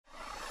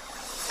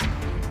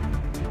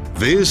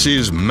This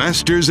is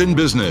Masters in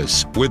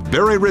Business with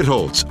Barry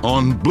Ritholtz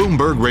on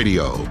Bloomberg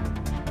Radio.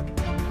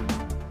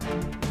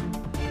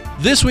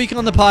 This week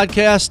on the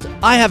podcast,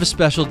 I have a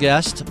special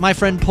guest. My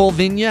friend Paul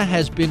Vigna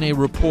has been a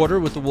reporter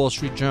with the Wall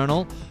Street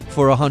Journal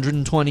for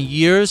 120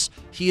 years.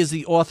 He is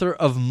the author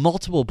of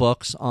multiple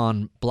books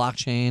on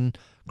blockchain,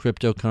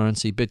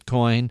 cryptocurrency,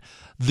 Bitcoin.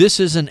 This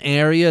is an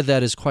area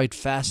that is quite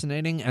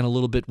fascinating and a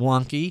little bit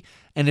wonky.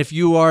 And if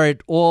you are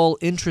at all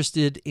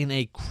interested in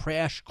a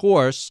crash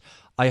course,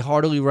 I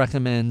heartily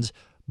recommend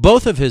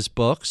both of his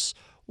books,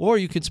 or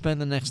you could spend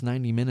the next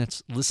 90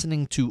 minutes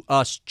listening to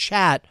us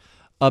chat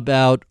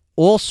about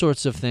all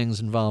sorts of things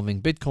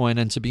involving Bitcoin.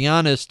 And to be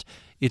honest,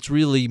 it's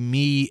really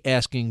me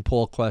asking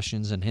Paul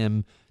questions and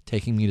him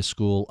taking me to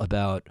school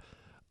about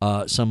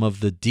some of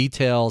the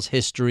details,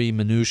 history,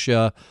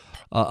 minutia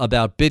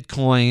about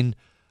Bitcoin.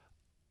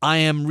 I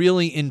am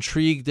really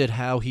intrigued at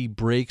how he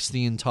breaks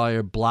the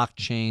entire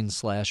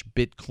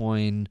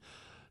blockchain/Bitcoin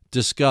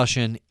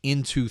discussion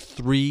into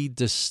three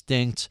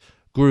distinct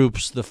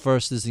groups. The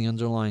first is the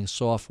underlying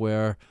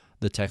software,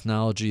 the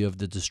technology of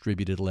the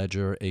distributed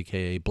ledger,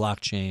 aka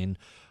blockchain.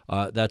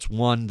 That's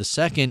one. The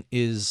second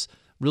is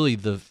really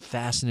the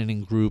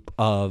fascinating group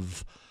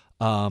of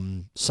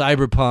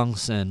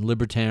cyberpunks and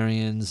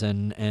libertarians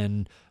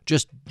and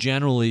just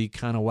generally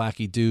kind of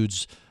wacky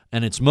dudes,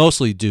 and it's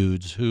mostly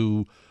dudes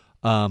who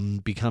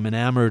become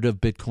enamored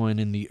of Bitcoin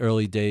in the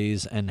early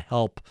days and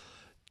help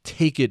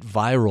take it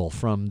viral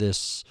from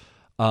this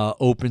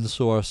open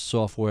source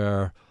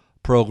software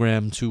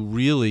program to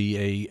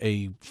really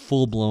a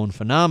full-blown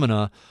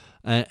phenomena,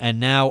 and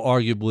now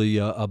arguably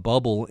a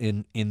bubble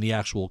in the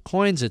actual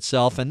coins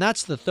itself. And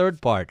that's the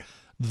third part.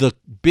 The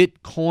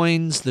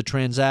Bitcoins, the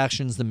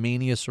transactions, the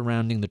mania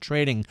surrounding the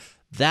trading,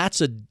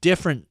 that's a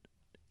different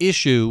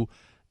issue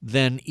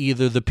than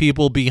either the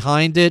people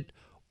behind it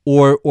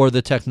or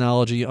the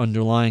technology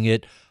underlying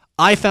it.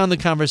 I found the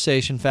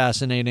conversation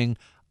fascinating.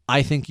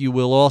 I think you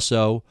will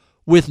also.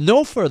 With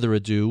no further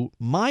ado,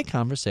 my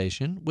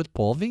conversation with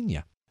Paul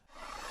Vigna.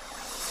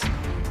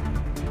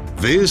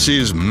 This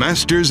is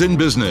Masters in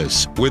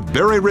Business with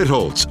Barry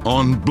Ritholtz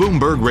on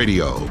Bloomberg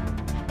Radio.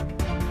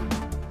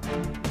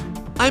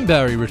 I'm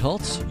Barry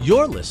Ritholtz.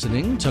 You're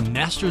listening to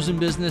Masters in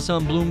Business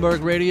on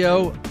Bloomberg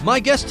Radio. My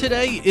guest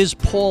today is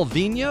Paul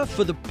Vigna.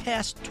 For the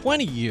past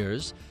 20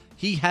 years,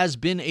 he has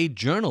been a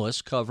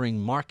journalist covering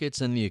markets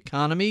and the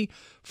economy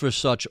for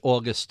such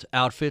august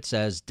outfits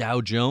as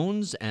Dow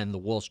Jones and the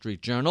Wall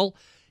Street Journal.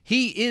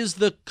 He is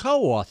the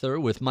co-author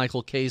with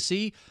Michael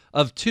Casey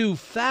of two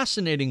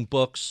fascinating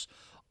books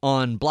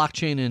on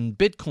blockchain and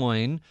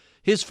Bitcoin.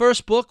 His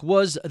first book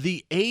was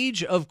The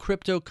Age of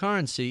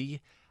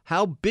Cryptocurrency: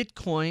 How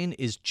Bitcoin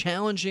is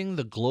Challenging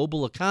the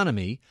Global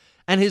Economy.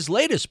 And his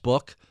latest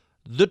book,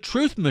 The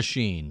Truth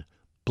Machine: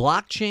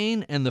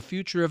 Blockchain and the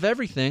Future of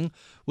Everything,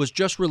 was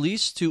just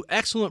released to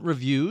excellent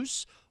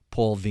reviews.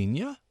 Paul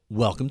Vigna,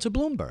 welcome to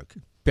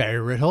Bloomberg.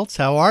 Barry Ritholtz,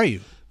 how are you?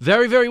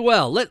 Very, very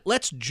well.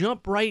 Let's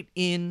jump right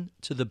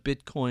into the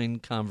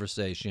Bitcoin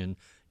conversation.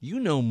 You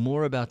know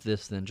more about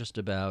this than just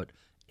about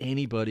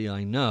anybody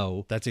I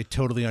know. That's a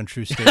totally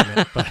untrue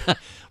statement. But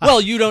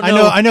well, you don't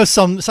know. I know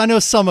some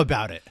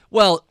about it.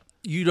 Well,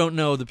 you don't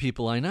know the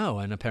people I know,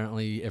 and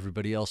apparently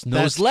everybody else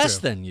knows That's less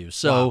true. than you.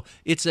 So Wow.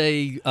 it's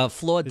a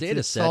flawed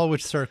data set. It's all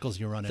which circles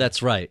you run in.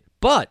 That's right.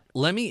 But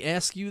let me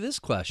ask you this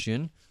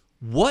question.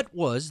 What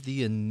was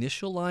the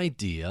initial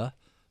idea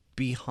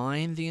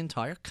behind the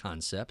entire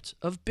concept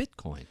of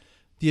Bitcoin?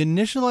 The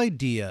initial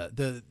idea,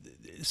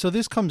 so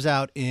this comes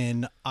out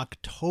in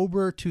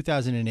October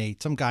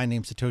 2008. Some guy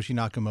named Satoshi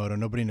Nakamoto.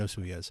 Nobody knows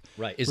who he is.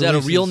 Right. Is that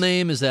a real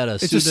name? Is that a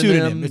pseudonym? It's a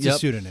pseudonym. It's Yep. a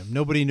pseudonym.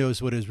 Nobody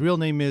knows what his real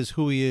name is,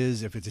 who he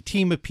is, if it's a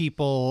team of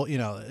people. You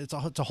know, it's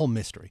a whole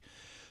mystery.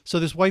 So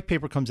this white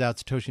paper comes out,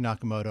 Satoshi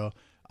Nakamoto,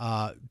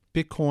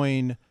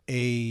 Bitcoin,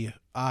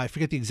 I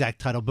forget the exact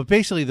title, but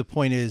basically the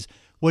point is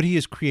what he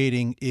is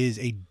creating is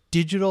a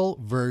digital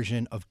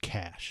version of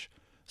cash.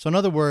 So in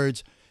other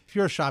words, if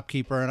you're a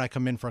shopkeeper and I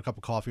come in for a cup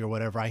of coffee or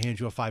whatever, I hand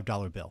you a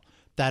 $5 bill.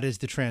 That is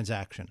the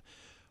transaction.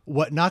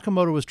 What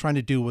Nakamoto was trying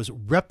to do was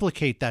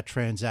replicate that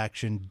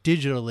transaction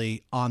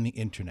digitally on the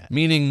internet.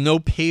 Meaning no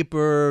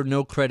paper,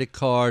 no credit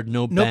card,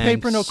 no banks. No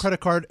paper, no credit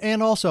card,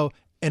 and also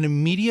an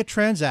immediate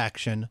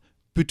transaction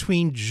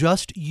between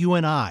just you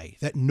and I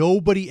that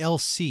nobody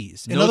else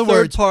sees. In other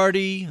words,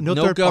 party, no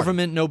no third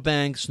government, no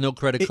banks, no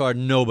credit card,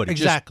 nobody.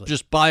 Exactly.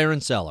 Just buyer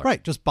and seller.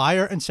 Right, just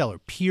buyer and seller,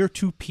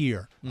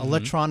 peer-to-peer,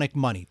 electronic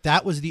money.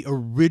 That was the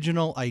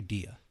original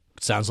idea.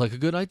 Sounds like a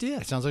good idea.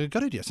 It sounds like a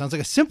good idea. Sounds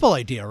like a simple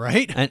idea,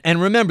 right?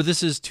 And remember,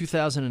 this is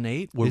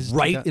 2008. We're This is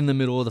right in the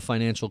middle of the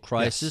financial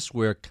crisis, Yes.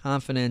 where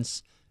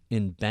confidence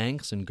in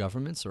banks and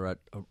governments are at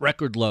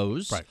record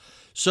lows. Right.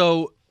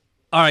 So,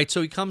 all right,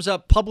 so he comes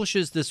up,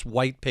 publishes this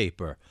white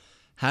paper.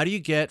 How do you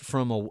get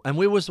from and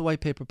where was the white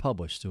paper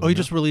published? He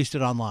just released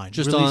it online.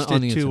 Just released on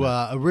it the to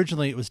internet.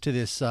 originally it was to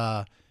this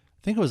I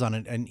think it was on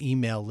an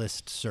email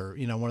list, sir,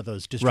 one of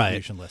those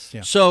distribution lists.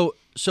 Yeah.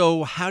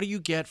 So how do you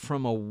get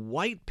from a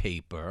white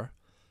paper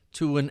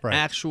to an Right.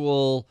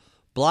 actual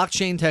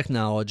blockchain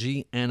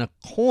technology and a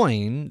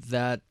coin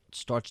that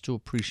starts to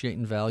appreciate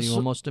in value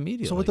almost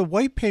immediately. So what the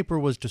white paper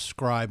was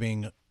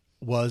describing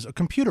was a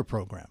computer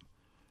program.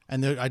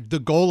 And the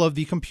goal of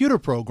the computer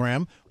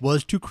program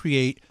was to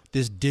create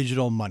this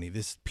digital money,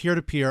 this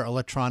peer-to-peer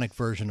electronic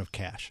version of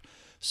cash.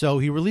 So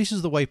he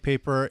releases the white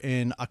paper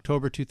in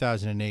October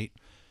 2008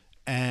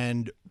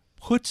 and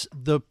puts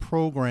the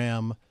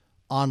program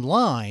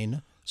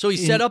online. So he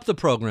set up the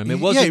program. It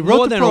he wasn't wrote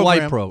more the than a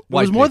white program. paper.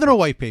 It was more than a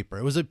white paper.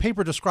 It was a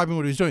paper describing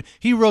what he was doing.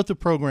 He wrote the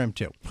program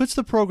too. Puts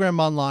the program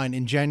online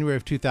in January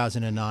of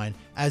 2009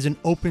 as an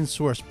open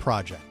source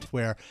project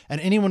and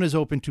anyone is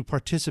open to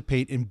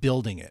participate in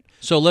building it.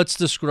 So let's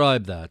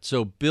describe that.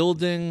 So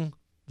building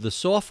the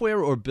software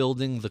or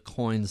building the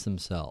coins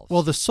themselves?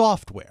 Well, the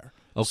software.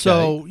 Okay.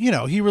 So,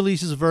 he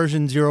releases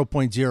version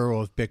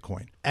 0.0 of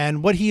Bitcoin.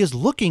 And what he is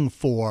looking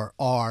for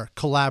are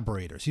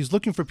collaborators. He's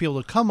looking for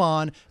people to come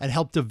on and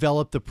help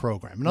develop the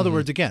program. In other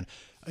words, again,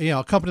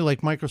 a company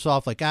like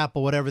Microsoft, like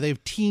Apple, whatever, they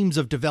have teams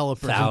of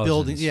developers and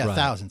building. Yeah, right.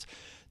 Thousands.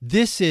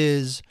 This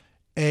is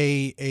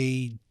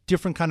a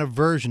different kind of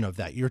version of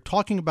that. You're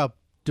talking about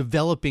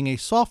developing a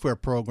software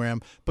program,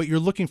 but you're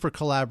looking for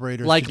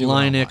collaborators like to do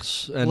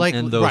Linux and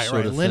those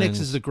sort of Linux things.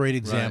 is a great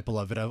example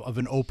of it, of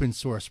an open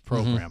source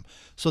program.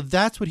 So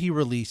that's what he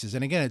releases.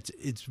 And again,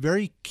 it's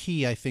very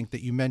key, I think,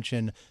 that you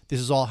mentioned this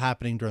is all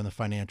happening during the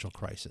financial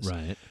crisis.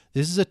 Right.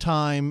 This is a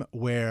time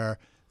where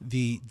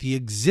the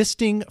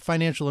existing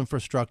financial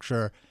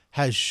infrastructure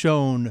has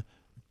shown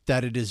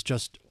that it is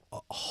just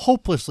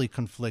hopelessly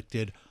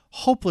conflicted,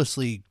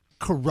 hopelessly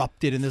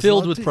corrupted, and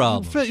filled with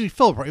problems.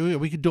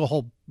 We could do a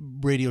whole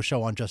radio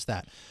show on just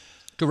that.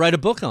 Could write a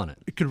book on it.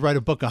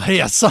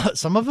 Yeah,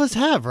 some of us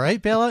have,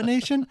 right? Bailout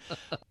Nation.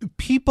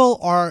 People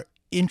are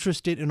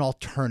interested in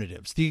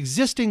alternatives.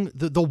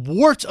 The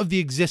warts of the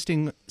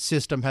existing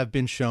system have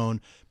been shown.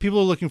 People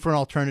are looking for an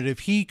alternative.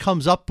 He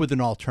comes up with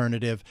an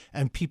alternative,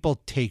 and people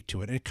take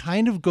to it. And it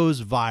kind of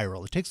goes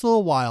viral. It takes a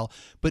little while,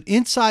 but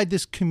inside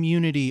this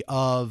community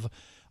of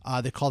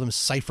they call them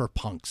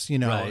cypherpunks,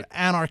 right.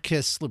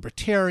 Anarchists,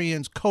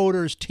 libertarians,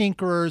 coders,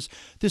 tinkerers,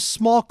 this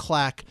small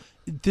claque.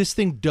 This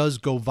thing does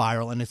go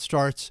viral, and it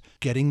starts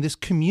getting this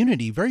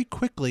community very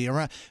quickly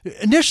around.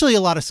 Initially,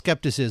 a lot of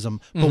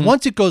skepticism, but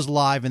once it goes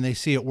live and they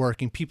see it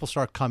working, people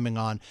start coming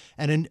on.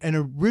 And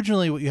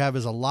originally what you have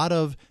is a lot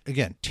of,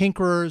 again,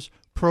 tinkerers,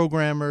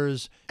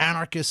 programmers,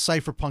 anarchists,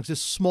 cypherpunks,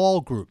 this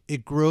small group.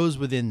 It grows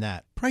within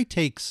that. Probably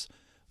takes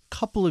a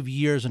couple of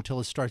years until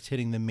it starts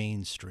hitting the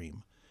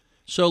mainstream.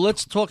 So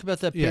let's talk about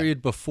that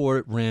period before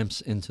it ramps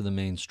into the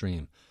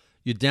mainstream.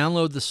 You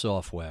download the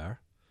software.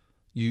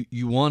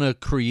 You want to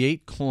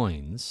create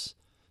coins,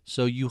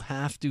 so you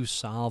have to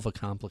solve a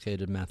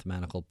complicated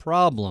mathematical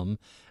problem,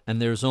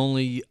 and there's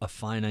only a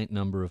finite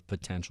number of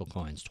potential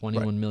coins,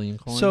 21 million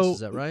coins, so is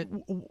that right?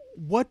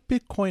 What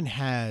Bitcoin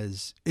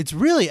has, it's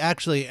really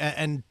actually,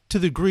 and to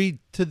the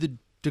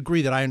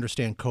degree that I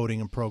understand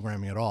coding and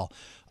programming at all,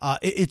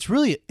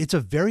 it's a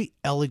very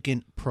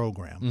elegant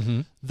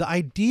program. The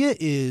idea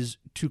is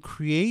to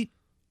create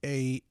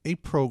a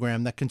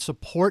program that can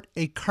support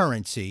a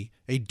currency,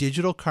 a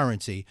digital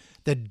currency,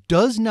 that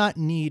does not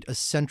need a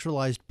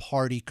centralized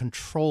party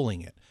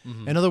controlling it.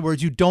 In other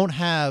words, you don't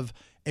have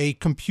a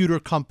computer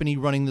company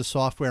running the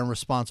software and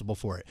responsible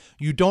for it.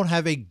 You don't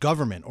have a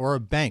government or a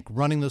bank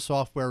running the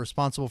software,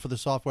 responsible for the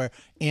software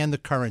and the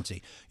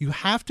currency. You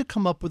have to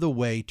come up with a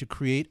way to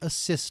create a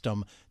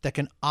system that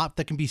can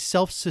be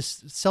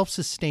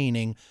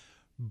self-sustaining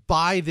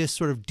by this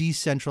sort of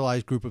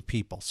decentralized group of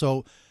people.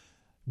 So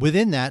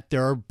within that,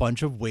 there are a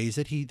bunch of ways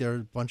there are a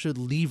bunch of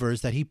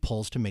levers that he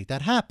pulls to make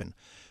that happen.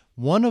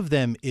 One of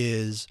them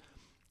is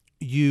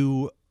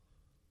you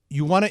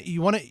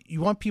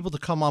want people to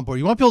come on board.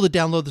 You want people to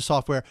download the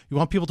software. You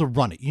want people to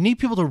run it. You need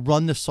people to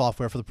run the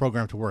software for the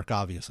program to work,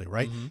 obviously,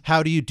 right?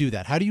 How do you do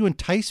that? How do you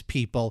entice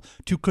people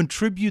to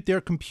contribute their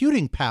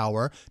computing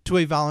power to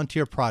a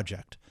volunteer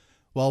project?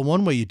 Well,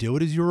 one way you do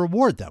it is you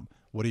reward them.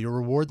 What do you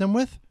reward them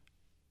with?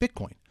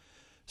 Bitcoin.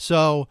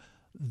 So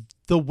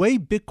the way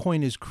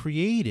Bitcoin is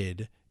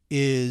created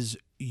is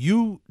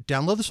you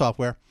download the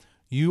software.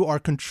 You are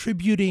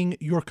contributing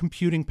your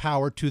computing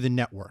power to the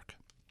network.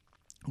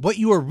 What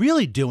you are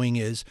really doing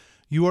is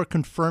you are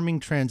confirming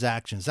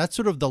transactions. That's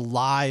sort of the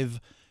live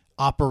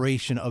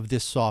operation of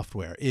this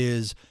software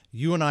is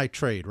you and I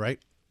trade, right?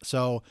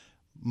 So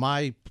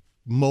my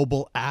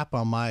mobile app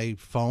on my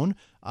phone,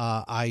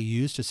 I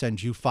use to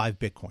send you 5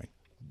 Bitcoin.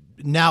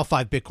 Now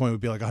 5 Bitcoin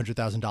would be like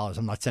 $100,000.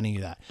 I'm not sending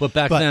you that. But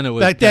back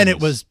then it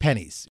was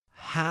pennies.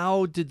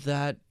 How did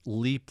that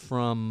leap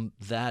from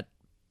that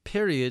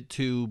period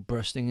to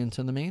bursting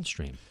into the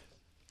mainstream?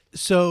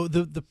 So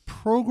the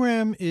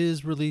program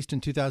is released in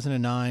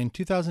 2009,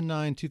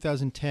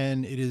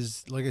 2010. It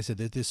is, like I said,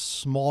 this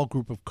small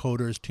group of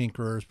coders,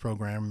 tinkerers,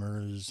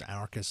 programmers,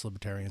 anarchists,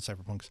 libertarians,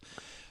 cypherpunks.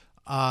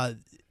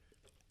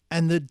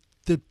 And the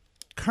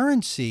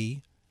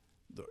currency,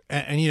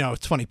 and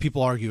it's funny,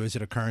 people argue, is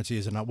it a currency,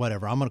 is it not,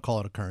 whatever. I'm going to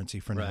call it a currency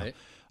for now.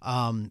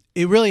 Right.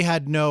 It really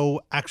had no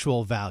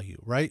actual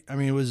value, right? I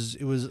mean, it was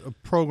a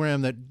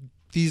program that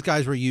these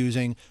guys were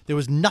using. There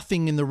was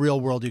nothing in the real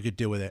world you could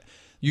do with it.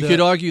 You could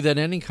argue that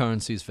any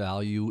currency's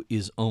value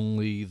is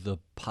only the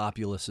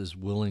populace's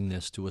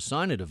willingness to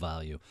assign it a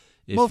value.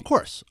 Well, of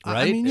course.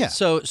 Right? I mean, yeah.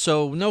 So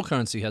no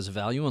currency has a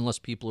value unless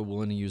people are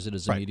willing to use it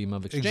as a medium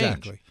of exchange.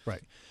 Exactly.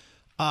 Right.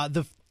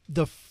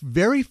 The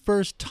very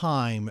first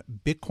time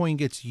Bitcoin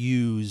gets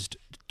used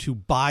to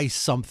buy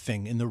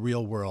something in the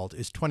real world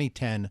is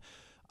 2010.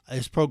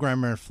 This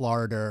programmer in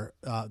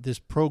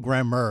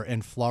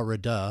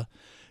Florida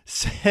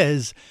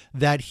says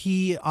that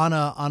he on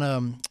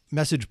a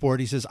message board,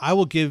 he says, "I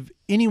will give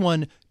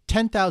anyone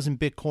 10,000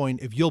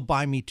 Bitcoin if you'll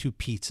buy me 2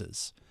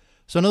 pizzas."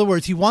 So in other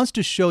words, he wants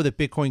to show that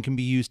Bitcoin can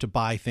be used to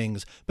buy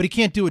things, but he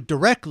can't do it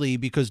directly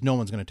because no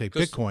one's going to take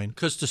Bitcoin.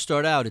 Because to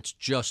start out, it's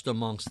just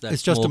amongst that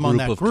it's small just among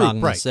group that of group,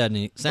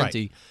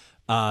 cognoscenti.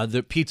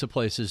 The pizza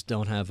places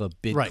don't have a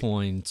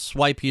Bitcoin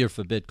swipe here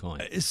for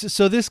Bitcoin.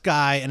 So this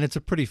guy, and it's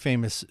a pretty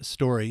famous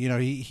story, you know,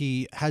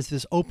 he has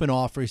this open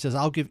offer. He says,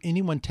 "I'll give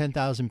anyone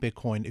 10,000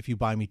 Bitcoin if you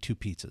buy me 2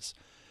 pizzas."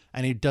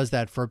 And he does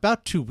that for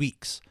about 2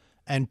 weeks.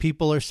 And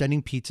people are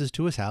sending pizzas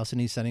to his house,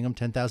 and he's sending them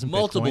 10,000 Bitcoin.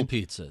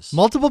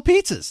 Multiple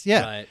pizzas,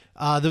 yeah.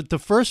 Right. The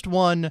first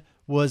one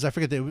was, I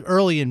forget,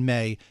 early in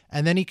May,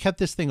 and then he kept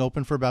this thing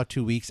open for about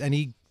 2 weeks, and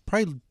he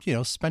probably,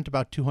 spent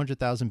about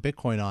 200,000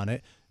 Bitcoin on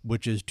it,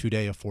 which is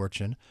today a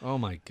fortune. Oh,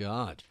 my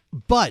God.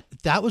 But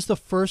that was the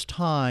first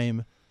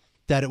time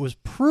that it was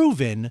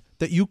proven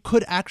that you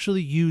could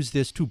actually use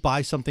this to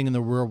buy something in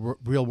the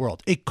real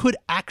world. It could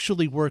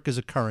actually work as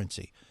a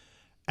currency.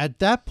 At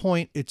that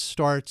point, it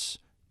starts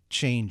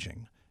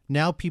changing.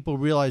 Now people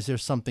realize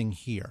there's something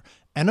here.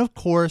 And of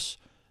course,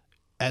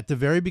 at the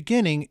very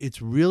beginning,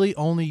 it's really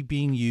only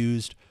being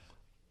used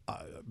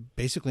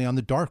basically on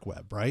the dark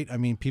web, right? I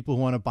mean, people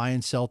who want to buy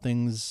and sell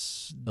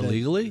things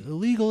illegally,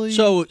 illicitly.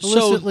 So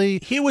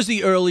here was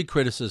the early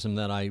criticism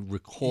that I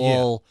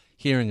recall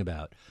hearing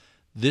about.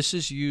 This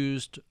is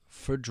used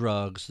for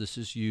drugs. This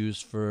is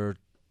used for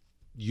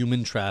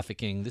human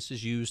trafficking. This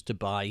is used to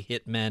buy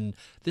hitmen.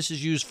 This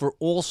is used for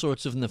all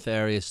sorts of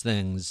nefarious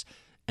things.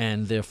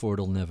 And therefore,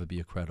 it'll never be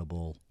a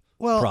credible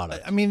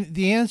product. I mean,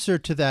 the answer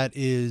to that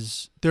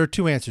is there are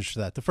 2 answers to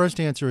that. The first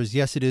answer is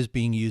yes, it is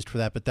being used for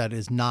that, but that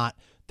is not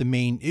the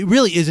main. It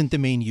really isn't the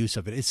main use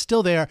of it. It's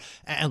still there.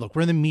 And look,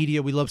 we're in the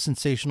media. We love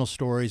sensational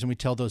stories, and we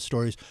tell those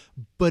stories.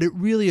 But it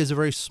really is a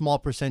very small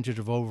percentage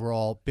of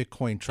overall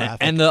Bitcoin traffic.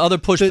 And the other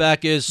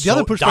pushback is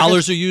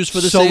dollars are used for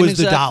the same exact thing. So is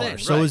the dollar.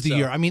 So is the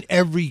euro. I mean,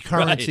 every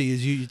currency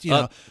is used.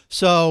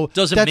 So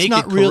doesn't that's make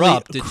not it really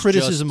corrupt. a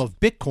criticism of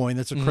Bitcoin.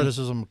 That's a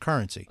criticism of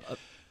currency.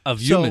 Of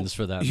humans,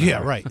 for that matter.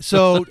 Yeah, right.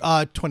 So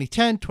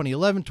 2010,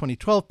 2011,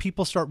 2012,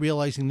 people start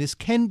realizing this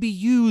can be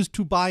used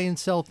to buy and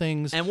sell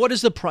things. And what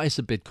is the price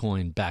of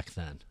Bitcoin back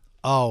then?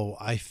 Oh,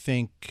 I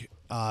think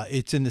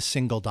it's in the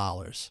single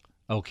dollars.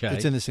 Okay.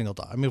 It's in the single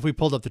dollar. I mean, if we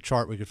pulled up the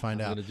chart, we could find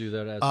out. I'm going to do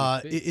that as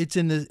we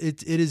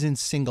speak. It is in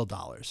single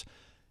dollars.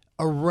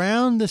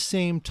 Around the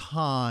same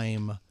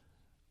time,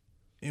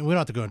 and we don't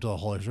have to go into the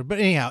whole history, but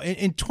anyhow,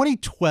 in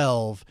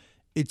 2012,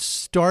 it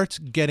starts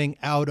getting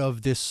out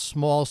of this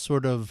small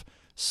sort of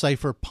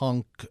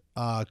cypherpunk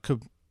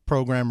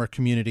programmer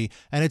community,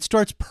 and it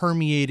starts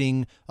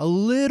permeating a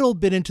little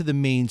bit into the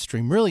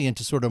mainstream, really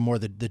into sort of more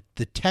the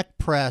tech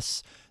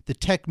press, the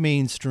tech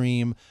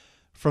mainstream.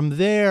 From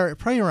there,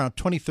 probably around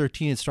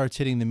 2013, it starts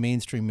hitting the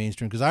mainstream,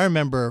 because I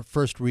remember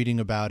first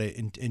reading about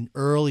it in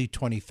early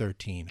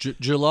 2013.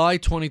 July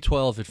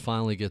 2012, it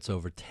finally gets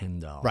over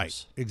 $10.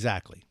 Right,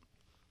 exactly.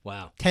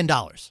 Wow. $10.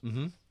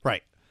 Mm-hmm.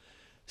 Right.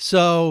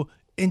 So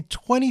in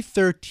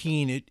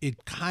 2013,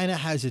 it kind of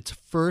has its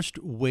first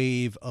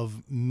wave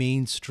of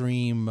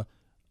mainstream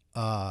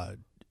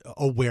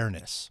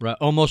awareness. Right,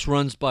 almost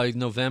runs by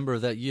November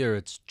of that year.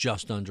 It's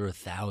just under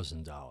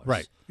 $1,000.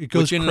 Right, it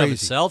goes which in crazy. And of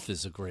itself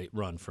is a great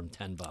run from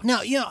 $10.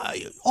 Now,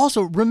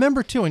 also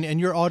remember too, and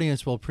your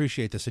audience will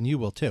appreciate this, and you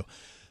will too.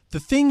 The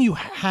thing you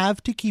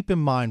have to keep in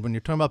mind when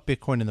you're talking about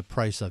Bitcoin and the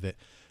price of it,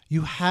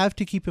 you have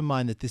to keep in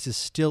mind that this is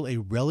still a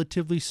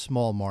relatively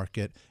small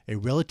market, a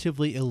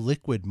relatively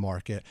illiquid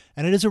market,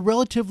 and it is a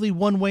relatively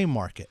one-way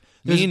market.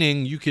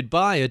 Meaning you could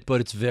buy it,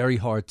 but it's very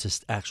hard to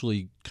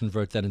actually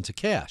convert that into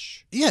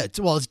cash. Yeah,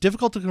 it's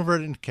difficult to convert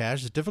it into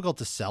cash. It's difficult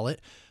to sell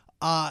it.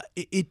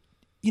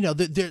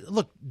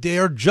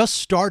 They're just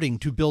starting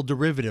to build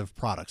derivative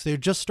products. They're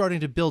just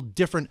starting to build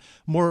different,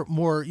 more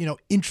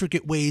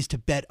intricate ways to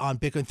bet on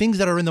Bitcoin, things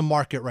that are in the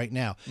market right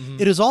now. Mm-hmm.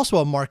 It is also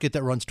a market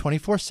that runs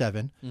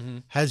 24/7,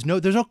 mm-hmm.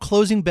 There's no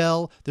closing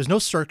bell, there's no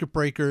circuit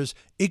breakers.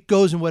 It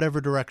goes in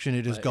whatever direction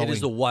it is going. It is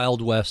the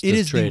Wild West of trading.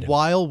 It is the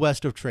Wild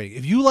West of trading.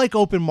 If you like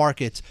open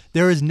markets,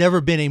 there has never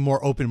been a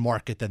more open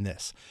market than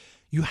this.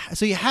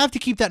 So you have to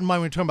keep that in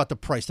mind when you're talking about the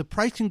price. The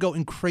price can go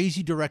in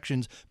crazy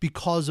directions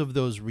because of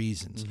those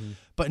reasons. Mm-hmm.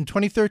 But in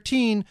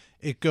 2013,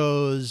 it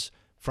goes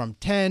from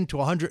 10 to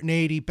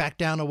 180, back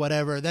down to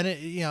whatever. Then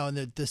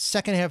in the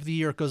second half of the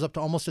year, it goes up to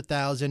almost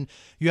 1,000.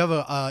 You have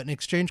an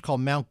exchange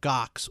called Mt.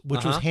 Gox,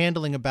 which was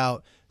handling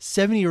about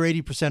 70 or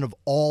 80% of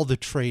all the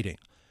trading.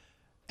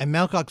 And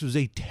Mt. Gox was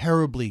a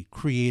terribly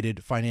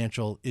created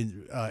financial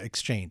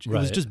exchange. It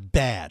was just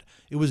bad.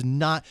 It was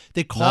not.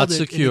 They called it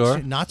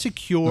secure. Not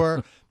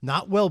secure.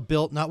 not well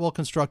built, not well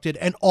constructed,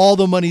 and all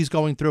the money's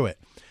going through it.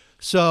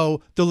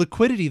 So the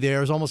liquidity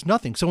there is almost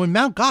nothing. So when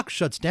Mt. Gox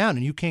shuts down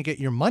and you can't get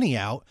your money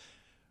out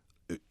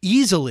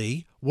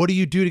easily, what do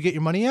you do to get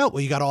your money out?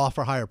 Well, you got to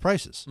offer higher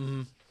prices,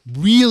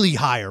 really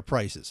higher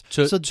prices.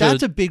 So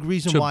that's a big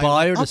reason why. To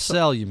buy or to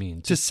sell, you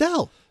mean? To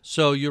sell.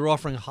 So you're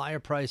offering higher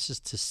prices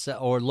to sell,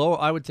 or lower?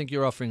 I would think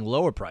you're offering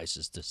lower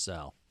prices to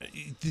sell.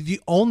 The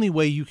only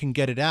way you can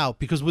get it out,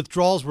 because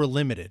withdrawals were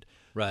limited.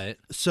 Right.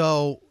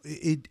 So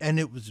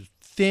it was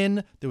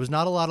thin. There was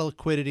not a lot of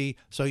liquidity.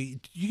 So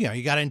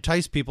you got to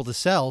entice people to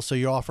sell. So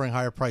you're offering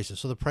higher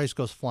prices. So the price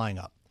goes flying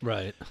up.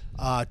 Right.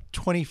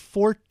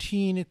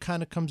 2014, it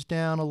kind of comes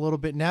down a little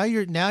bit. Now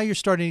you're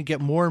starting to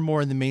get more and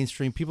more in the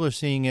mainstream. People are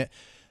seeing it,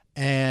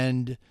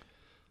 and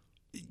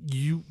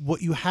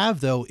what you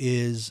have though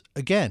is,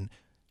 again,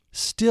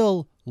 it's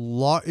still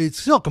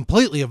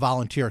completely a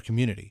volunteer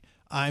community.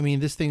 I mean,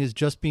 this thing is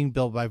just being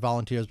built by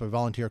volunteers, by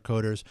volunteer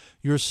coders.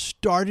 You're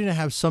starting to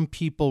have some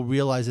people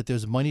realize that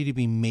there's money to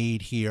be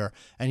made here,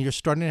 and you're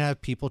starting to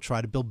have people try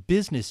to build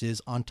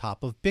businesses on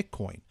top of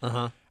Bitcoin.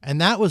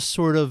 And that was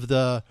sort of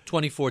the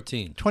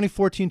 2014,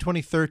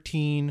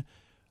 2013.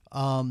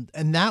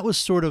 And that was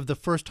sort of the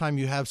first time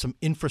you have some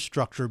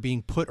infrastructure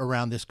being put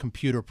around this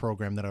computer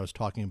program that I was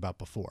talking about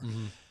before.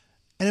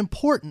 And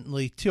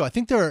importantly, too, I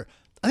think there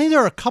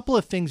are a couple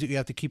of things that you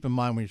have to keep in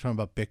mind when you're talking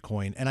about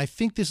Bitcoin, and I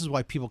think this is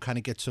why people kind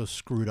of get so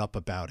screwed up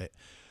about it.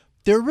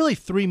 There are really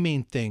three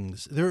main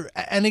things.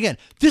 And again,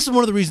 this is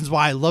one of the reasons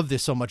why I love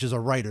this so much as a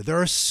writer.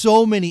 There are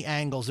so many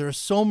angles. There are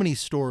so many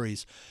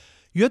stories.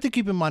 You have to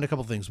keep in mind a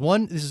couple of things.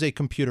 One, this is a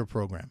computer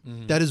program.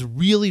 That is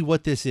really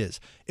what this is.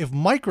 If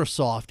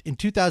Microsoft in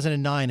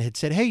 2009 had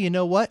said, hey, you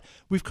know what?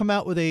 We've come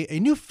out with a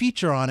new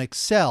feature on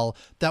Excel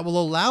that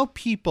will allow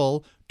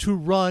people to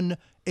run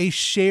a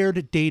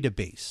shared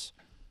database.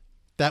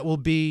 That will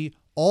be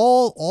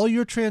all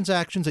your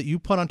transactions that you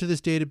put onto this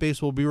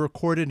database will be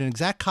recorded. An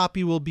exact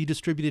copy will be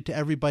distributed to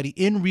everybody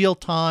in real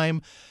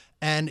time,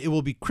 and it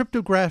will be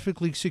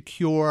cryptographically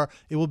secure.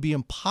 It will be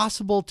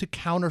impossible to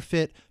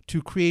counterfeit,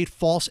 to create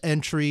false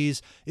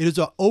entries. It is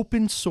an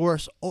open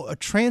source, a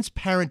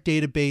transparent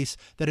database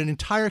that an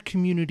entire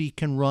community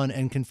can run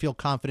and can feel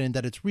confident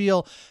that it's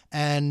real.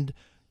 And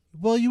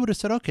well, you would have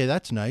said, okay,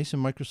 that's nice.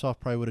 And Microsoft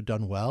probably would have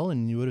done well.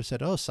 And you would have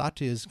said, oh,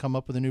 Satya has come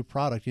up with a new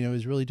product.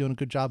 He's really doing a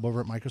good job over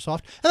at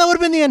Microsoft. And that would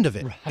have been the end of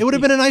it. Right. It would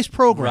have been a nice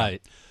program.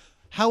 Right.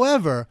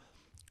 However,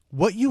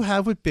 what you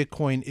have with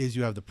Bitcoin is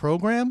you have the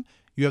program,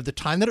 you have the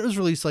time that it was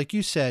released, like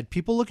you said,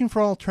 people looking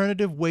for an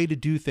alternative way to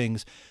do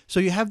things. So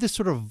you have this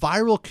sort of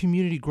viral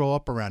community grow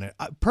up around it.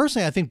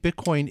 Personally, I think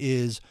Bitcoin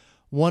is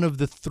one of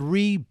the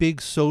three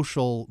big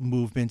social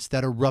movements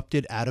that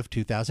erupted out of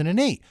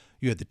 2008.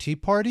 You had the Tea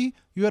Party,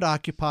 you had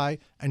Occupy,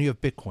 and you have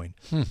Bitcoin.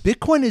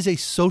 Bitcoin is a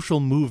social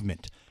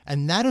movement,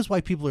 and that is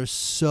why people are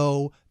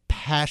so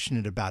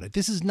passionate about it.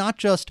 This is not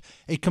just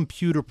a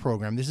computer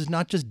program. This is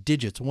not just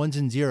digits, ones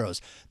and zeros.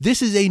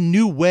 This is a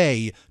new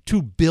way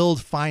to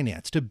build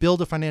finance, to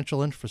build a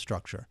financial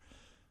infrastructure.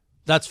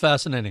 That's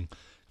fascinating.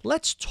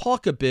 Let's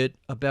talk a bit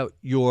about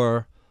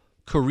your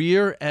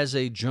career as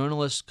a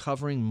journalist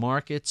covering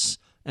markets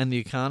and the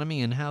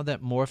economy and how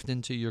that morphed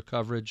into your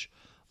coverage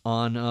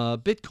on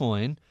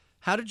Bitcoin.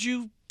 How did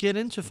you get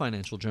into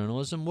financial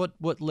journalism?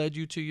 What led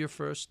you to your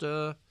first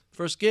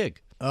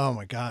gig? Oh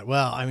my God!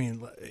 Well, I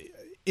mean,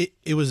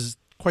 it was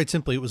quite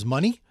simply it was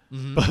money,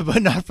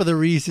 but not for the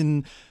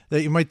reason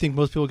that you might think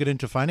most people get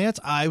into finance.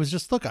 I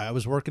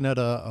was working at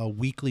a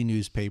weekly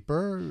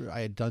newspaper. I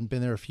had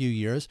been there a few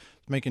years,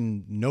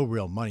 making no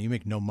real money. You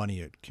make no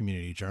money at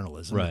community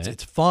journalism. Right.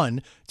 It's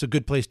fun. It's a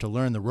good place to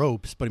learn the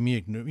ropes, but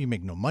you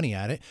make no money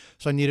at it.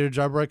 So I needed a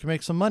job where I could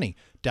make some money.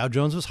 Dow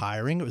Jones was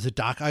hiring. It was it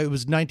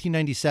was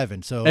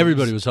 1997. So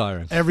everybody was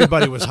hiring.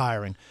 Everybody was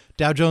hiring.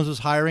 Dow Jones was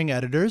hiring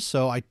editors.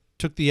 So I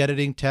took the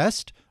editing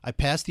test. I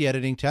passed the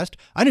editing test.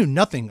 I knew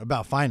nothing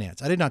about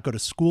finance. I did not go to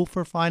school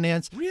for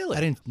finance. Really? I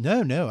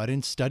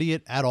didn't study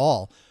it at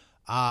all.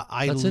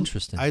 That's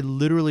interesting. I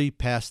literally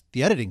passed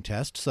the editing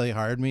test, so they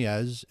hired me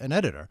as an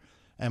editor.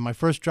 And my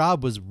first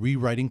job was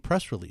rewriting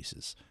press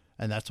releases.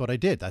 And that's what I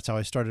did. That's how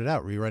I started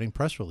out, rewriting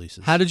press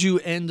releases. How did you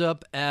end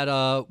up at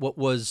what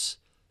was...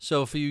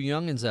 So for you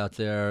youngins out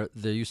there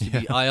used to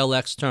be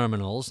ILX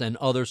terminals and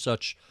other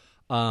such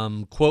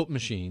quote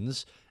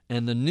machines,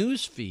 and the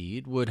news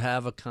feed would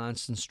have a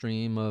constant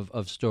stream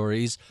of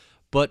stories.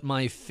 But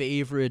my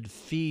favorite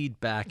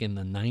feed back in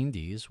the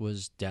 90s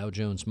was Dow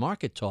Jones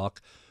Market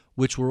Talk,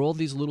 which were all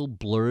these little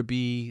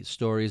blurby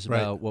stories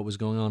about what was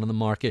going on in the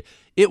market.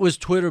 It was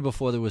Twitter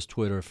before there was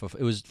Twitter.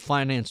 It was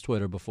finance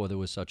Twitter before there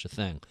was such a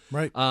thing.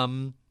 Right.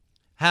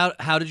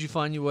 How did you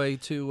find your way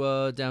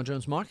to Dow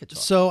Jones Market Talk?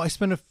 So I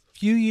spent a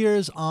few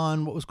years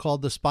on what was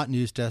called the Spot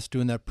News Desk,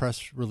 doing that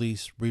press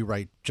release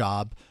rewrite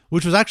job,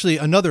 which was actually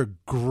another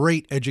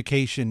great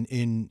education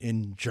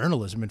in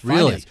journalism and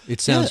finance. Really?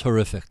 It sounds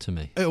horrific to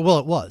me. Well,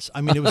 it was.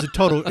 I mean, it was a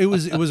total. it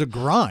was a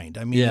grind.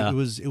 I mean, it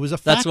was a factory.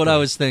 That's what I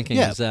was thinking.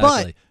 Yeah,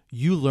 exactly. But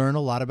you learn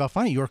a lot about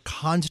finance. You're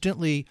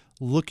constantly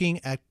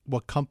looking at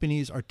what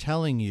companies are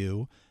telling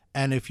you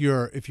And if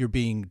you're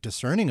being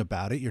discerning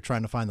about it, you're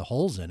trying to find the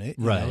holes in it.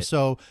 You know? Right.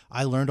 So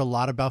I learned a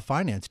lot about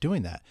finance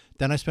doing that.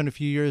 Then I spent a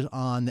few years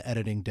on the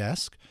editing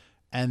desk.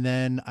 And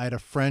then I had a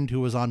friend who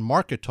was on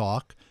Market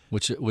Talk.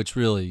 Which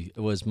really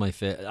was my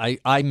favorite.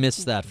 I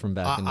missed that from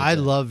back in the day. I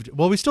loved,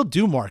 well, we still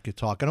do Market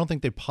Talk. I don't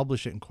think they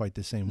publish it in quite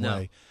the same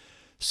way.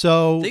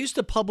 So they used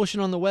to publish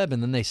it on the web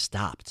and then they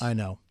stopped. I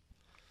know.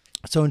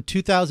 So in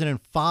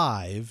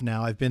 2005,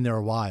 now I've been there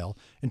a while.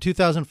 In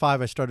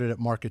 2005, I started at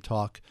Market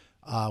Talk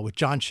with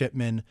John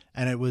Shipman,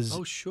 and it was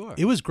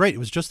it was great. It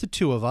was just the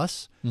two of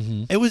us.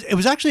 Mm-hmm. It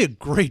was actually a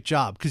great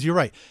job because you're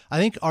right. I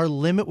think our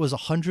limit was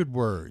 100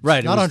 words,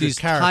 right? Not 100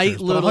 characters,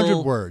 but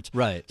 100 words,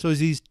 right? So it was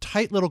these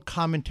tight little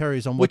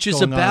commentaries on what's going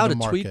on in the market. Which is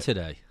about a tweet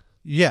today.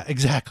 Yeah,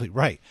 exactly,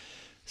 right.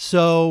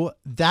 So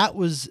that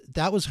was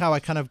how I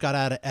kind of got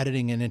out of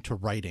editing and into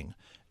writing.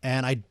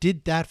 And I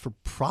did that for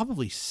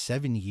probably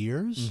 7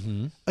 years.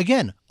 Mm-hmm.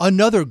 Again,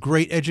 another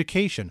great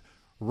education.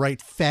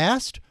 Write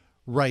fast,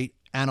 write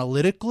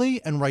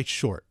analytically, and write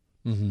short.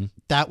 Mm-hmm.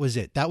 That was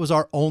it. That was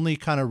our only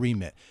kind of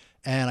remit.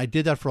 And I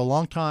did that for a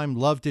long time,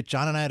 loved it.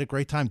 John and I had a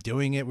great time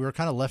doing it. We were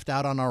kind of left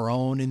out on our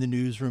own in the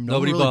newsroom.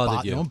 Nobody really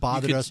bothered you. No one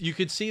bothered us. You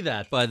could see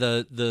that by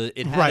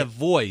it had a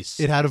voice.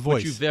 It had a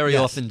voice. Which you very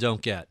often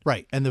don't get.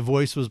 Right. And the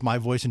voice was my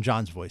voice and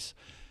John's voice.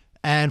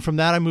 And from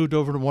that, I moved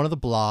over to one of the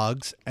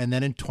blogs. And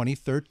then in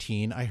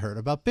 2013, I heard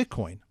about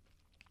Bitcoin.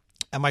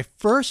 And my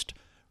first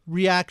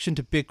reaction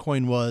to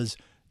Bitcoin was,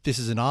 this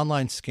is an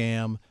online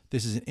scam.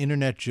 This is an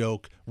internet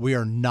joke. We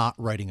are not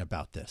writing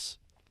about this.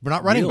 We're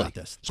not writing about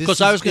this.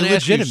 Because I was going to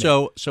ask you,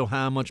 so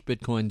how much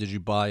Bitcoin did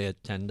you buy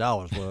at $10?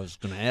 What I was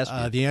going to ask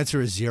you. The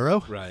answer is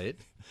zero. Right.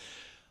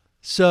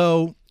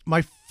 So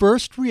my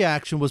first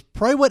reaction was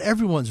probably what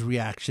everyone's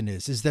reaction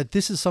is that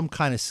this is some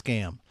kind of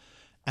scam.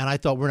 And I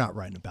thought, we're not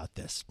writing about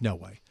this. No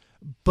way.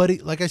 But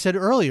like I said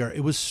earlier,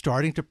 it was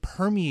starting to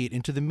permeate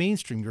into the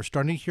mainstream. You're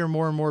starting to hear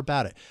more and more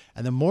about it.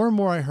 And the more and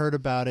more I heard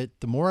about it,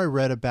 the more I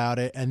read about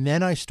it. And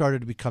then I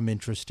started to become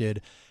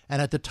interested.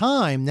 And at the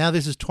time, now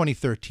this is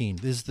 2013.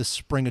 This is the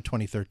spring of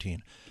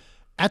 2013.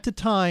 At the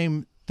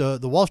time, the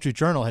Wall Street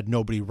Journal had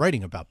nobody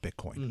writing about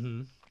Bitcoin.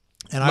 Mm-hmm.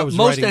 And I was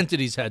most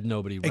entities had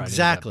nobody writing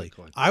about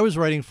Bitcoin. I was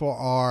writing for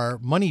our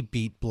Money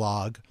Beat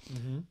blog.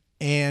 Mm-hmm.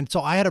 And so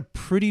I had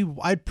pretty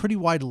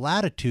wide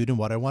latitude in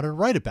what I wanted to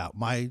write about.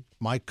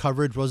 My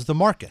coverage was the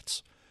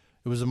markets.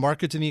 It was the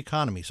markets and the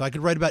economy. So I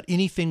could write about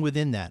anything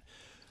within that.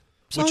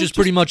 So which is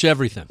pretty much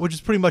everything. Which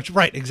is pretty much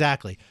right,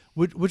 exactly.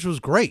 Which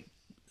was great.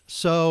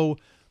 So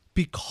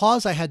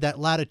because I had that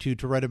latitude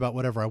to write about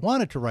whatever I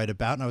wanted to write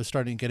about, and I was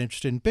starting to get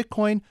interested in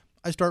Bitcoin,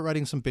 I started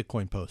writing some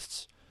Bitcoin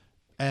posts.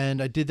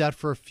 And I did that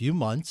for a few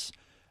months.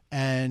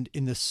 And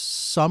in the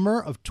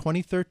summer of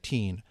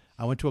 2013,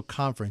 I went to a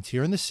conference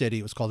here in the city.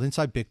 It was called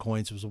Inside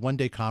Bitcoins. It was a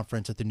one-day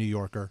conference at the New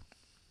Yorker.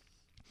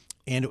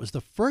 And it was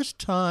the first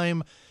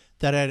time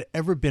that I had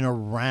ever been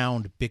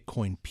around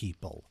Bitcoin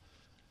people.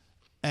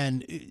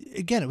 And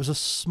again, it was a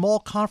small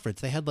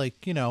conference. They had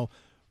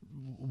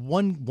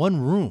one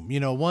room,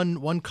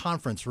 one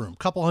conference room, a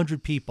couple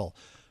hundred people.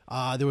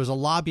 There was a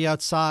lobby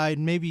outside,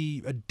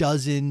 maybe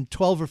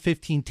 12 or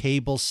 15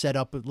 tables set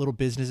up at little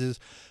businesses.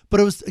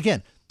 But it was,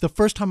 again, the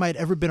first time I'd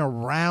ever been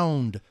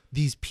around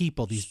these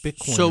people, these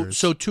Bitcoiners.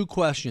 So two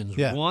questions.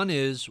 Yeah. One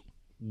is,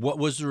 what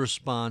was the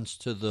response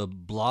to the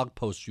blog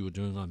post you were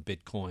doing on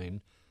Bitcoin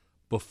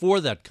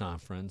before that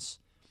conference?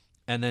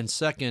 And then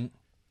second,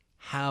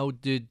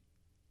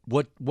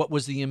 what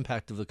was the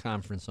impact of the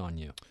conference on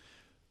you?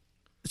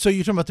 So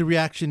you're talking about the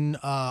reaction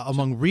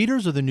among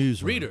readers or the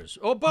newsroom? Readers.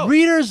 Oh, both.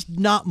 Readers,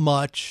 not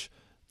much.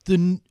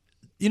 You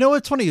know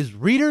what's funny is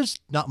readers,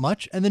 not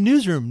much, and the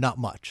newsroom, not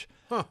much.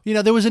 Huh.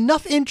 There was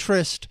enough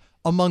interest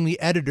among the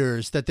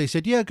editors that they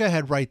said, yeah, go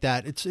ahead, write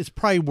that. It's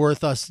probably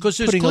worth us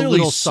putting a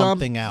little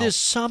something out. There's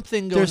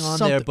something going on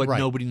there, but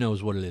nobody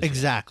knows what it is.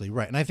 Exactly,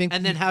 right.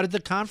 And then how did the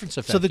conference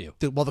affect you?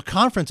 The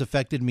conference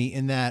affected me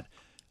in that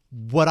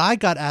what I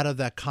got out of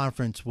that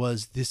conference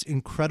was this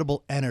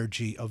incredible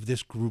energy of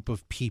this group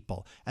of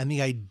people and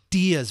the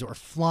ideas that were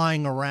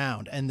flying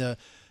around. And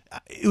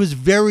it was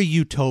very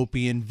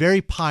utopian,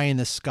 very pie in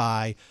the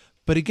sky.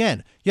 But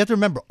again, you have to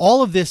remember,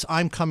 all of this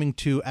I'm coming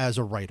to as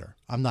a writer.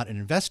 I'm not an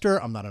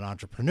investor. I'm not an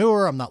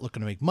entrepreneur. I'm not looking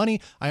to make money.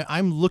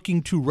 I'm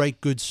looking to write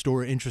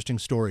interesting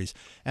stories.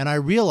 And I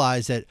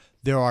realize that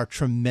there are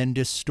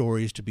tremendous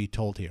stories to be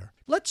told here.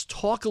 Let's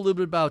talk a little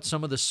bit about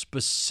some of the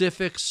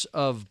specifics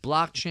of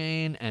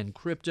blockchain and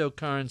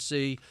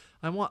cryptocurrency.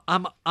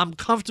 I'm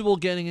comfortable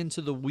getting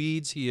into the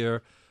weeds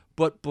here,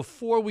 but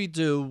before we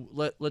do,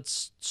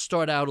 let's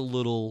start out a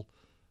little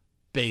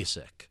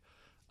basic.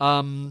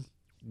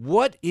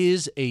 What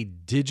is a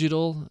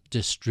digital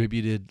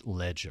distributed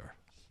ledger?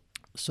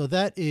 So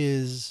that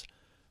is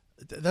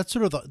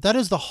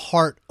the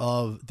heart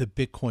of the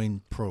Bitcoin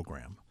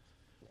program.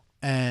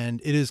 And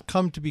it has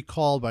come to be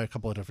called by a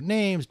couple of different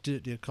names.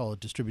 You call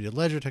it distributed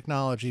ledger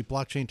technology,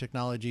 blockchain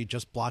technology,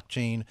 just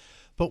blockchain.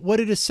 But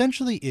what it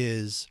essentially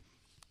is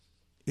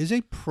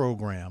a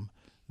program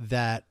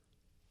that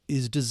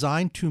is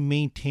designed to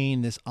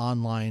maintain this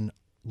online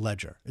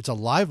ledger. It's a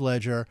live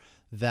ledger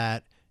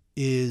that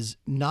is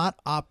not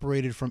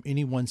operated from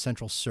any one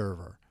central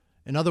server.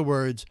 In other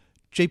words,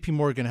 JP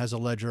Morgan has a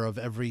ledger of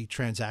every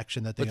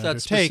transaction that they But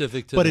that's undertake,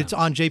 specific to but them. it's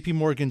on JP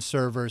Morgan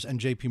servers, and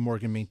JP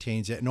Morgan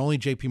maintains it, and only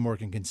JP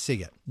Morgan can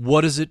see it.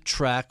 What does it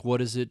track? What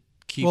does it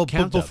keep Well,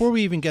 count but of? before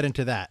we even get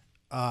into that,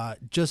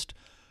 just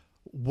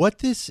what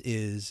this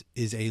is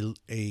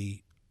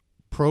a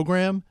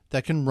program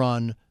that can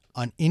run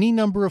on any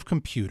number of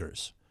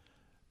computers.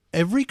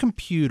 Every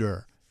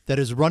computer that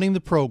is running the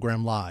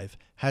program live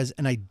has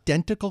an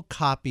identical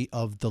copy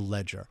of the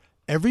ledger.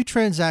 Every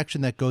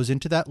transaction that goes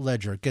into that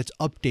ledger gets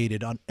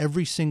updated on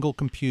every single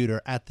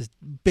computer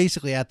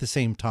basically at the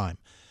same time.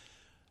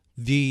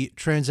 The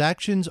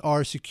transactions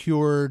are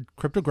secured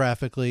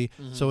cryptographically,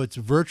 so it's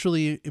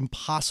virtually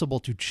impossible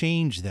to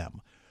change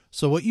them.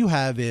 So what you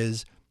have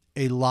is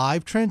a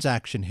live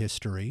transaction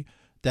history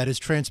that is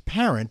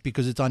transparent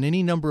because it's on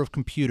any number of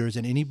computers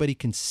and anybody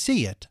can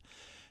see it,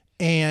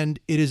 and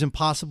it is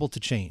impossible to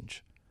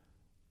change.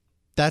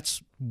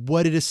 That's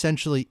what it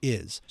essentially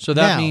is. So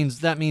that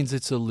means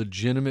it's a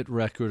legitimate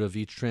record of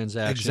each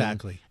transaction.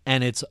 Exactly.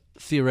 And it's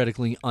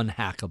theoretically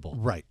unhackable.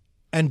 Right.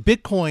 And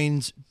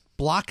Bitcoin's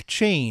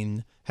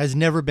blockchain has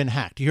never been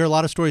hacked. You hear a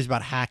lot of stories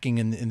about hacking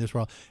in this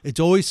world. It's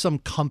always some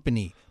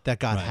company that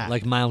got hacked.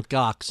 Like Mt.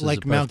 Gox.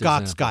 Like Mt.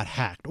 Gox got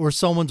hacked, or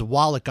someone's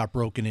wallet got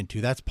broken into.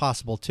 That's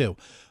possible too.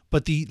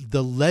 But the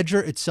ledger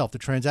itself, the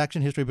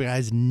transaction history,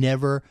 has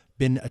never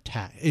been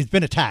attacked. It's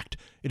been attacked.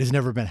 It has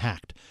never been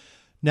hacked.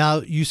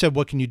 Now, you said,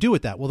 what can you do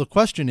with that? Well, the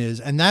question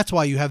is, and that's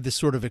why you have this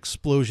sort of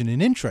explosion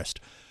in interest.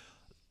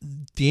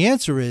 The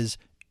answer is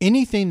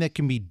anything that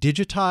can be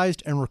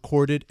digitized and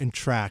recorded and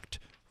tracked,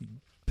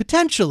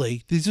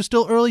 potentially, these are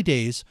still early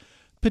days,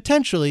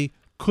 potentially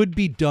could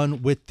be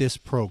done with this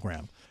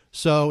program.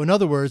 So, in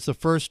other words, the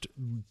first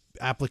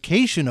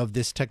application of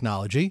this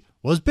technology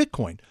was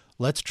Bitcoin.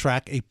 Let's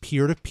track a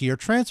peer-to-peer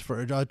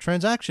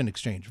transaction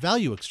exchange,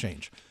 value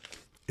exchange.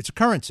 It's a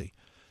currency.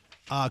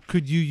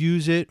 Could you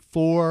use it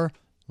for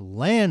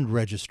land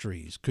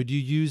registries? Could you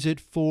use it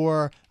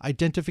for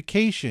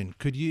identification?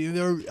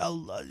 There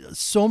are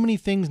so many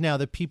things now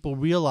that people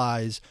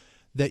realize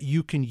that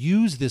you can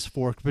use this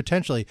for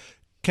potentially.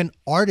 Can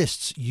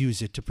artists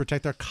use it to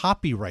protect their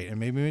copyright and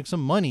maybe make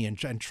some money and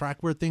track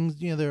where things,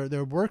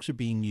 their works are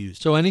being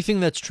used? So anything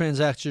that's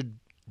transacted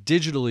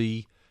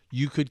digitally,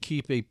 you could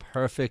keep a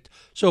perfect.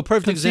 So a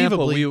perfect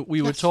example,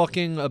 we were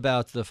talking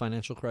about the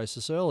financial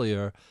crisis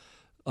earlier.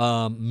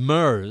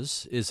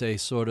 MERS is a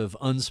sort of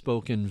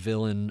unspoken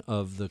villain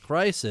of the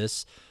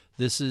crisis.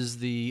 This is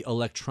the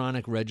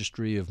electronic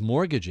registry of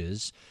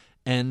mortgages,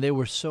 and they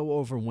were so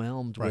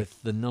overwhelmed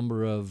with the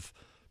number of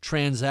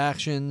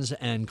transactions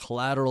and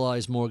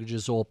collateralized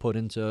mortgages all put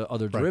into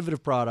other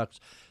derivative products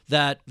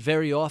that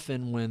very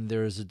often when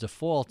there is a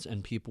default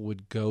and people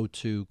would go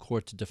to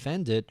court to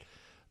defend it,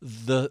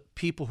 the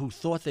people who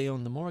thought they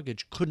owned the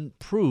mortgage couldn't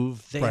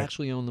prove they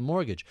actually owned the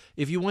mortgage.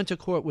 If you went to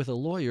court with a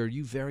lawyer,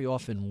 you very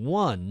often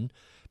won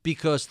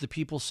because the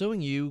people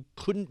suing you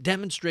couldn't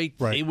demonstrate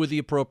they were the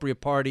appropriate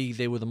party,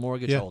 they were the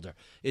mortgage holder.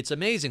 It's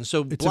amazing.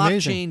 So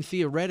blockchain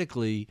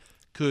theoretically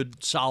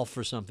could solve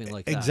for something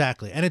like that.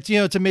 Exactly. And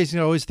it's amazing.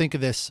 I always think of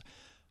this.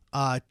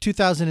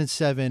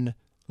 2007,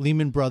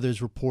 Lehman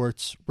Brothers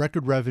reports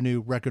record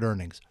revenue, record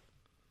earnings.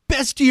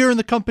 Best year in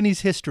the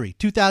company's history,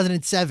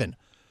 2007.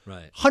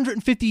 Right.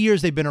 150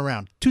 years they've been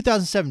around.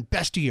 2007,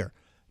 best year.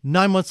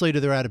 9 months later,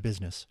 they're out of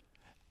business.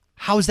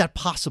 How is that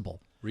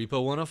possible?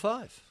 Repo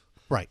 105.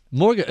 Right.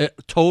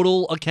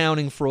 Total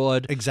accounting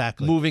fraud.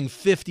 Exactly. Moving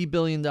 $50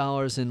 billion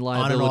in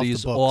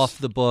liabilities off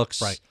the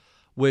books. Right.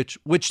 Which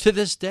to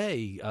this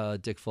day,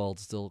 Dick Fuld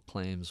still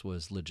claims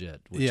was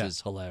legit, which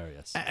is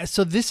hilarious.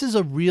 So this is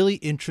a really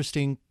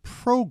interesting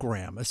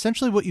program.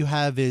 Essentially what you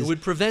have is... It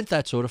would prevent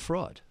that sort of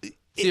fraud,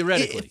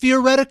 theoretically.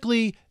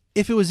 Theoretically,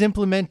 if it was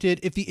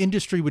implemented, if the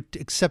industry would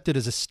accept it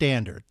as a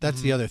standard.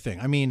 That's the other thing.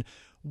 I mean,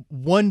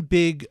 one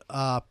big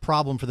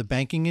problem for the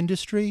banking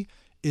industry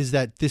is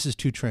that this is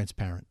too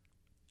transparent.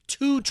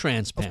 Too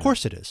transparent. Of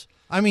course it is.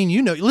 I mean,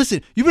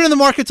 listen, you've been in the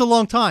markets a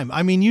long time.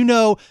 I mean,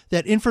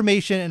 that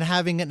information and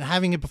having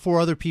it before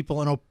other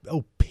people and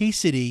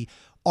opacity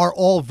are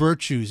all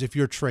virtues if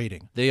you're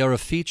trading. They are a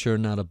feature,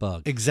 not a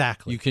bug.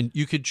 Exactly.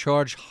 You could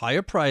charge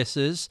higher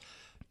prices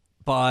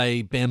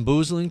by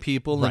bamboozling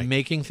people and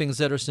making things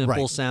that are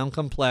simple sound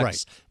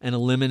complex and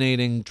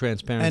eliminating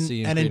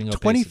transparency and creating in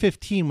opacity.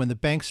 2015, when the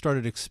banks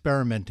started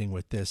experimenting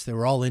with this, they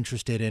were all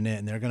interested in it,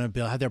 and they're going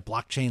to have their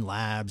blockchain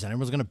labs, and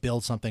everyone's going to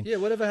build something. Yeah,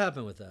 whatever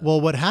happened with that? Well,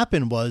 what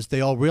happened was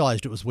they all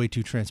realized it was way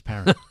too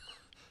transparent.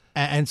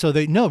 And so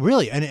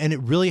really, and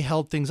it really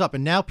held things up.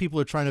 And now people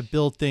are trying to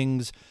build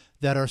things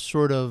that are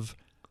sort of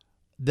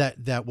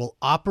that will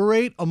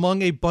operate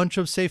among a bunch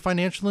of, say,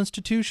 financial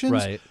institutions.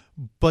 Right.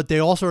 But they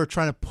also are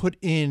trying to put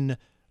in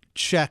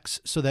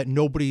checks so that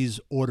nobody's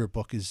order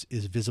book is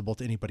visible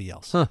to anybody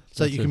else. So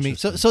that you can make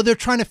so they're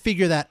trying to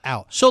figure that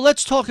out. So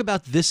let's talk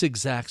about this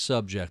exact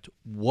subject.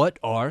 What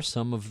are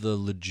some of the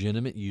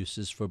legitimate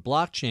uses for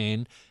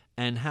blockchain,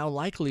 and how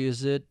likely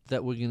is it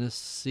that we're going to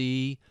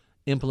see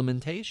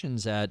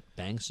implementations at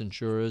banks,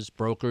 insurers,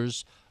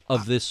 brokers,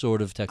 of this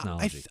sort of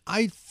technology?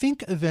 I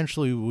think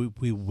eventually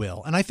we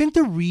will. And I think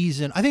the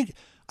reason, I think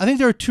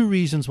there are two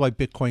reasons why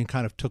Bitcoin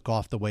kind of took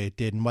off the way it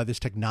did and why this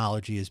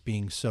technology is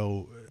being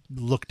so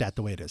looked at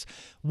the way it is.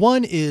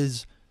 One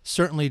is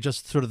certainly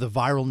just sort of the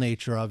viral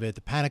nature of it,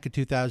 the panic of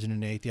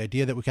 2008, the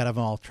idea that we could have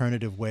an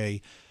alternative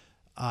way.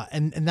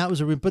 And that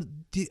was but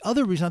the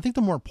other reason, I think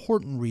the more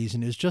important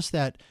reason, is just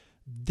that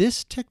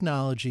this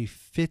technology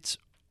fits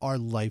our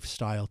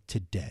lifestyle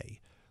today.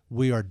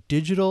 We are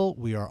digital,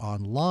 we are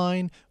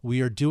online, we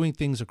are doing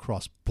things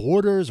across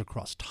borders,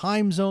 across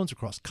time zones,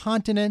 across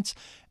continents,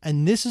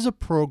 and this is a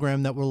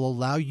program that will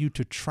allow you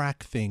to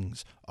track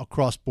things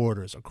across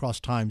borders, across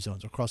time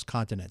zones, across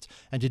continents,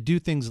 and to do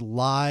things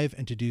live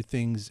and to do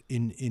things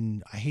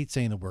in I hate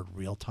saying the word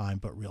real time,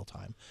 but real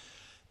time.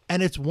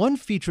 And it's one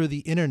feature of the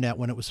internet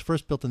when it was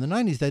first built in the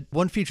 90s, that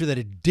one feature that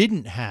it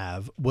didn't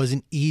have was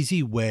an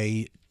easy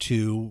way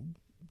to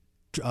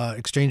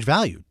exchange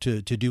value,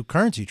 to do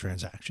currency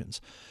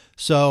transactions.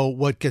 So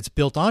what gets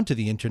built onto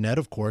the internet,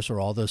 of course, are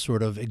all those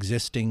sort of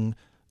existing,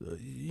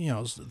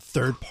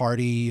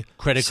 third-party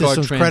credit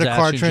systems,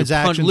 card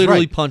transactions.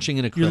 Literally right. punching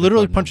in a credit You're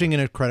literally card punching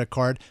number. in a credit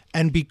card.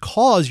 And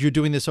because you're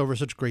doing this over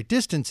such great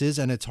distances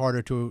and it's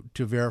harder to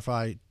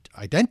verify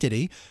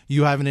identity,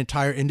 you have an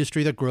entire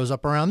industry that grows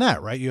up around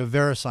that, right? You have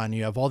VeriSign,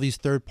 you have all these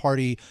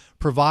third-party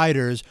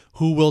providers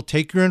who will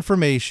take your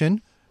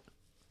information,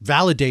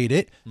 validate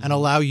it, and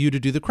allow you to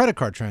do the credit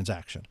card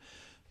transaction.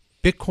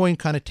 Bitcoin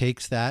kind of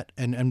takes that,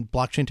 and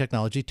blockchain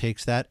technology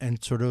takes that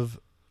and sort of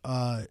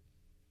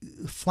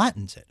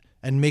flattens it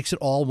and makes it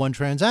all one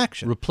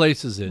transaction.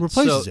 Replaces it.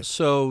 It.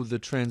 So the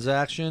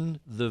transaction,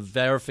 the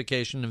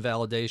verification and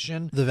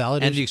validation,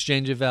 and the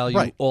exchange of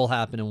value all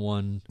happen in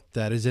one.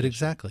 That is it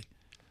exactly.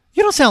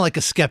 You don't sound like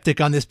a skeptic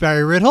on this,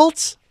 Barry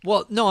Ritholtz.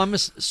 Well, no,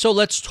 so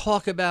let's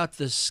talk about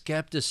the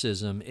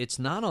skepticism. It's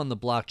not on the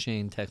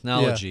blockchain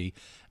technology,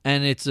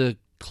 and it's a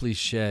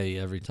cliche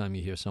every time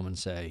you hear someone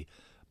say,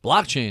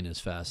 blockchain is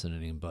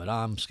fascinating, but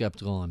I'm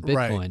skeptical on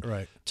Bitcoin.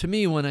 Right. To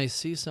me, when I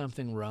see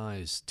something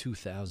rise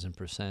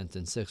 2,000%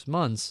 in 6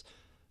 months,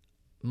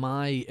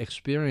 my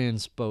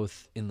experience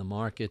both in the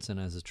markets and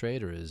as a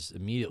trader is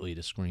immediately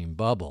to scream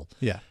bubble.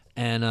 Yeah.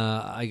 And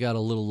I got a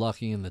little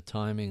lucky in the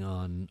timing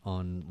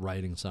on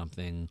writing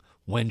something,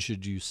 when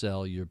should you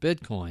sell your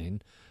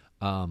Bitcoin?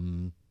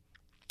 And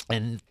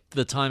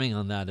the timing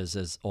on that is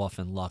as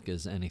often luck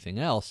as anything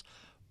else.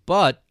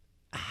 But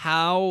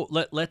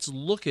let's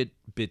look at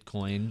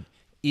Bitcoin.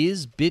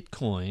 Is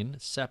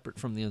Bitcoin, separate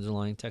from the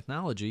underlying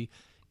technology,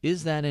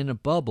 is that in a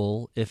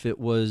bubble if it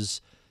was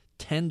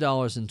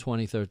 $10 in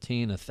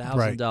 2013,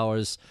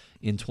 $1,000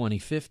 in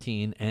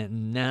 2015,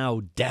 and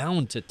now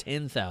down to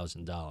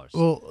 $10,000?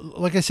 Well,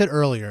 like I said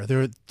earlier,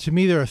 to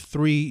me there are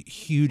three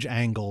huge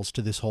angles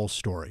to this whole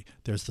story.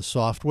 There's the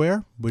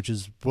software, which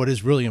is what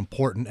is really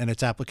important, and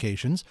its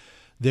applications.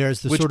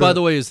 There's which, by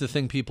the way, is the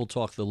thing people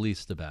talk the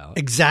least about.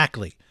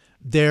 Exactly.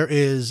 There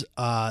is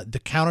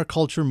the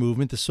counterculture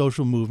movement, the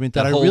social movement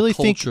that I whole really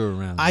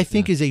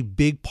think is a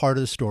big part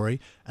of the story.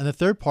 And the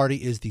third party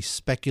is the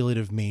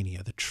speculative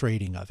mania, the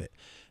trading of it.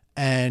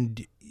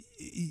 And,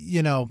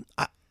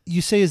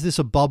 you say, is this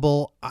a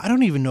bubble? I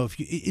don't even know if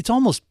it's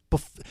almost,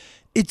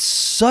 it's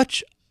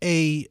such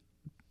a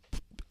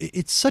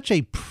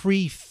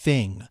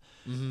pre-thing.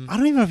 Mm-hmm. I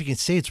don't even know if you can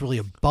say it's really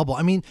a bubble.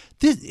 I mean,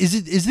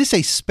 is this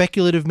a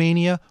speculative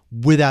mania?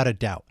 Without a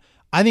doubt.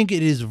 I think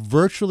it is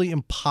virtually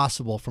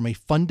impossible from a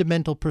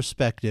fundamental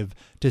perspective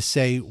to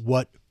say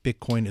what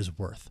Bitcoin is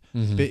worth.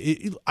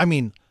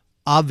 Mm-hmm.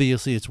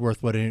 Obviously it's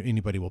worth what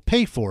anybody will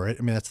pay for it.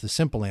 I mean, that's the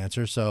simple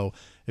answer. So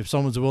if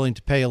someone's willing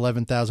to pay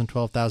 $11,000,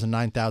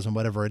 $12,000, $9,000,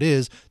 whatever it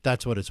is,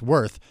 that's what it's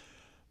worth.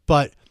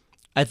 But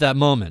at that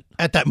moment,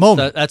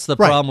 that's the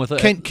problem with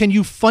it. Can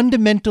you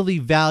fundamentally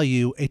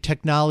value a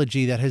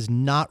technology that has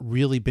not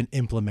really been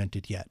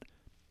implemented yet?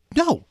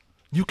 No.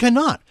 You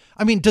cannot.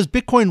 I mean, does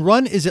Bitcoin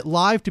run? Is it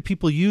live? Do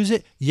people use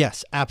it?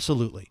 Yes,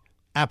 absolutely.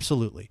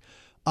 Absolutely.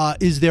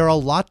 Is there a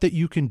lot that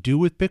you can do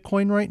with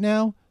Bitcoin right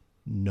now?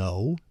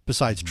 No,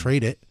 besides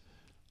trade it.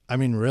 I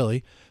mean,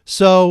 really.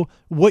 So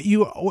what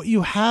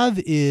you have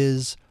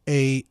is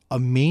a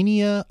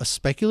mania, a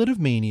speculative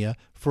mania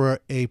for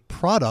a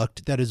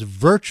product that is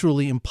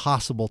virtually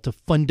impossible to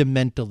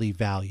fundamentally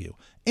value.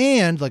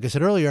 And like I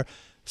said earlier,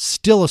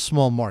 still a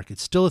small market,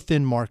 still a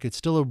thin market,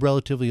 still a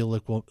relatively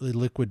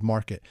illiquid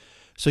market.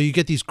 So you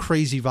get these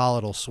crazy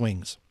volatile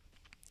swings.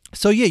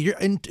 So yeah, you're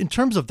in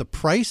terms of the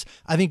price,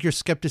 I think your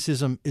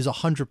skepticism is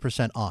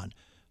 100% on.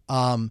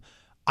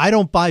 I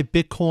don't buy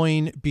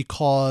Bitcoin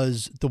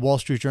because the Wall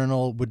Street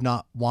Journal would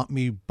not want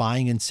me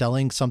buying and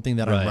selling something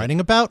that I'm writing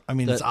about. I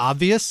mean, it's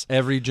obvious.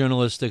 Every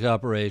journalistic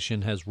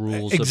operation has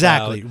rules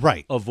about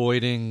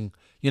avoiding.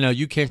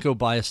 You can't go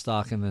buy a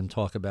stock and then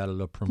talk about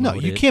it or promote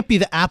it. No, you can't be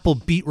the Apple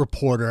beat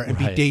reporter and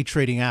be day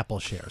trading Apple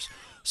shares.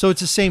 So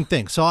it's the same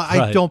thing. So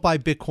I don't buy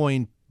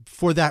Bitcoin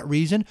for that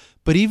reason.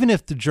 But even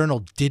if the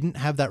Journal didn't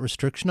have that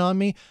restriction on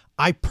me,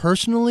 I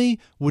personally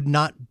would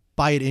not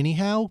buy it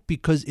anyhow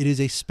because it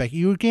is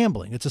you're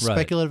gambling. It's a Right.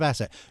 speculative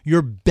asset.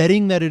 You're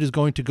betting that it is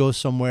going to go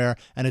somewhere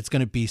and it's going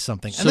to be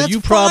something. So And that's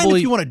you fine probably-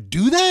 if you want to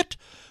do that,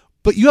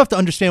 but you have to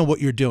understand what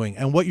you're doing,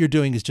 and what you're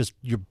doing is just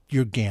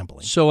you're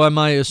gambling. So am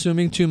I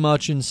assuming too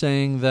much in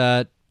saying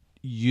that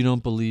you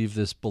don't believe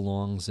this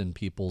belongs in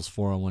people's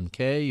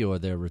 401k or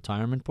their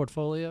retirement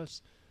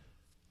portfolios?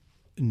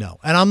 No,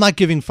 and I'm not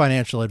giving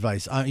financial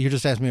advice. You're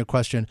just asking me a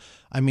question.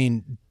 I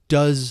mean,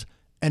 does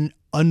an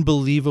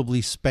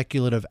unbelievably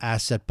speculative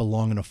asset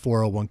belong in a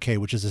 401k,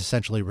 which is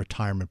essentially a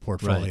retirement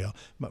portfolio?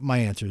 Right. My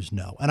answer is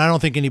no. And I don't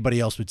think anybody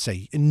else would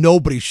say,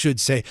 nobody should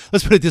say,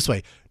 let's put it this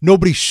way,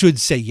 nobody should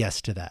say yes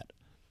to that.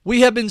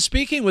 We have been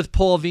speaking with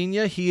Paul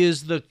Vigna. He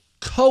is the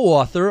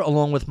co-author,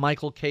 along with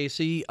Michael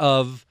Casey,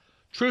 of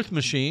Truth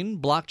Machine,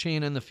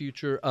 Blockchain and the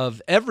Future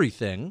of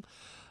Everything.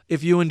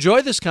 If you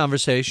enjoy this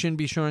conversation,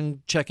 be sure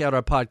and check out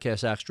our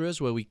podcast extras,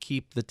 where we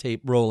keep the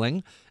tape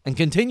rolling and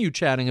continue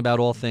chatting about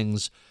all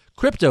things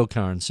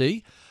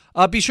cryptocurrency.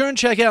 Be sure and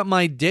check out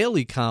my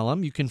daily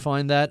column. You can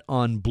find that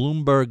on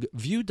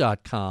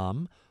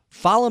BloombergView.com.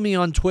 Follow me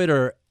on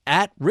Twitter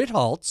at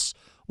Ritholtz.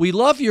 We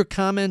love your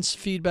comments,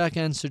 feedback,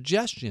 and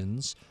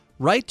suggestions.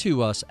 Write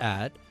to us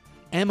at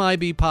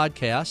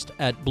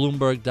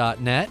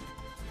mibpodcast@bloomberg.net.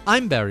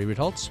 I'm Barry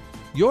Ritholtz.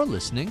 You're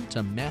listening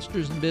to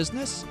Masters in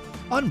Business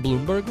on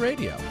Bloomberg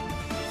Radio.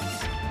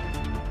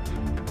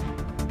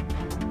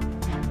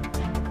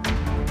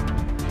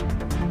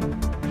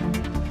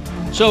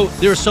 So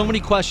there are so many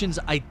questions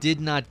I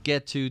did not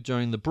get to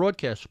during the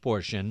broadcast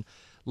portion.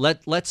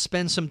 Let's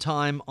spend some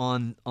time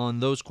on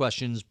those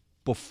questions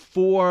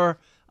before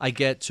I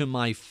get to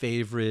my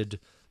favorite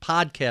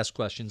podcast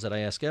questions that I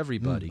ask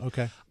everybody.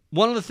 Okay.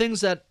 One of the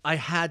things that I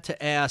had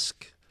to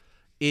ask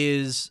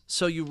is,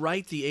 so you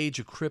write The Age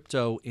of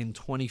Crypto in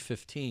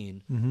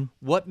 2015. Mm-hmm.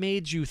 What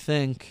made you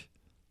think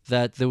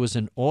that there was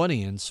an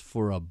audience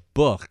for a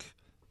book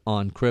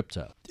on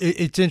crypto?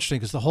 It's interesting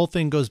because the whole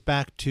thing goes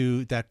back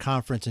to that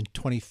conference in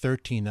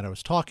 2013 that I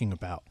was talking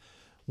about,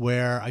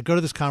 where I go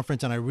to this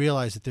conference and I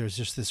realize that there's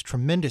just this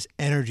tremendous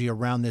energy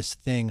around this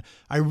thing.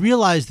 I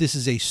realize this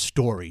is a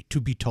story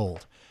to be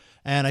told.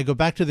 And I go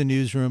back to the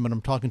newsroom and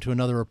I'm talking to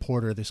another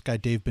reporter, this guy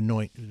Dave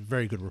Benoit, a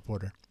very good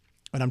reporter.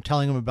 And I'm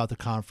telling him about the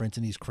conference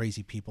and these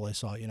crazy people I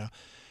saw,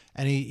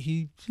 And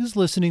he's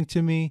listening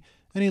to me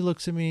and he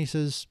looks at me and he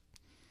says,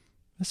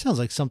 "That sounds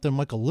like something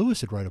Michael Lewis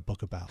would write a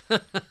book about."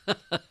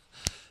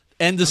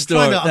 End of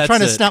story. I'm trying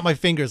to snap my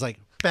fingers, like,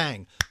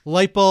 bang,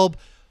 light bulb.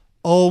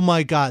 Oh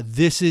my God,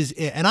 this is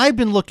it. And I've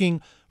been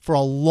looking for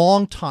a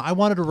long time. I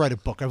wanted to write a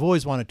book. I've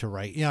always wanted to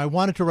write. I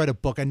wanted to write a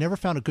book. I never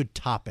found a good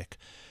topic.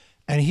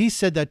 And he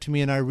said that to me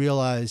and I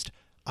realized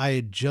I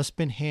had just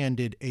been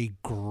handed a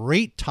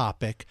great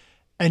topic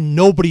and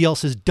nobody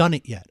else has done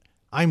it yet.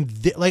 I'm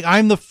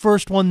the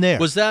first one there.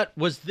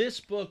 Was this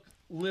book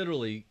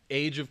literally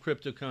Age of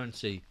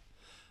Cryptocurrency?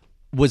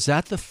 Was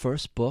that the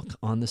first book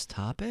on this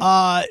topic?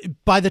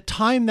 By the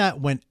time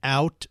that went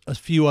out, a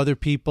few other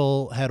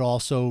people had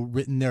also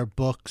written their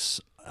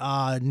books.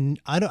 I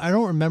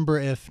don't remember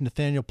if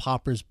Nathaniel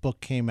Popper's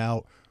book came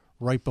out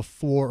right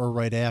before or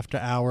right after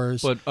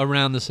ours. But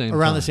around the same time.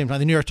 Around the same time.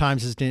 The New York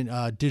Times is doing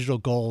Digital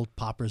Gold,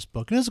 Popper's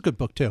book. And it's a good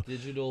book, too.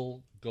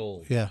 Digital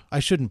Gold. Yeah. I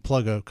shouldn't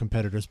plug a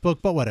competitor's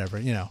book, but whatever.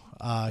 You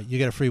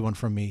get a free one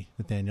from me,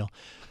 Nathaniel.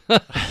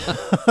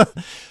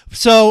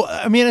 So,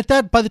 I mean,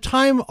 by the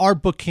time our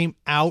book came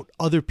out,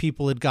 other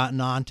people had gotten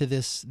on to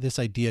this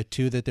idea,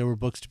 too, that there were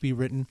books to be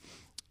written.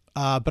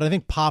 But I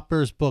think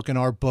Popper's book and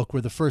our book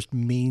were the first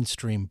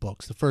mainstream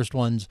books, the first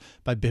ones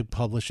by big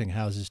publishing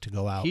houses to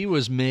go out. He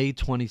was May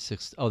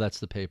 26th. Oh, that's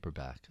the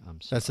paperback.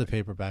 I'm sorry. That's the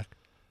paperback.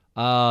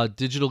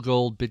 Digital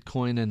Gold,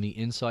 Bitcoin, and the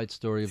Inside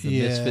Story of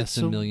the Misfits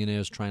and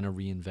Millionaires Trying to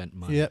Reinvent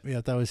Money. Yep,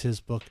 that was his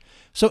book.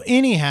 So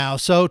anyhow,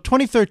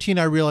 2013,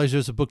 I realized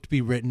there's a book to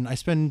be written. I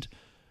spend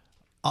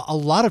a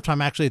lot of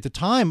time, actually, at the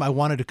time, I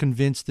wanted to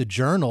convince the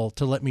Journal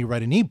to let me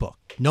write an ebook.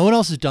 No one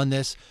else has done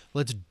this.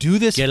 Let's do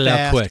this fast. Get it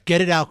out quick.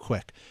 Get it out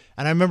quick.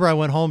 And I remember I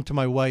went home to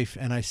my wife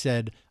and I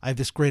said, I have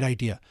this great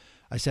idea.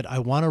 I said, I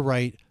want to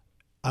write,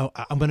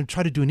 I'm going to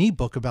try to do an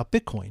ebook about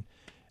Bitcoin.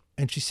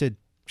 And she said,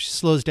 she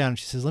slows down and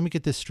she says, let me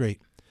get this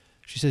straight.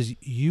 She says,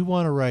 you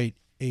want to write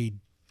a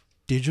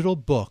digital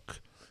book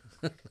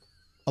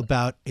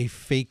about a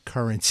fake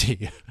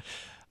currency.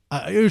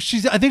 I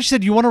think she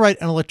said, you want to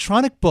write an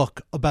electronic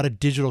book about a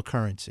digital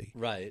currency.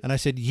 Right. And I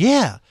said,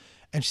 yeah.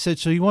 And she said,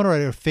 so you want to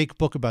write a fake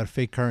book about a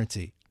fake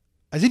currency?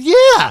 I said,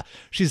 yeah.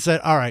 She said,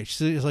 all right.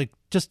 She's like,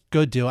 just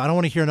go do it. I don't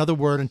want to hear another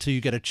word until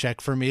you get a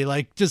check for me.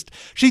 Like,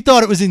 she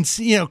thought it was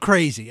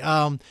crazy.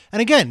 And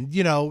again,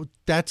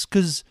 that's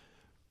because,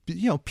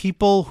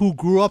 people who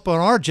grew up on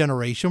our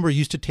generation were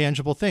used to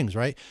tangible things,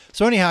 right?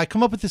 So anyhow, I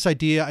come up with this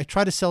idea. I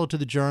try to sell it to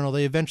the Journal.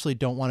 They eventually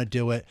don't want to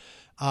do it.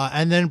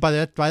 And then by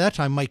that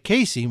time, Mike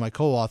Casey, my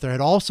co-author,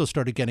 had also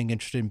started getting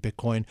interested in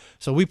Bitcoin.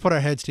 So we put our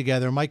heads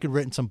together. Mike had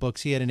written some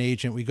books. He had an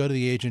agent. We go to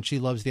the agent. She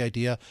loves the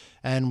idea.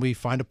 And we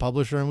find a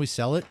publisher and we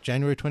sell it.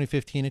 January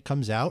 2015, it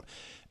comes out.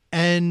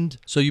 And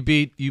So you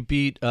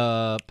beat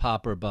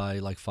Popper by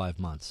like 5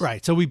 months.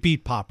 right, so we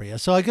beat Popper. Yeah.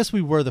 So I guess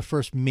we were the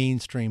first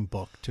mainstream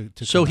book to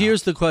So come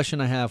here's out. the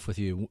question I have with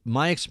you.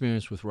 My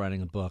experience with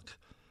writing a book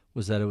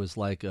was that it was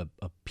like a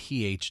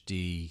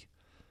PhD.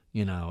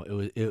 You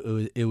know,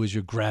 it was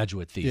your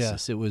graduate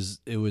thesis. Yeah.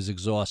 It was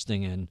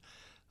exhausting, and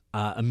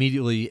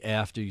immediately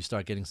after you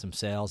start getting some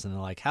sales, and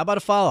they're like, "How about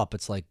a follow up?"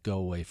 It's like, go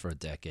away for a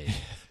decade.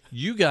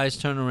 You guys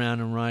turn around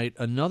and write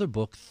another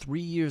book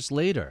 3 years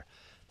later.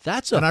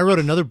 And I wrote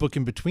another book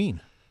in between.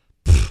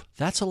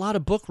 That's a lot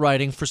of book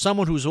writing for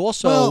someone who's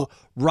also Well,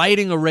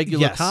 writing a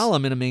regular yes.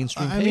 column in a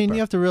mainstream I paper. mean, you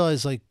have to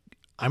realize, like,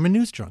 I'm a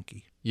news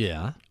junkie.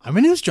 Yeah. I'm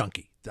a news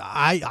junkie.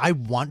 I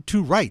want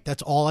to write.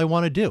 That's all I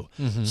want to do.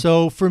 Mm-hmm.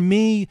 So for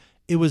me,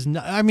 it was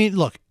not, I mean,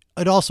 look,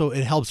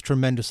 it helps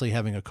tremendously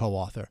having a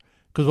co-author.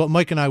 Because what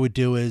Mike and I would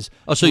do is...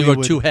 Oh, so you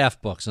wrote 2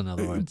 half books, in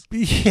other words.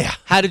 Yeah.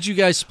 How did you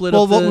guys split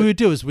Well, up what we would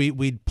do is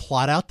we'd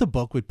plot out the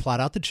book, we'd plot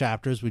out the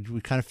chapters,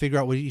 we'd kind of figure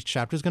out what each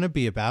chapter is going to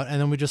be about,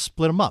 and then we just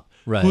split them up.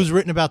 Right. Who's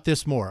written about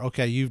this more?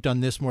 Okay, you've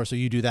done this more, so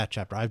you do that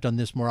chapter. I've done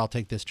this more, I'll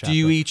take this chapter. Do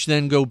you each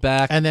then go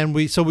back? And then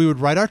we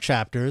would write our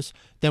chapters,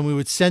 then we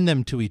would send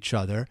them to each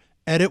other,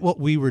 edit what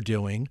we were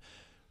doing,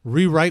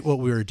 rewrite what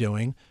we were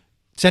doing,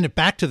 send it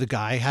back to the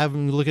guy, have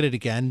him look at it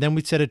again. Then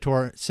we'd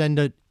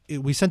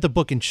we sent the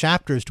book in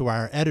chapters to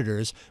our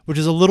editors, which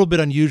is a little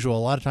bit unusual. A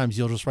lot of times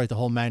you'll just write the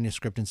whole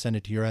manuscript and send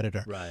it to your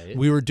editor. Right.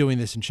 We were doing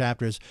this in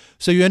chapters.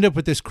 So you end up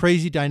with this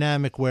crazy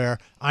dynamic where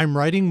I'm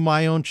writing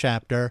my own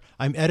chapter,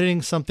 I'm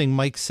editing something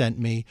Mike sent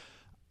me,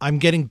 I'm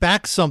getting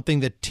back something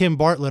that Tim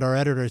Bartlett, our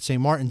editor at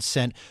St. Martin's,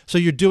 sent. So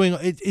you're doing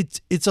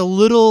it's a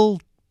little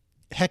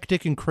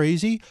hectic and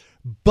crazy.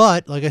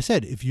 But like I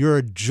said, if you're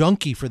a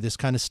junkie for this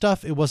kind of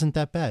stuff, it wasn't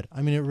that bad.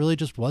 I mean, it really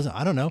just wasn't.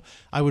 I don't know.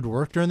 I would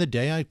work during the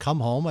day. I'd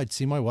come home. I'd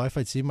see my wife.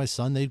 I'd see my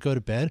son. They'd go to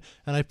bed.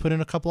 And I'd put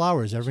in a couple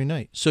hours every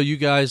night. So you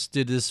guys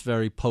did this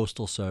very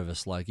Postal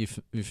Service like. You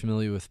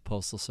familiar with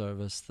Postal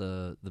Service,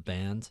 the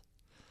band?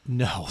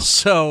 No.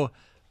 So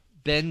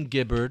Ben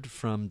Gibbard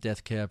from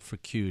Death Cab for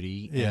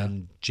Cutie Yeah.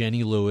 and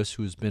Jenny Lewis,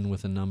 who's been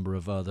with a number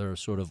of other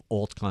sort of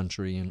alt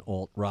country and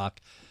alt rock,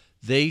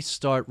 they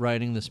start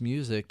writing this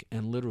music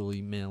and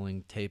literally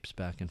mailing tapes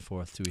back and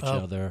forth to each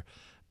other.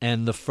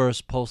 And the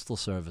first Postal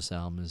Service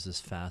album is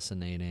this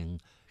fascinating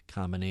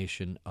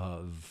combination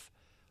of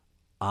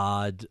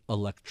odd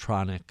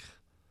electronic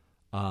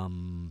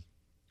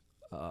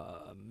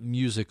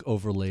music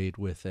overlaid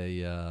with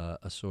a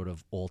sort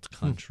of alt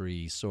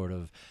country sort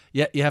of.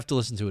 Yeah, you have to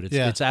listen to it.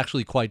 It's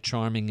actually quite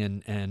charming,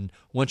 and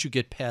once you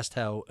get past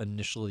how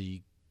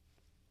initially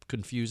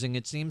confusing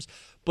it seems,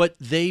 but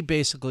they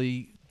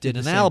basically did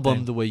an album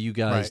thing. the way you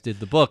guys Right. did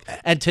the book.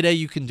 And today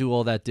you can do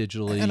all that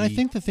digitally. And I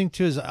think the thing,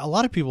 too, is a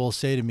lot of people will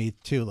say to me,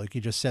 too, like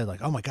you just said,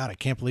 like, oh, my God, I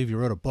can't believe you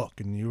wrote a book.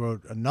 And you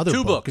wrote another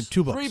Two book. books.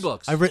 2 books. 3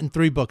 books. I've written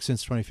 3 books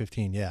since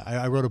 2015, yeah.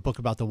 I wrote a book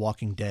about The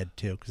Walking Dead,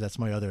 too, because that's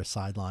my other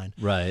sideline.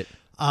 Right.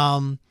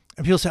 And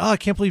people say, oh, I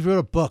can't believe you wrote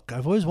a book.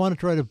 I've always wanted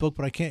to write a book,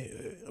 but I can't.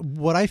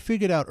 What I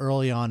figured out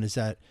early on is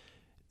that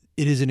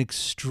it is an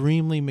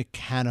extremely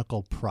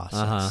mechanical process.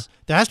 Uh-huh.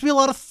 There has to be a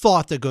lot of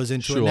thought that goes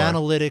into it, Sure. and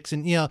analytics,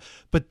 and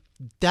but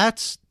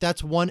that's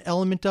one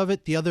element of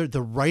it.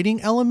 The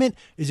writing element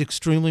is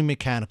extremely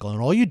mechanical, and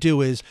all you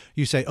do is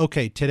you say,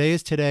 okay, today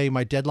is today.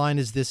 My deadline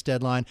is this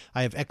deadline.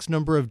 I have X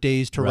number of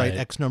days to write Right.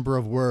 X number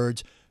of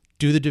words.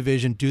 Do the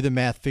division, do the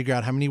math, figure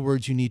out how many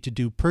words you need to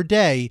do per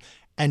day,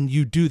 and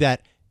you do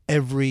that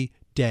every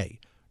day.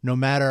 No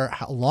matter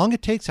how long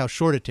it takes, how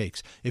short it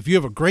takes. If you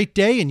have a great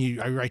day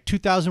and I write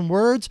 2,000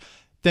 words,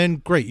 then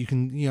great. You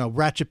can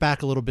ratchet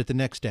back a little bit the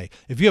next day.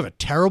 If you have a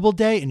terrible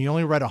day and you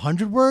only write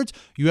 100 words,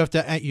 you have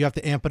to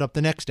amp it up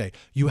the next day.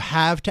 You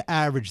have to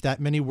average that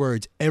many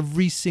words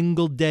every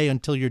single day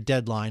until your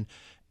deadline,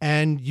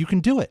 and you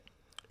can do it.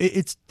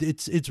 It's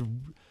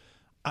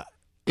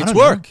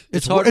work.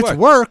 It's hard work. It's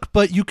work,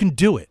 but you can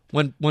do it.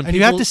 When And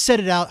you have to set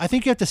it out. I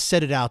think you have to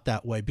set it out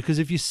that way, because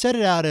if you set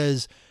it out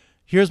as,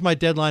 here's my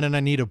deadline and I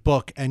need a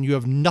book, and you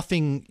have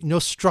no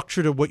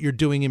structure to what you're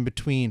doing in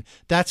between,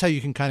 that's how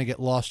you can kind of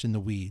get lost in the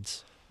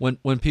weeds.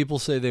 When people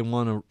say they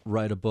want to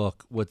write a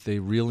book, what they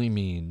really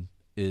mean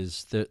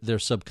is they're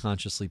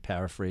subconsciously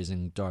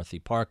paraphrasing Dorothy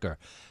Parker.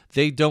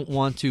 They don't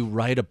want to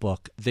write a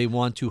book. They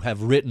want to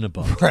have written a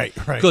book. Right.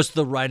 Because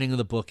the writing of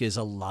the book is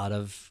a lot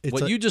of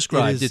what you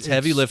described. It's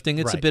heavy lifting.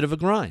 It's a right. bit of a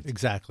grind.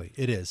 Exactly.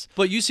 It is.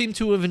 But you seem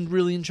to have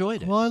really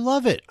enjoyed it. Well, I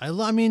love it.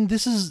 I mean,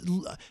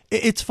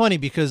 it's funny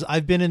because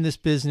I've been in this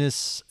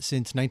business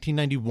since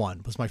 1991.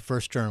 It was my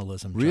first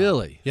journalism job.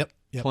 Really? Yep.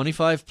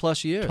 25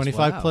 plus years.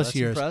 25 Wow, plus that's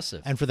years.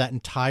 Impressive. And for that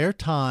entire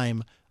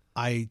time,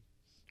 I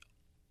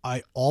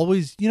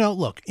always,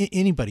 look,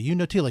 anybody,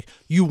 too, like,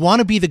 you want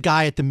to be the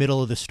guy at the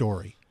middle of the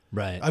story.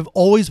 Right. I've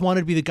always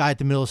wanted to be the guy at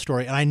the middle of the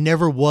story, and I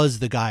never was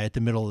the guy at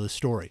the middle of the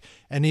story.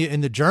 And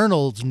in the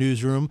Journal's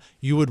newsroom,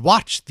 you would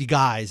watch the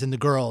guys and the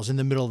girls in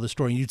the middle of the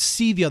story, and you'd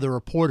see the other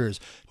reporters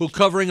who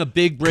covering a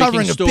big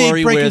breaking story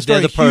big breaking where story,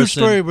 they're the person. huge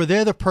story where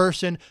they're the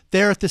person,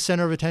 they're at the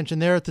center of attention,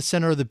 they're at the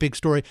center of the big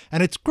story,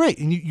 and it's great.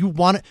 And you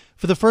want it.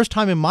 For the first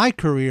time in my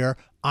career,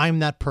 I'm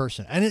that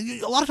person.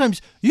 And a lot of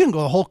times you can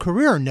go a whole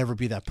career and never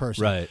be that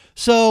person. Right.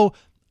 So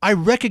I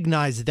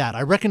recognize that.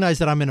 I recognize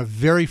that I'm in a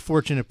very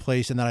fortunate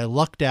place and that I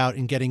lucked out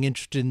in getting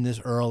interested in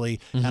this early.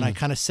 And I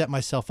kind of set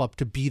myself up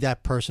to be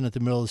that person at the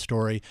middle of the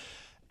story.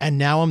 And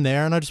now I'm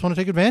there and I just want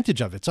to take advantage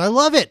of it. So I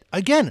love it.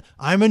 Again,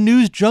 I'm a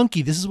news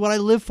junkie. This is what I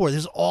live for. This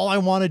is all I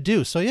want to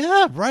do. So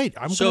yeah, right.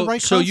 I'm going to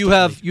write So you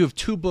constantly. have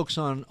 2 books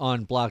on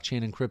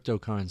blockchain and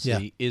cryptocurrency.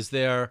 Yeah. Is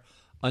there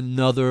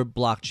another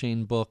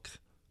blockchain book,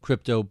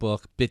 crypto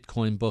book,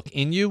 Bitcoin book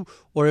in you,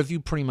 or have you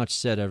pretty much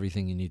said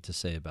everything you need to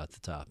say about the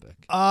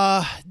topic?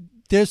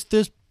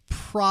 There's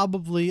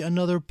probably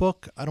another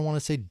book. I don't want to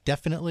say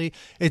definitely.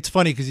 It's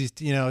funny because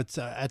it's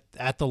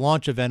at the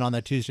launch event on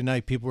that Tuesday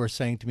night, people were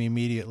saying to me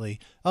immediately,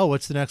 "Oh,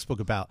 what's the next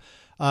book about?"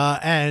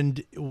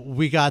 And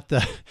we got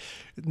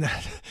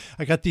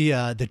I got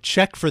the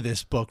check for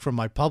this book from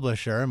my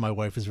publisher, and my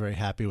wife was very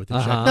happy with the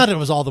check. Not that it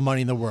was all the money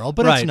in the world,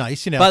 but it's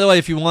nice, By the way,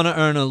 if you want to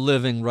earn a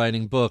living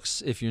writing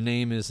books, if your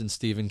name isn't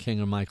Stephen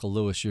King or Michael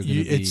Lewis, you're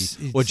going to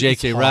be, or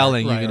J.K.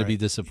 Rowling, you're going to be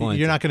disappointed.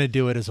 You're not going to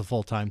do it as a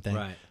full-time thing,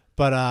 right?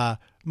 But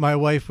my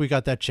wife, we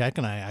got that check,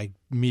 and I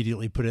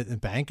immediately put it in the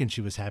bank, and she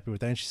was happy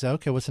with that. And she said,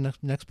 "Okay, what's the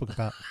next book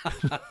about?"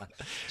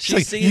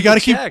 She's like, "You got to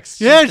keep, checks.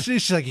 yeah."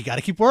 She's like, "You got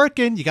to keep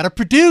working. You got to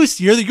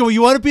produce.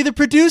 You want to be the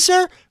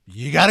producer.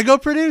 You got to go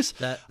produce."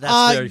 That's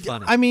very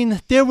funny. I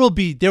mean, there will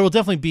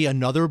definitely be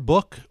another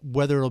book.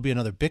 Whether it'll be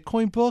another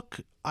Bitcoin book,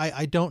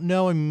 I don't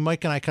know. I mean,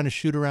 Mike and I kind of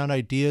shoot around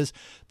ideas.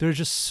 There's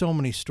just so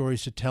many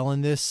stories to tell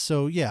in this.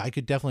 So yeah, I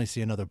could definitely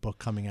see another book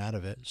coming out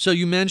of it. So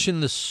you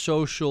mentioned the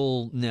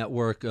social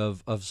network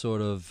of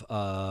sort of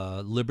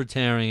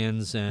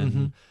libertarians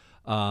and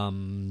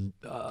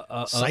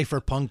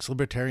cypherpunks,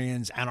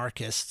 libertarians,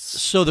 anarchists,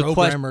 so the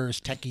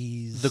programmers,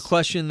 techies. The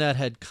question that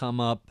had come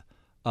up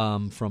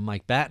from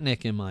Mike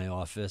Batnick in my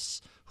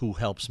office, who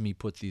helps me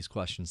put these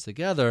questions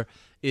together,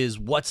 is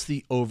what's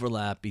the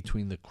overlap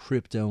between the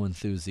crypto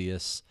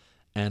enthusiasts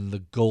and the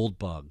gold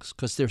bugs?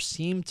 Because there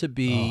seem to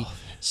be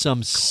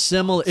some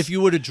similar. If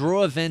you were to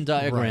draw a Venn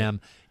diagram,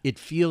 it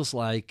feels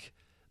like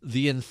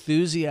the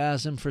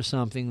enthusiasm for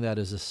something that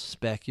is a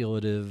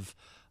speculative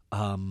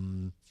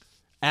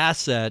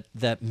asset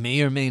that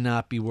may or may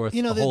not be worth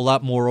a whole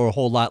lot more or a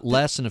whole lot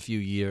less in a few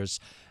years.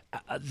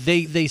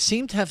 They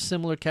seem to have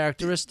similar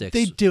characteristics.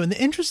 They do. And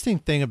the interesting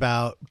thing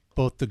about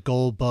both the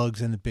gold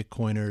bugs and the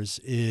Bitcoiners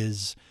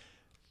is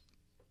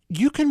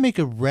you can make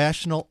a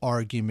rational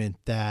argument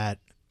that,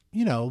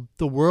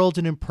 the world's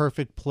an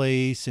imperfect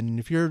place, and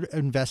if you're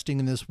investing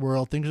in this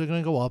world, things are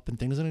going to go up and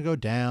things are going to go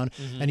down,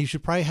 and you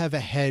should probably have a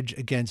hedge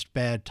against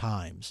bad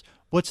times.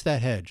 What's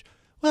that hedge?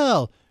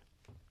 Well,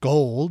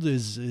 gold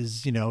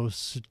is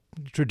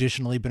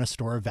traditionally been a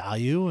store of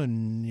value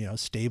and,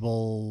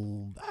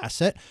 stable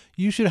asset.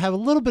 You should have a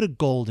little bit of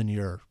gold in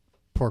your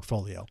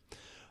portfolio.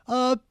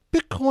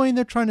 Bitcoin,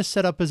 they're trying to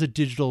set up as a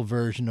digital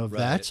version of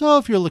that. So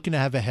if you're looking to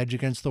have a hedge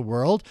against the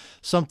world,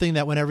 something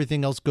that when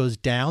everything else goes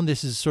down,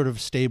 this is sort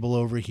of stable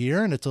over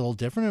here and it's a little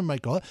different. It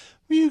might go,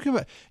 you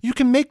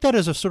can make that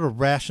as a sort of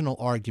rational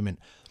argument.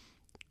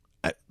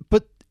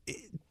 But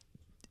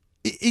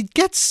it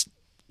gets,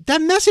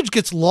 that message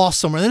gets lost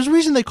somewhere. There's a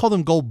reason they call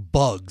them gold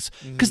bugs,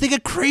 because they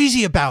get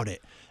crazy about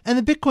it. And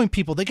the Bitcoin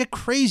people, they get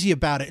crazy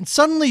about it. And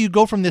suddenly you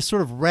go from this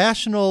sort of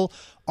rational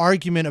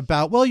argument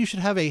about, well, you should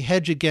have a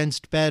hedge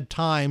against bad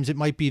times, it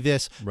might be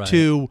this,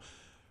 to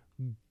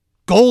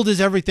gold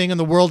is everything and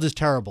the world is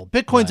terrible.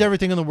 Bitcoin's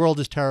everything and the world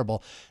is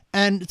terrible.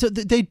 And so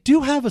they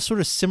do have a sort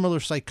of similar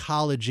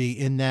psychology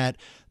in that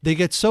they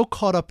get so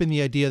caught up in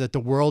the idea that the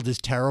world is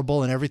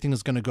terrible and everything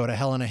is going to go to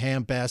hell in a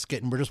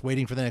handbasket and we're just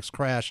waiting for the next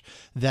crash,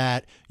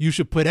 that you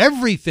should put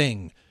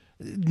everything.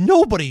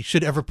 Nobody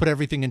should ever put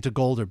everything into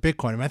gold or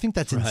Bitcoin. I mean, I think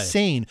that's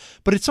insane,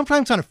 but it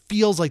sometimes kind of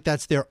feels like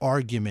that's their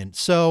argument.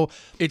 So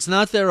it's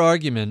not their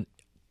argument.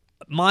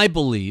 My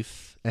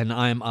belief, and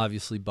I'm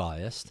obviously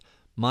biased,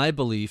 my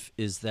belief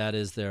is that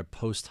is their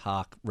post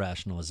hoc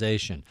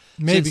rationalization.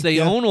 Since they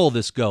own all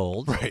this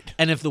gold,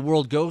 and if the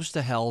world goes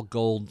to hell,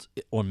 gold,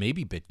 or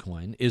maybe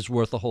Bitcoin, is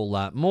worth a whole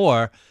lot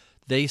more,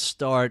 they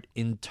start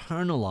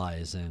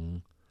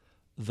internalizing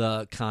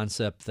the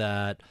concept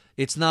that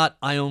it's not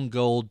I own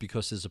gold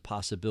because there's a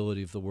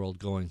possibility of the world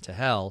going to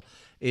hell.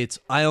 It's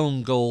I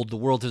own gold, the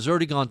world has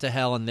already gone to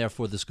hell, and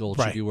therefore this gold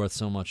should be worth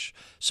so much.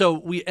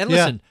 So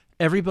listen,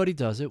 everybody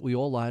does it. We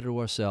all lie to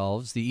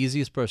ourselves. The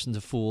easiest person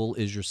to fool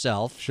is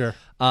yourself. Sure.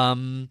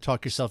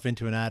 Talk yourself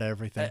into and out of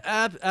everything.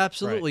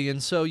 Absolutely.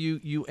 And so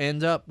you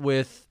end up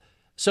with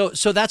so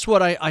that's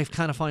what I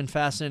kind of find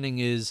fascinating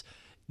is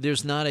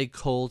there's not a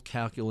cold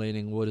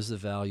calculating what is the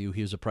value,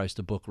 here's a price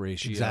to book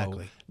ratio.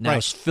 Exactly.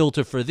 Now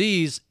filter for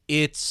these,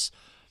 it's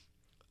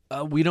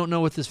we don't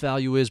know what this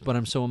value is, but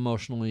I'm so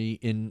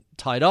emotionally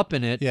tied up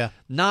in it. Yeah.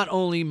 Not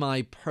only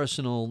my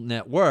personal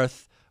net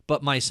worth,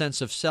 but my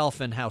sense of self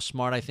and how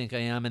smart I think I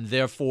am, and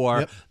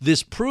therefore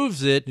this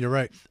proves it. You're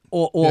right.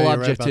 All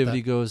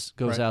objectivity goes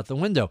out the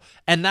window.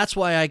 And that's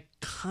why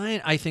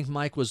I think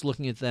Mike was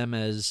looking at them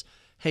as,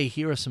 hey,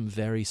 here are some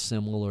very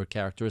similar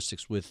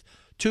characteristics with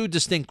two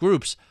distinct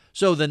groups.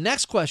 So the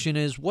next question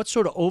is, what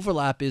sort of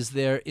overlap is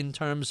there in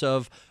terms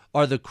of,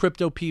 are the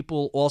crypto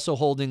people also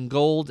holding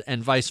gold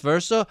and vice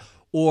versa,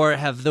 or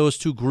have those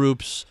two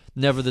groups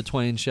never the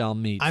twain shall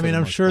meet? I mean,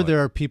 I'm sure there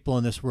are people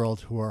in this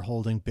world who are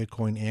holding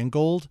Bitcoin and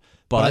gold,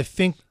 but I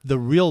think the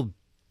real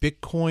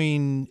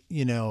Bitcoin,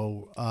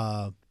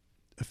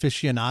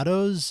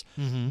 aficionados,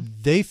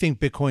 they think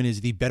Bitcoin is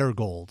the better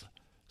gold.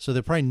 So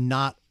they're probably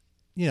not,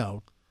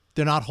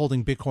 they're not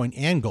holding Bitcoin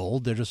and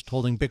gold. They're just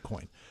holding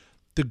Bitcoin.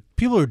 The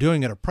people who are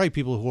doing it are probably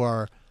people who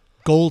are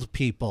gold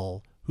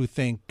people who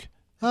think,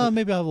 maybe I'll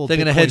have a little They're Bitcoin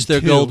going to hedge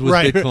their too. gold with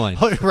Right.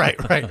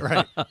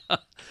 Bitcoin.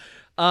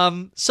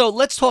 Right. So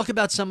let's talk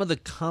about some of the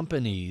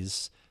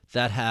companies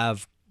that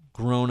have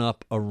grown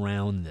up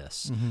around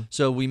this.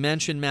 So we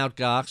mentioned Mt.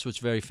 Gox, which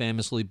very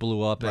famously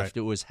blew up after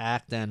it was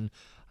hacked, and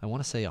I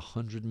want to say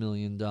 $100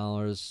 million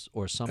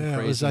or some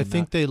crazy I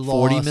think they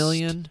lost 40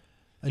 million.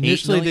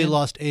 Initially, 8 million? they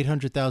lost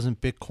 800,000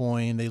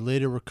 Bitcoin. They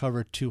later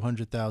recovered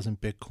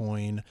 200,000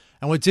 Bitcoin.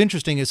 And what's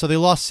interesting is, so they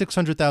lost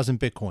 600,000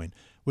 Bitcoin,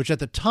 which at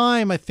the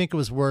time I think it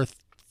was worth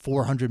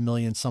 400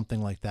 million,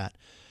 something like that.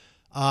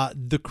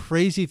 The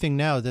crazy thing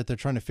now that they're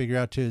trying to figure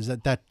out too is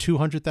that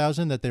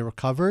 200,000 that they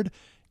recovered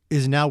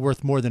is now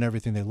worth more than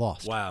everything they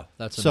lost. Wow,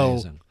 that's so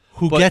amazing.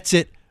 Who gets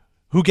it?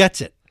 Who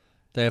gets it?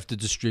 They have to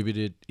distribute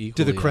it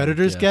equally. Do the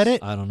creditors get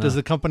it? I don't know. Does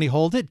the company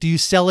hold it? Do you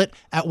sell it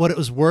at what it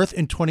was worth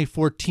in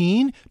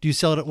 2014? Do you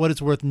sell it at what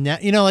it's worth now?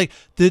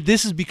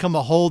 This has become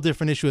a whole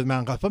different issue with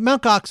Mt. Gox. But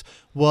Mt. Gox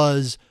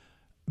was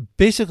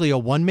basically a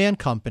one-man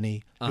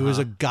company. It was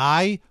a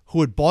guy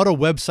who had bought a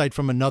website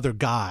from another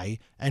guy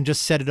and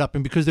just set it up.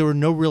 And because there were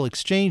no real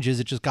exchanges,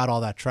 it just got all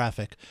that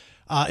traffic.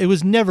 It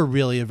was never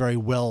really a very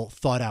well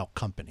thought-out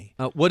company.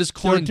 What is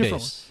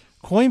Coinbase?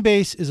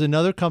 Coinbase is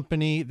another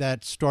company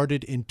that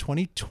started in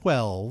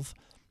 2012,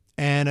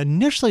 and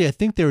initially I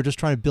think they were just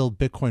trying to build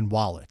Bitcoin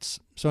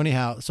wallets. So in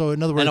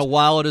other words, and a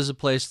wallet is a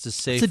place to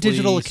safely, it's a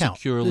digital account.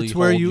 Securely it's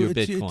where hold you, your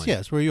it's, Bitcoin.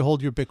 It's where you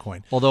hold your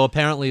Bitcoin. Although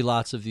apparently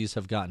lots of these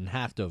have gotten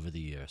hacked over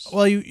the years.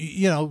 Well,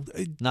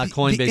 Not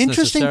Coinbase the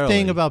interesting necessarily.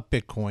 thing about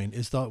Bitcoin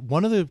is that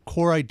one of the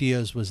core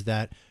ideas was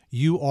that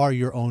you are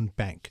your own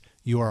bank.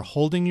 You are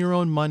holding your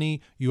own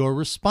money. You are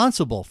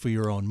responsible for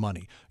your own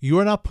money. You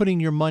are not putting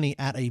your money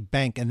at a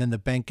bank and then the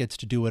bank gets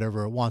to do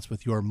whatever it wants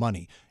with your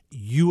money.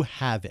 You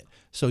have it.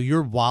 So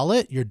your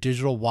wallet, your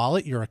digital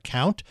wallet, your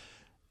account,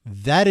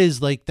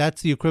 that's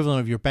the equivalent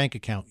of your bank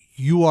account.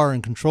 You are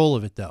in control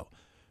of it though.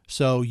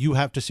 So you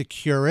have to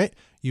secure it.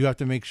 You have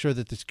to make sure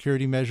that the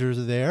security measures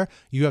are there.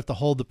 You have to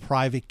hold the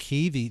private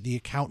key, the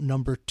account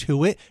number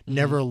to it.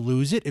 Never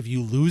lose it. If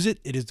you lose it,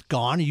 it is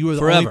gone. You are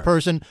the only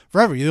person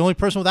forever. You're the only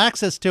person with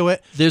access to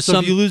it. If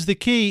you lose the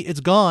key,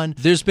 it's gone.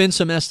 There's been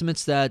some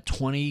estimates that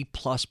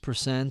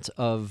 20+%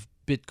 of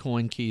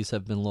Bitcoin keys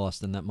have been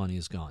lost and that money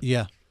is gone.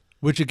 Yeah.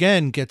 Which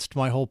again gets to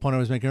my whole point I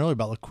was making earlier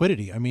about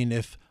liquidity. I mean,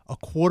 if a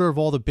quarter of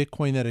all the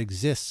Bitcoin that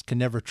exists can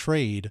never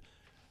trade,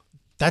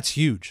 that's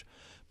huge.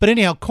 But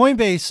anyhow,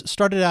 Coinbase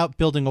started out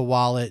building a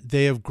wallet.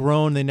 They have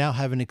grown. They now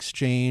have an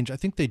exchange. I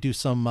think they do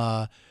some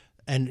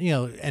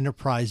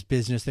enterprise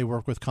business. They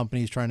work with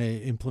companies trying to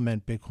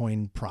implement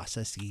Bitcoin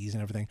processes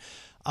and everything.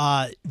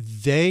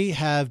 They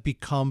have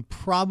become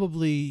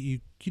probably, you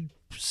could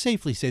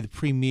safely say, the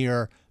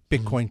premier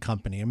Bitcoin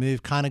company. I mean,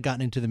 they've kind of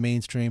gotten into the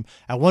mainstream.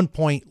 At one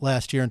point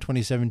last year in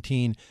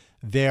 2017,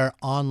 their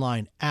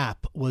online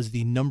app was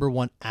the number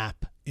one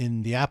app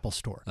in the Apple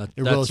Store.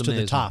 It rose to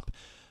the top.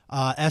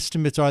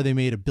 Estimates are they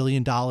made $1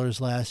 billion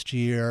last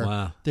year.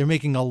 Wow. They're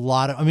making a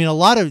lot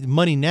of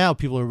money now,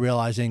 people are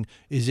realizing,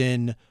 is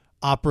in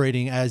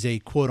operating as a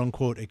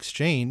quote-unquote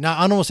exchange. Now,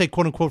 I don't want to say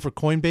quote-unquote for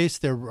Coinbase.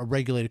 They're a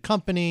regulated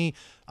company.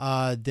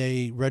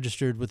 They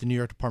registered with the New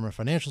York Department of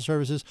Financial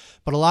Services.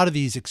 But a lot of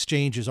these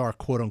exchanges are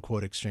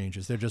quote-unquote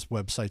exchanges. They're just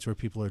websites where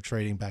people are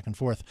trading back and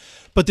forth.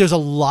 But there's a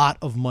lot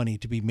of money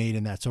to be made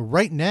in that. So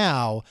right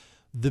now,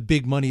 the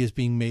big money is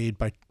being made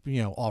by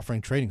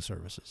offering trading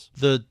services.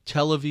 The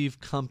Tel Aviv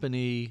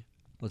company,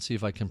 let's see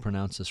if I can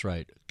pronounce this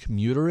right,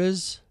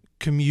 Commuters,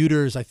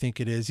 I think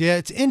it is. Yeah,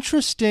 it's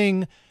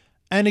interesting.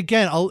 And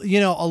again, a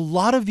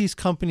lot of these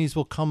companies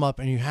will come up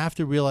and you have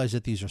to realize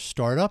that these are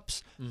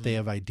startups. Mm-hmm. They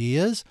have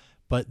ideas,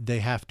 but they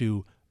have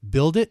to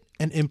build it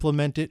and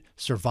implement it,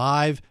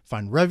 survive,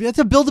 find revenue. It's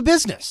to build a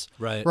business.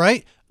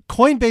 Right?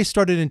 Coinbase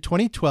started in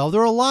 2012.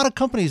 There were a lot of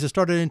companies that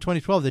started in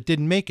 2012 that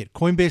didn't make it.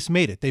 Coinbase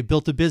made it. They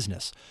built a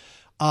business.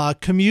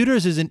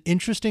 Commuters is an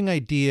interesting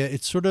idea.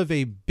 It's sort of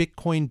a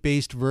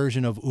Bitcoin-based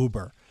version of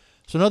Uber.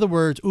 So in other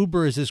words,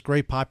 Uber is this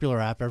great popular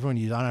app.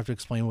 You don't have to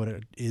explain what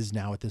it is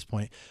now at this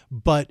point.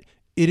 But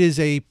it is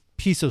a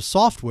piece of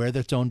software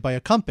that's owned by a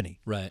company.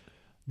 Right.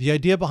 The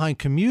idea behind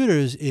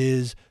Commuters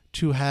is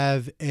to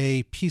have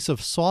a piece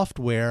of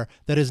software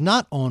that is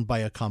not owned by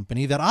a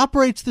company that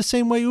operates the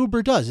same way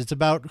Uber does. It's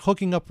about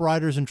hooking up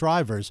riders and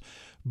drivers,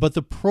 but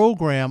the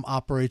program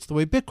operates the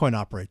way Bitcoin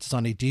operates. It's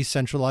on a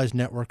decentralized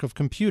network of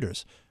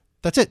computers.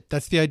 That's it.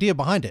 That's the idea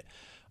behind it.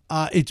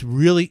 It's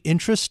really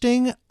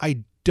interesting.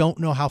 I don't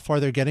know how far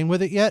they're getting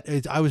with it yet.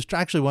 I was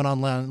actually went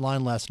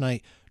online last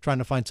night trying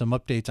to find some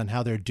updates on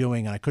how they're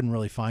doing, and I couldn't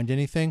really find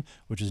anything,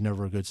 which is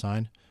never a good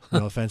sign.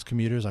 No offense,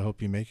 commuters. I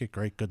hope you make it.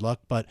 Great. Good luck.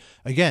 But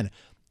again,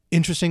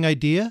 interesting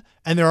idea.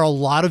 And there are a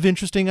lot of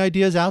interesting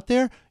ideas out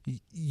there.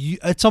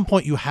 At some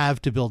point, you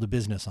have to build a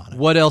business on it.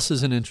 What else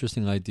is an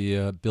interesting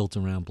idea built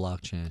around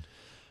blockchain?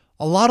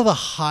 A lot of the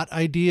hot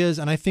ideas,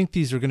 and I think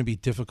these are going to be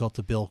difficult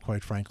to build,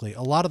 quite frankly.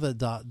 A lot of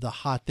the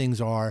hot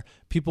things are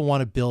people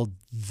want to build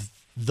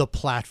the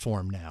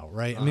platform now,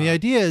 right? I mean, the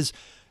idea is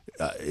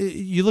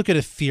you look at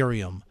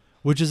Ethereum,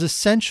 which is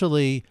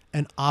essentially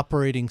an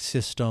operating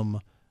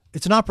system.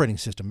 It's an operating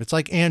system. It's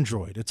like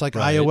Android. It's like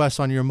iOS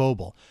on your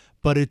mobile.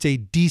 But it's a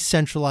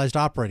decentralized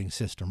operating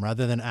system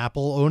rather than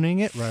Apple owning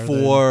it.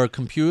 For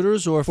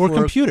computers or for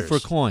computers? For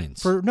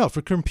coins?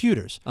 For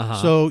computers.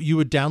 So you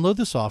would download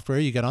the software,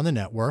 you get on the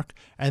network,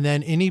 and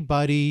then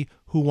anybody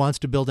who wants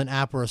to build an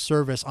app or a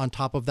service on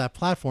top of that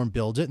platform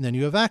builds it, and then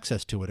you have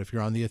access to it if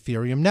you're on the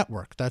Ethereum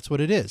network. That's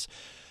what it is.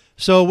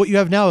 So what you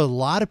have now, a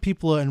lot of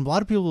people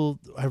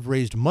have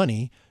raised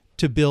money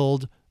to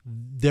build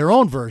their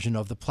own version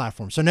of the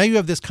platform. So now you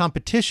have this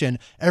competition.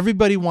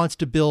 Everybody wants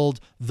to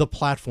build the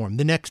platform,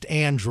 the next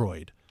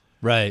Android.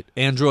 Right.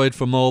 Android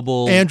for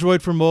mobile.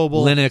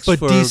 Linux but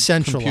for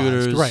decentralized.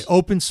 computers. Right.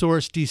 Open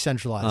source,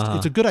 decentralized.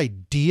 It's a good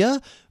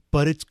idea,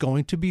 but it's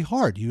going to be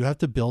hard. You have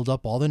to build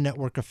up all the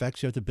network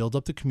effects. You have to build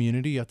up the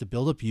community. You have to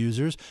build up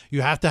users.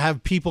 You have to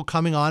have people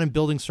coming on and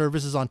building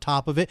services on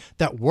top of it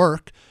that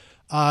work.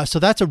 So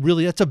that's a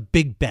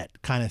big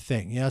bet kind of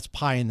thing. It's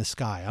pie in the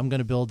sky. I'm going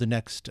to build the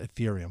next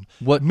Ethereum.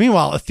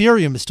 Meanwhile,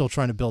 Ethereum is still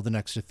trying to build the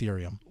next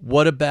Ethereum.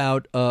 What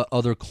about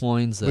other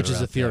coins that which are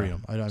is out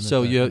Ethereum? There?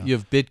 So you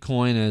have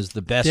Bitcoin as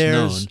the best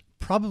known. There's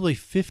probably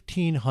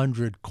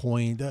 1,500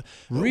 coins.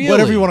 Really?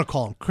 Whatever you want to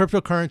call them,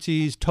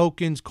 cryptocurrencies,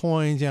 tokens,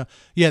 coins.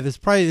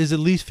 There's at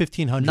least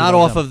 1,500. Not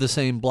off of the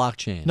same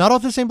blockchain. Not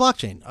off the same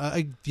blockchain.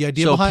 The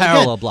idea behind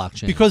parallel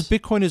blockchains. Because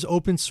Bitcoin is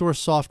open source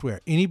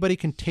software. Anybody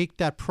can take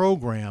that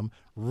program,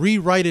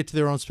 rewrite it to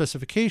their own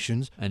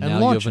specifications, and now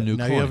launch you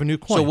have a new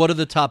coin. So what are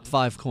the top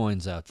 5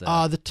 coins out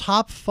there? The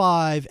top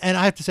 5, and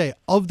I have to say,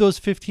 of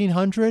those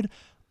 1,500,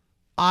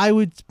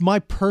 my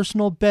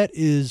personal bet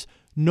is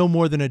no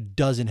more than a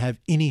dozen have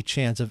any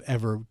chance of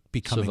ever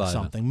becoming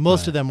something.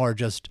 Most of them are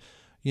just,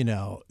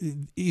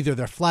 either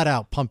they're flat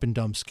out pump and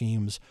dump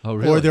schemes,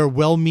 or they're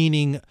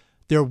well-meaning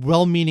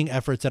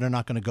efforts that are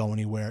not going to go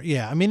anywhere.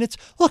 Yeah, I mean,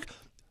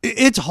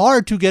 it's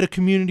hard to get a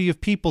community of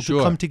people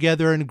to come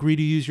together and agree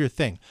to use your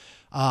thing.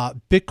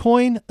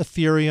 Bitcoin,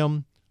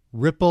 Ethereum,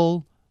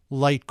 Ripple,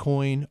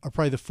 Litecoin are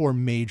probably the 4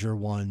 major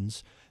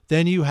ones.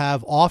 Then you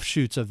have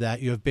offshoots of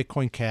that. You have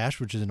Bitcoin Cash,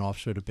 which is an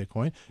offshoot of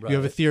Bitcoin. Right.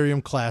 You have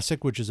Ethereum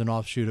Classic, which is an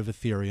offshoot of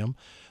Ethereum.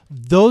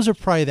 Those are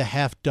probably the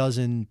half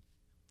dozen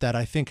that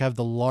I think have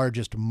the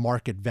largest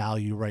market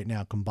value right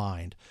now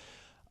combined.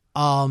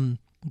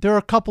 There are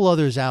a couple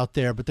others out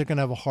there, but they're going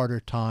to have a harder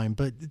time.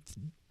 But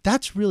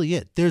that's really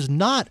it. There's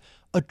not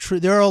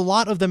there are a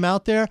lot of them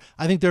out there.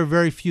 I think there are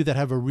very few that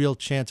have a real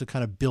chance of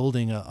kind of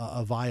building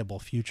a viable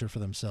future for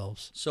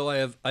themselves. So I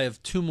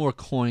have 2 more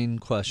coin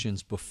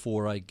questions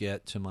before I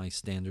get to my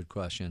standard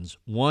questions.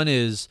 One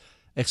is,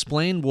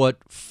 explain what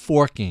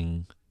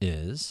forking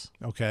is.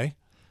 Okay.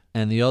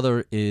 And the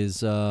other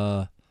is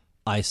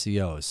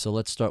ICOs. So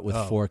let's start with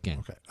forking.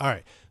 Okay. All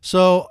right.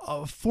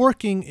 So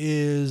forking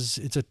it's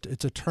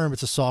a term.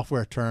 It's a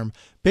software term.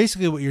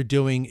 Basically, what you're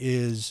doing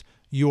is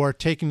you are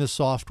taking the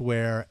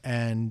software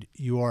and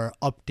you're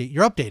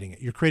updating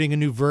it. You're creating a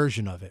new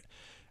version of it.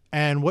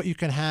 And what you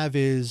can have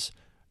is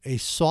a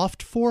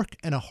soft fork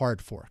and a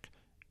hard fork.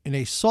 In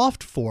a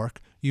soft fork,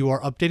 you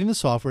are updating the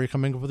software, you're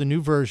coming up with a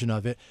new version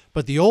of it,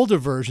 but the older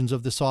versions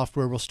of the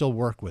software will still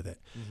work with it.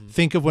 Mm-hmm.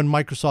 Think of when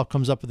Microsoft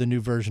comes up with a new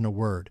version of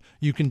Word.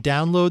 You can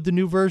download the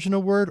new version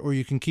of Word, or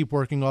you can keep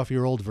working off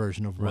your old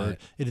version of Word.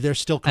 They're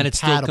still compatible. And it's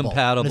still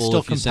compatible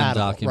if you send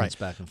documents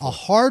back and forth. A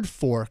hard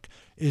fork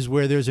is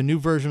where there's a new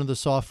version of the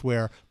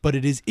software, but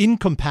it is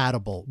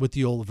incompatible with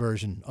the old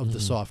version of the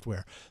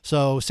software.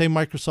 So say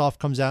Microsoft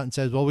comes out and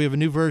says, well, we have a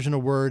new version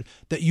of Word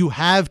that you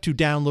have to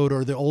download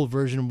or the old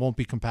version won't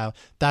be compatible.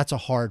 That's a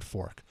hard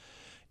fork.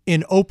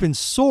 In open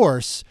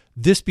source,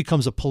 this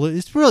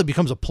really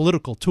becomes a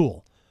political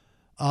tool.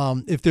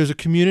 If there's a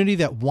community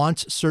that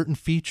wants certain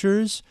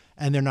features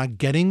and they're not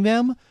getting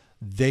them,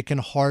 they can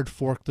hard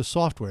fork the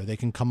software. They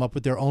can come up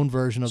with their own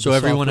version of the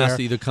software. So everyone has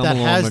to either come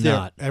along or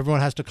not.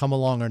 Everyone has to come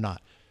along or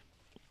not.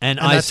 And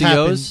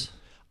ICOs?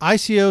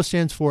 ICO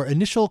stands for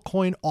Initial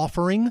Coin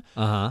Offering.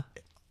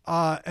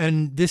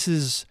 And this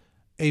is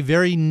a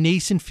very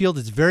nascent field.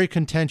 It's very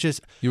contentious.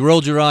 You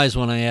rolled your eyes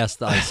when I asked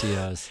the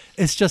ICOs.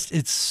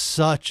 It's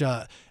such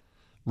a...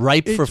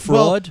 Ripe for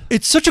fraud? Well,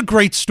 it's such a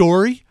great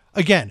story.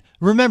 Again,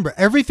 remember,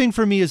 everything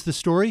for me is the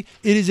story.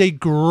 It is a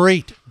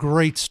great,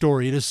 great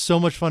story. It is so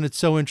much fun. It's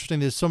so interesting.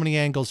 There's so many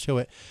angles to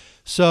it.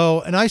 So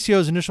an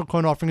ICO's initial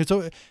coin offering,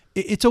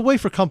 it's a way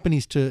for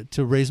companies to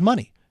raise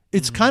money.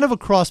 It's kind of a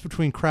cross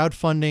between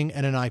crowdfunding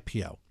and an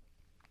IPO.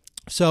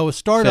 So a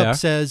startup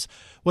says,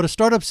 what a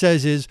startup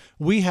says is,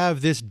 we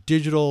have this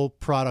digital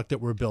product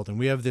that we're building.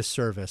 We have this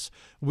service.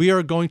 We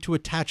are going to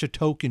attach a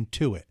token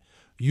to it.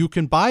 You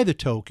can buy the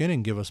token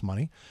and give us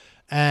money,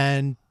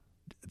 and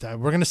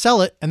we're going to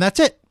sell it, and that's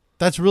it.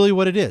 That's really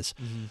what it is.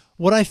 Mm-hmm.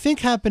 What I think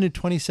happened in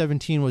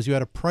 2017 was you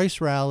had a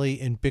price rally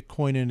in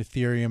Bitcoin and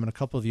Ethereum and a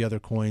couple of the other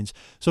coins.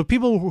 So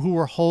people who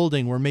were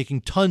holding were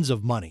making tons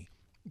of money.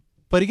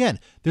 But again,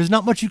 there's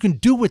not much you can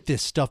do with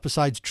this stuff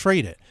besides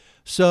trade it.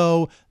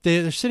 So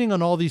they're sitting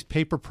on all these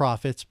paper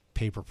profits,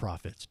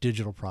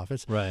 digital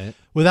profits, right,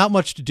 without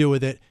much to do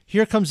with it.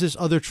 Here comes this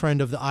other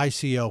trend of the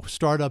ICO,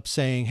 startups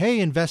saying,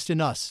 hey, invest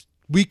in us.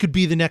 We could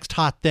be the next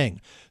hot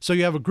thing. So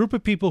you have a group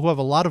of people who have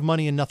a lot of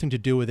money and nothing to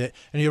do with it.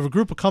 And you have a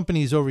group of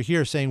companies over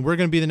here saying, we're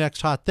going to be the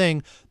next hot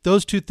thing.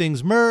 Those two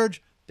things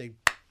merge. They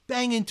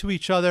bang into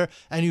each other.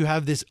 And you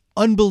have this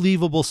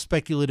unbelievable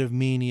speculative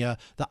mania.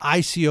 The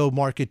ICO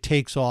market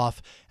takes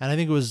off. And I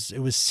think it was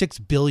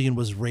 $6 billion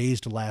was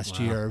raised last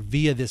year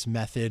via this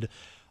method.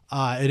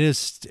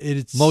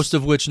 It's most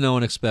of which no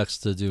one expects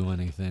to do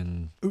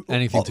anything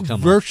to come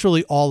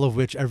virtually all of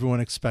which everyone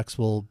expects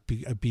will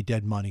be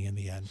dead money in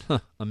the end.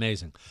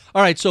 Amazing.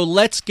 All right, so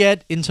let's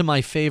get into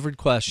my favorite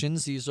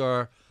questions. These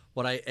are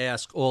what I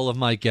ask all of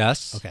my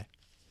guests. Okay.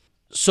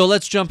 So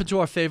let's jump into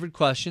our favorite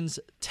questions.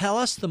 Tell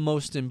us the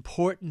most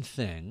important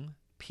thing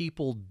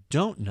people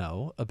don't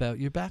know about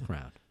your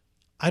background.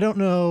 I don't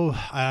know.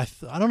 I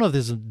don't know if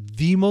this is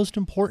the most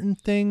important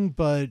thing,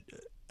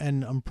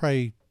 and I'm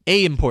probably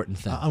important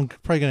thing. I'm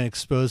probably going to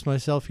expose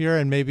myself here,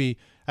 and maybe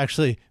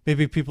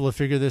people will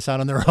figure this out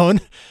on their own.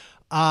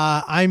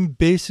 I'm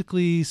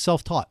basically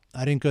self-taught.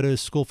 I didn't go to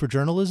school for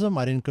journalism.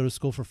 I didn't go to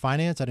school for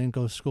finance. I didn't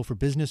go to school for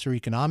business or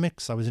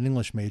economics. I was an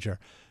English major.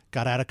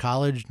 Got out of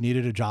college,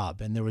 needed a job,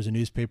 and there was a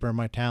newspaper in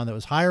my town that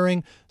was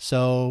hiring,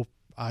 so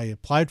I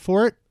applied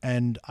for it,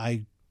 and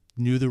I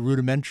knew the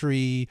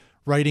rudimentary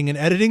writing and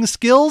editing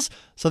skills,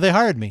 so they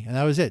hired me, and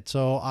that was it.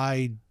 So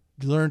I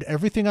learned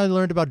everything I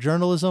learned about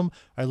journalism.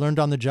 I learned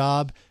on the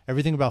job.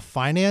 Everything about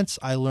finance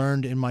I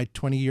learned in my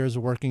 20 years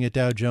of working at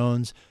Dow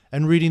Jones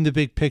and reading The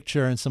Big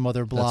Picture and some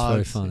other blogs.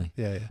 That's very funny.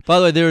 Yeah. By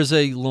the way, there is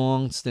a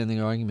long-standing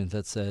argument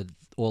that said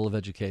all of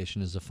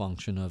education is a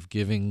function of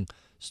giving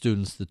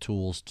students the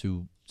tools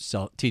to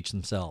teach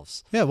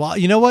themselves. Yeah, well,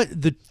 you know what?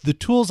 The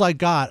tools I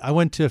got, I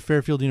went to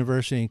Fairfield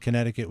University in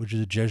Connecticut, which is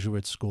a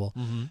Jesuit school,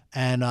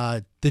 and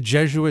the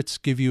Jesuits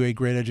give you a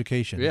great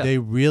education. Yeah. They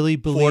really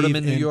believe Fordham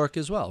in New York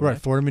as well, right?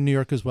 Fordham in New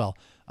York as well.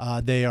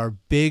 They are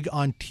big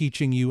on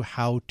teaching you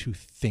how to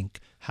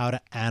think, how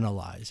to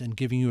analyze, and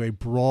giving you a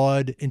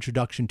broad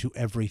introduction to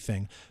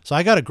everything. So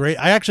I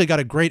actually got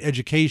a great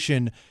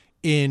education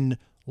in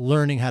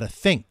learning how to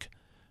think.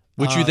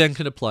 Which you then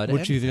can apply to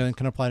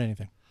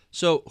anything.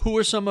 So who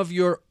are some of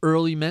your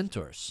early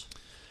mentors?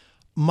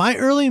 My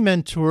early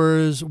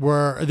mentors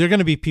they're going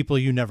to be people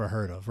you never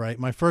heard of, right?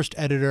 My first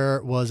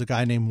editor was a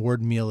guy named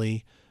Ward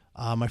Mealy.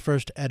 My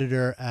first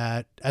editor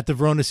at the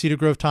Verona Cedar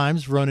Grove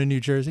Times, Verona, New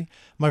Jersey.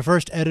 My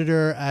first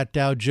editor at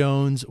Dow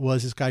Jones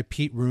was this guy,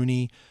 Pete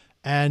Rooney.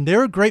 And they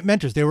were great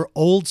mentors. They were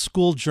old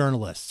school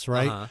journalists,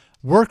 right? Uh-huh.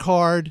 Work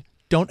hard.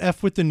 Don't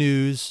F with the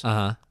news.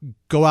 Uh-huh.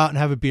 Go out and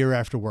have a beer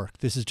after work.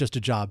 This is just a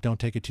job. Don't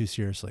take it too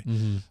seriously.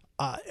 Mm-hmm.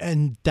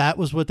 And that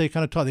was what they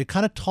kind of taught. They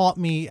kind of taught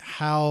me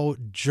how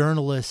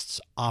journalists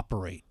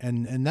operate,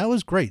 and that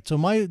was great. So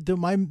look,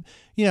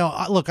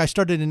 I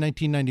started in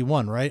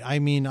 1991, right? I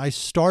mean, I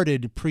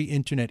started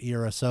pre-internet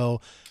era, so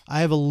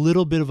I have a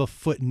little bit of a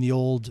foot in the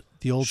old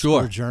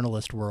school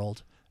journalist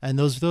world. And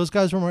those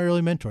guys were my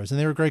early mentors, and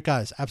they were great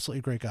guys,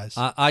 absolutely great guys.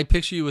 I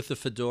picture you with the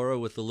fedora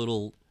with the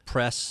little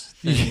press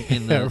thing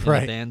in the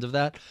band of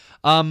that.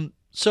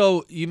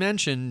 So you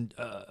mentioned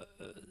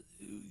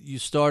you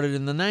started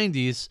in the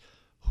 90s.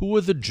 Who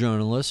were the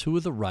journalists, who were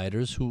the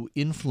writers who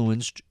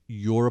influenced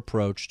your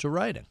approach to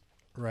writing?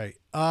 Right.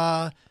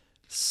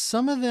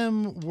 Some of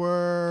them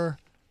were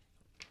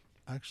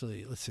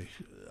actually, let's see.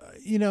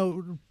 You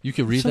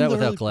can read that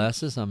without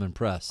glasses? I'm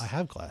impressed. I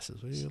have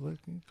glasses. What are you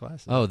looking at?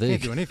 Glasses? Oh, I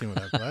can't do anything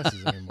without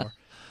glasses anymore.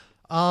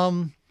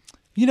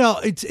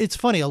 It's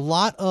funny. A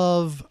lot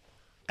of,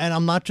 and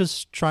I'm not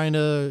just trying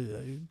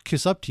to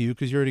kiss up to you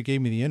because you already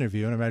gave me the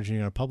interview, and I imagine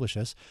you're going to publish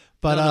this.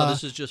 But no,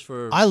 this is just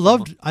for. I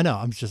loved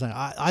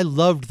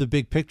The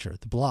Big Picture,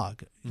 the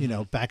blog.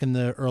 Mm-hmm. Back in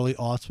the early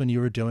aughts when you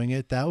were doing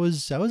it, that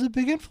was a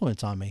big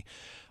influence on me.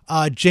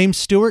 James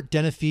Stewart,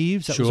 Den of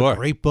Thieves, that was a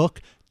great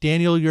book.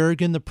 Daniel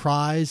Jurgen, The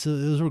Prize,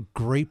 those were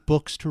great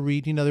books to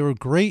read. They were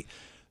great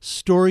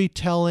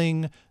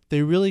storytelling.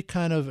 They really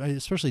kind of,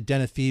 especially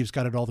Den of Thieves,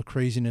 got at all the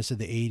craziness of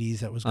the 80s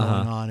that was going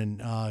on,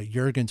 and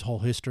Jurgen's whole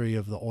history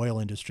of the oil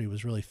industry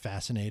was really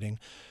fascinating.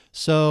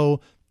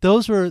 So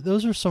those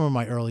are some of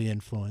my early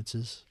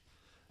influences.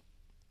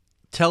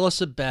 Tell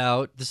us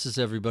about, this is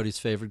everybody's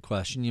favorite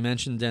question. You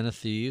mentioned Den of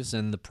Thieves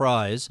and The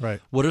Prize. Right.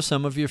 What are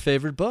some of your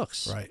favorite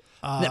books? Right.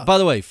 Now, by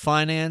the way,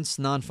 finance,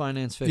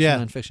 non-finance fiction,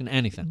 non-fiction,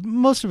 anything.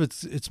 Most of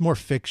it's more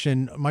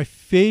fiction. My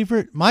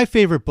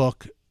favorite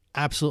book,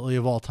 absolutely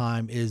of all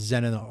time, is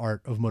Zen and the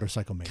Art of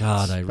Motorcycle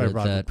Maintenance. God, I read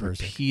that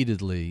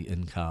repeatedly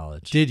in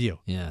college. Did you?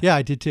 Yeah. Yeah,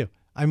 I did too.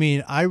 I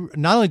mean,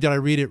 not only did I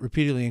read it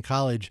repeatedly in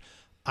college,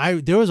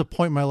 There was a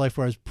point in my life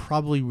where I was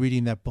probably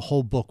reading that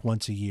whole book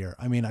once a year.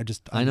 I mean,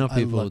 I know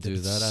people who loved do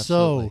it. that.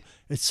 Absolutely.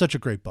 It's such a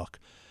great book.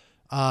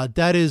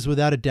 That is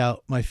without a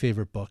doubt my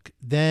favorite book.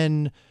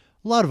 Then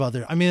there's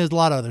a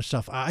lot of other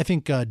stuff. I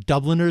think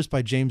Dubliners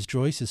by James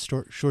Joyce, his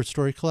short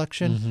story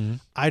collection. Mm-hmm.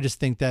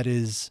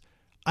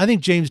 I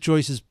think James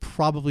Joyce is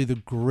probably the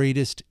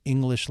greatest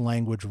English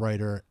language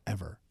writer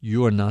ever.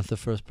 You are not the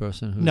first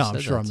person who No, said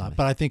I'm sure that I'm to not, me.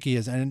 but I think he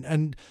is.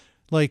 And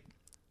like,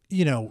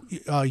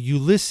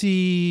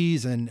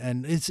 Ulysses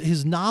and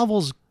his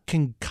novels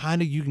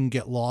you can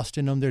get lost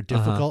in them. They're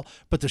difficult,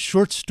 but the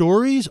short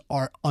stories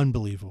are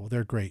unbelievable.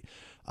 They're great.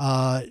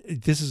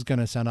 This is going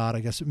to sound odd, I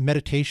guess.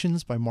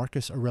 Meditations by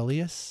Marcus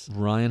Aurelius.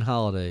 Ryan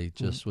Holiday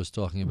just was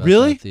talking about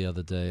Really? that the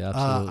other day.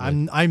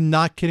 Absolutely. I'm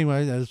not kidding.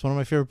 It's one of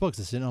my favorite books.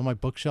 It's sitting on my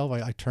bookshelf.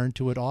 I turn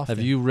to it often.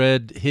 Have you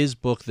read his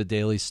book, The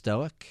Daily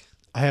Stoic?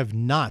 I have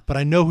not, but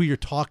I know who you're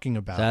talking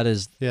about. That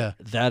is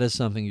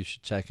something you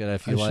should check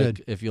out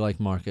if you like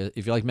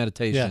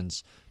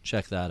meditations.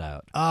 Check that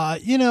out.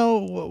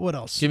 What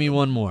else? Give me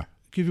one more.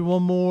 Give you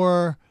one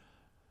more.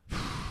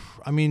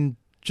 I mean,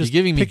 just you're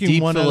giving me picking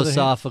deep one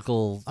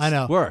philosophical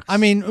works. I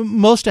mean,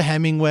 most of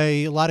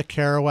Hemingway, a lot of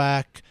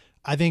Kerouac.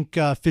 I think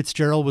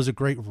Fitzgerald was a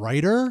great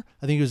writer.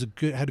 I think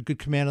he had a good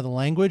command of the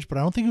language, but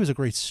I don't think he was a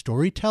great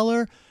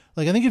storyteller.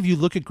 Like, I think if you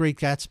look at Great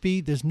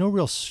Gatsby, there's no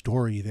real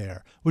story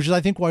there, which is,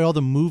 I think, why all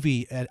the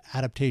movie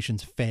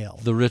adaptations fail.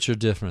 The rich are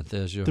different.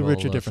 There's your the rich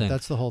are whole different. thing.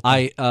 That's the whole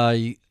thing.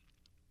 I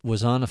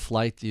was on a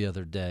flight the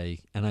other day,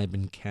 and I've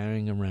been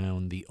carrying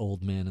around The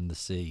Old Man and the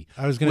Sea,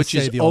 I was going to say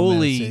which The is Old Man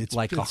and the Sea. only It's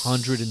like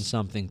 100 and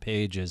something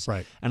pages.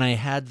 Right. And I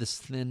had this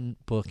thin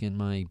book in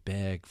my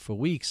bag for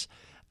weeks,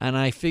 and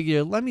I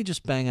figured, let me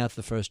just bang out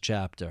the first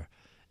chapter.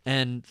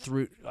 And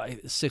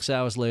 6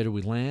 hours later,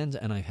 we land,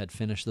 and I had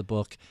finished the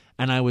book,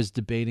 and I was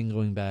debating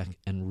going back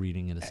and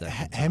reading it a second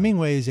time.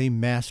 Hemingway is a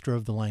master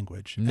of the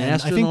language.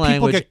 Master and of the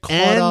language, people get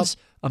caught up.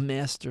 A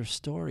master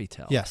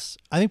storyteller. Yes.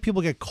 I think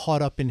people get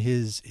caught up in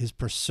his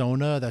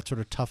persona, that sort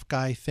of tough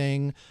guy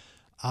thing,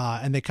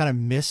 and they kind of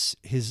miss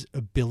his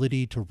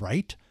ability to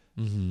write.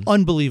 Mm-hmm.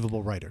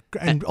 Unbelievable writer.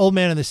 And Old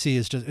Man and the Sea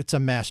it's a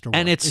masterwork.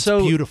 And it's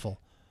so beautiful.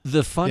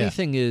 The funny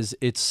thing is,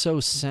 it's so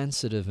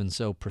sensitive and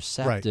so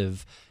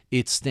perceptive. Right.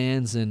 It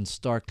stands in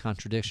stark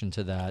contradiction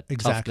to that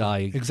tough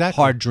guy,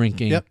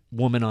 hard-drinking,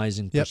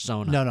 womanizing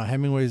persona. No,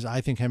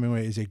 I think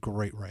Hemingway is a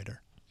great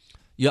writer.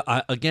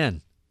 Yeah,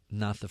 again,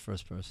 not the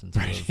first person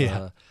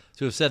to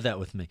have said that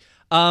with me.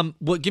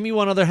 Give me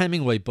one other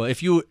Hemingway book.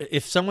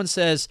 If someone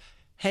says,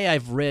 hey,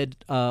 I've read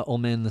Old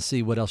Man and the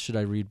Sea, what else should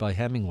I read by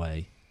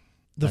Hemingway?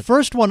 The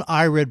first one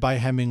I read by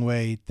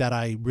Hemingway that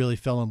I really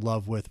fell in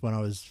love with when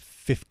I was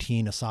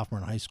 15, a sophomore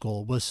in high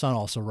school, was Sun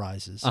Also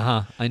Rises.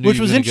 I knew which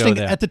you were was gonna interesting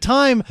go there. at the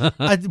time.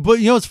 But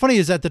what's funny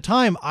is at the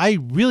time I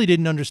really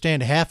didn't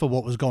understand half of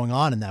what was going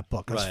on in that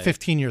book. I was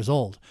 15 years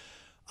old.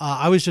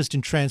 I was just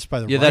entranced by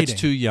the writing. That's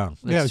too young.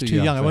 I was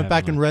too young. I went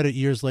back and read it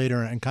years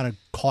later and kind of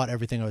caught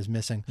everything I was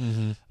missing.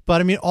 Mm-hmm.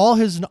 But I mean, all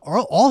his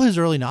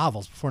early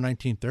novels before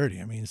 1930.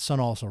 I mean,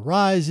 Sun Also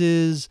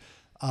Rises,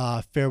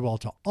 Farewell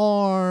to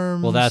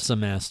Arms. Well, that's a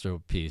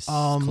masterpiece.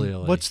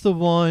 Clearly, what's the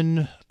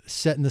one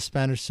set in the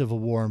Spanish Civil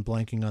War? I'm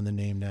blanking on the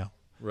name now.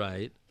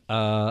 Right.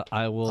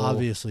 I will.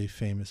 Obviously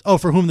famous. Oh,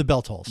 For Whom the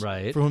Bell Tolls.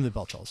 Right. For Whom the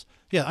Bell Tolls.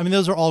 Yeah, I mean,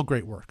 those are all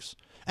great works.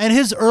 And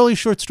his early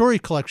short story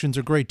collections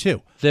are great,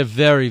 too. They're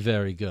very,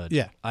 very good.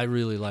 Yeah. I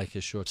really like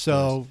his short stories.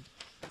 So,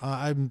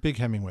 I'm a big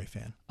Hemingway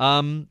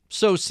fan.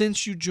 So,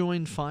 since you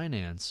joined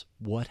finance,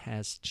 what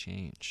has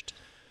changed?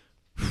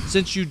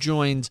 Since you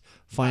joined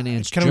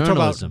finance journalism. Can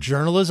we talk about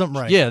journalism?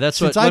 Right. Yeah, that's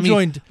Since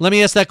what. Let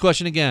me ask that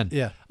question again.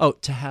 Yeah. Oh,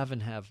 To Have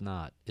and Have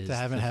Not is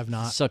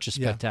such a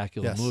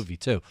spectacular movie,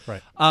 too.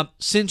 Right.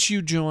 Since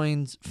you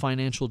joined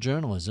financial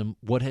journalism,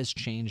 what has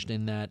changed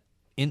in that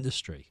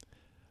industry?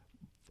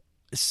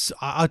 So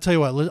I'll tell you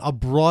what, I'll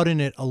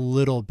broaden it a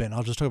little bit.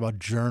 I'll just talk about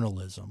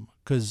journalism.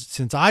 Because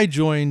since I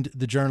joined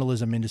the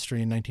journalism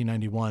industry in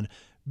 1991,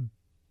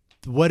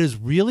 what has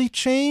really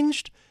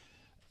changed?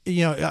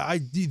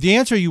 The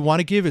answer you want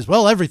to give is,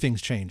 well,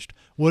 everything's changed.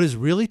 What has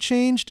really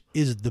changed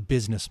is the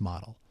business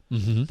model.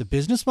 Mm-hmm. The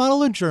business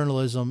model in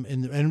journalism,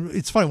 and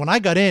it's funny, when I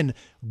got in,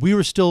 we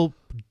were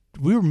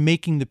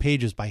making the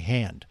pages by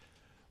hand.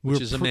 Which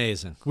is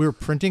amazing. We were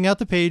printing out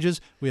the pages.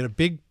 We had a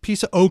big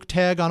piece of oak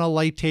tag on a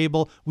light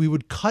table. We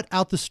would cut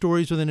out the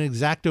stories with an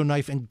X-Acto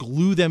knife and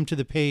glue them to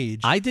the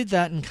page. I did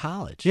that in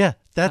college. Yeah,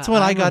 that's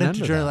when I got into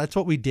journalism. That's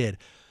what we did.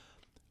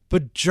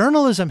 But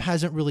journalism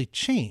hasn't really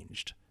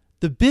changed.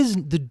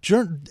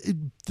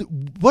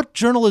 What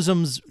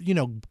journalism's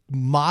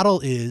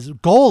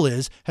goal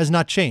is has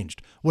not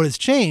changed. What has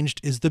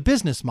changed is the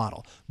business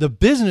model. The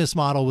business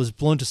model was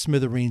blown to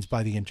smithereens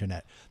by the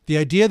internet. The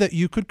idea that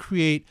you could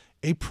create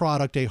a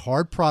product, a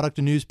hard product,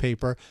 a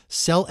newspaper,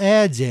 sell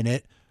ads in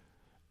it,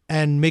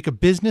 and make a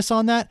business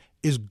on that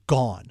is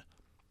gone.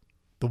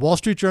 The Wall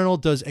Street Journal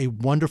does a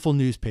wonderful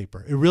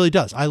newspaper. It really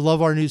does. I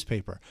love our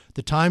newspaper.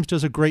 The Times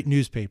does a great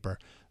newspaper.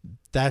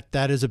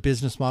 That is a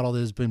business model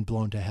that has been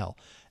blown to hell.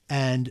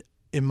 And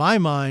in my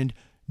mind,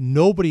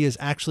 nobody has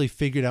actually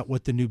figured out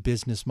what the new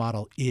business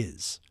model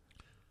is.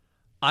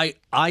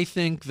 I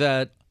think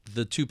that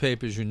the two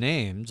papers you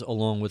named,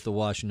 along with the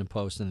Washington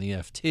Post and the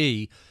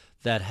FT,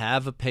 that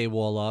have a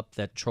paywall up,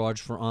 that charge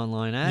for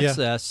online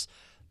access,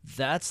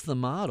 that's the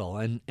model.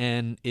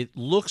 And it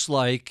looks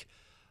like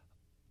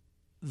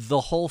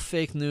the whole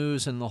fake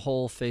news and the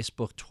whole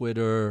Facebook,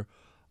 Twitter,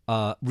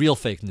 real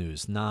fake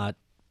news, not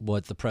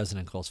what the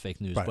president calls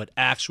fake news, but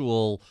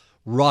actual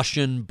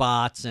Russian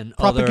bots and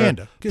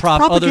propaganda.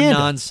 Other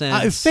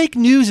nonsense. Fake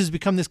news has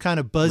become this kind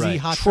of buzzy,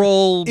 hot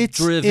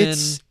troll-driven.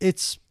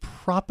 It's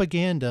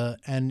propaganda,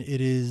 and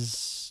it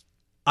is.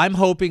 I'm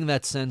hoping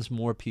that sends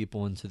more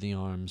people into the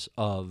arms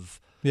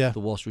of the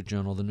Wall Street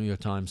Journal, the New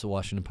York Times, the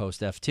Washington Post,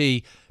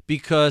 FT,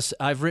 because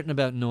I've written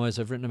about noise,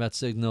 I've written about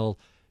signal.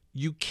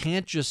 You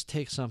can't just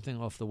take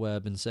something off the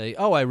web and say,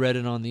 "Oh, I read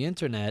it on the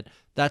internet."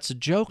 That's a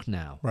joke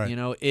now. Right.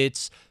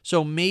 It's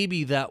so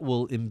maybe that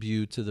will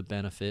imbue to the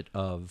benefit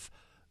of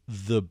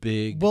the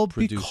big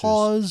producers.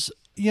 Because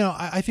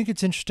I think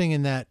it's interesting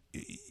in that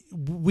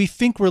we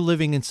think we're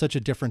living in such a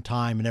different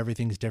time and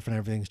everything's different,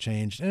 everything's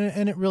changed,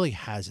 and it really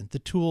hasn't. The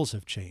tools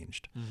have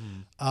changed.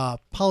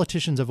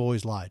 Politicians have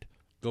always lied.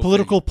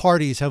 Political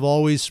parties have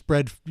always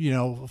spread,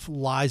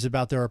 lies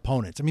about their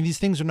opponents. I mean, these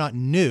things are not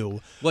new.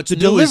 What's the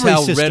new is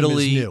delivery system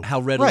is new. how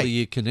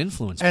readily it can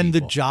influence and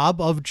people. The job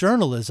of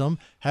journalism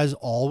has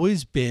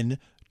always been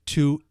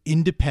to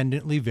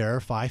independently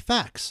verify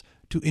facts,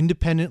 to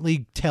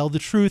independently tell the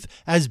truth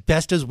as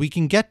best as we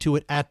can get to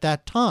it at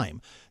that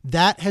time.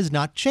 That has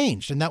not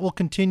changed, and that will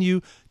continue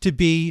to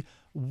be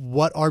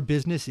what our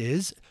business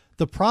is.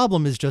 The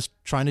problem is just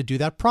trying to do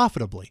that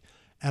profitably.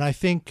 And I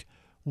think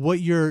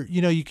what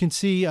you can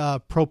see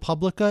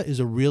ProPublica is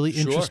a really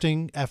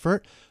interesting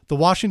effort. The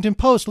Washington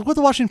Post, look what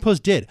the Washington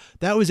Post did.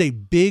 That was a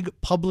big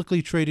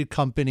publicly traded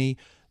company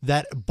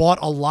that bought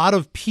a lot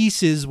of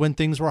pieces when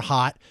things were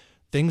hot.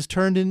 Things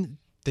turned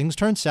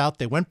south.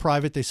 They went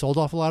private. They sold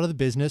off a lot of the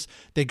business.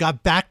 They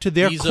got back to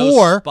their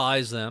core.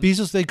 Buys them.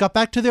 They got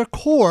back to their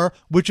core,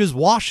 which is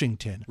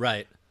Washington.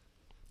 Right.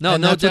 No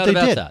doubt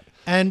about that.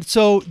 And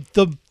so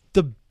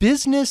the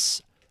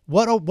business,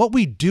 what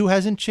we do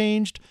hasn't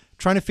changed.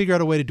 Trying to figure out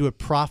a way to do it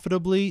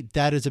profitably,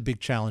 that is a big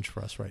challenge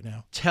for us right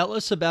now. Tell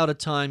us about a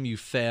time you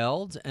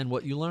failed and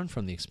what you learned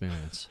from the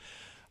experience.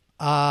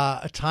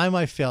 A time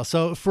I failed.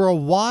 So for a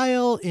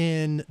while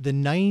in the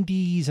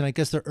 90s and I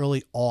guess the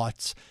early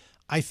aughts,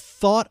 I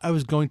thought I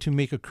was going to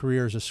make a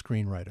career as a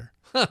screenwriter.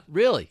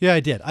 Really? Yeah, I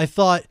did. I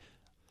thought,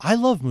 I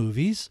love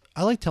movies.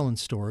 I like telling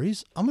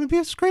stories. I'm going to be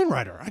a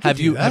screenwriter. Have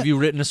you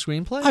written a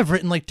screenplay? I've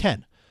written like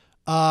 10.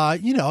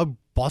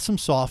 Bought some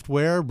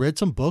software, read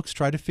some books,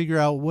 tried to figure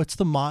out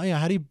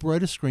how do you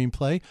write a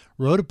screenplay,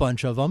 wrote a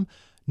bunch of them,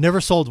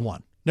 never sold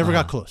one, never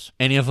got close.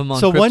 Any of them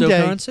on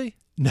cryptocurrency?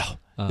 No.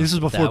 This was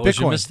before that was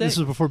your Bitcoin. mistake. This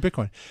was before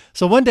Bitcoin.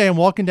 So one day I'm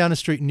walking down the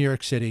street in New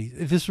York City.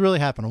 This really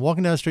happened. I'm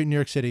walking down the street in New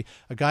York City.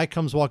 A guy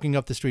comes walking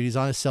up the street. He's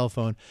on his cell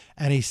phone.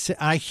 And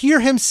I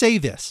hear him say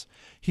this.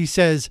 He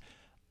says,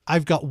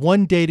 "I've got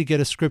one day to get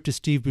a script to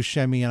Steve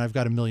Buscemi and I've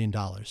got $1 million."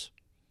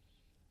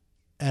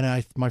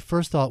 And my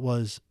first thought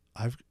was,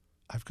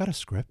 I've got a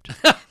script.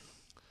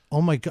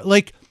 Oh my God.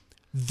 Like,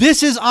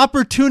 this is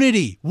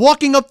opportunity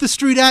walking up the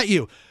street at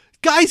you.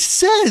 Guy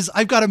says,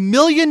 I've got $1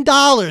 million.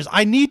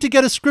 I need to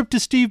get a script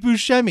to Steve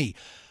Buscemi.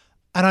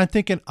 And I'm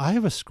thinking, I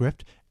have a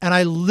script. And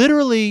I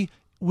literally,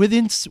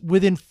 within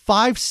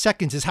 5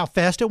 seconds is how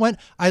fast it went.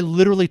 I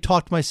literally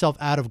talked myself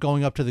out of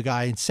going up to the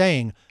guy and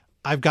saying,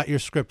 I've got your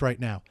script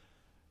right now.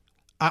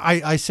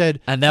 I said,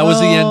 and that was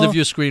the end of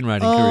your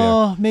screenwriting career.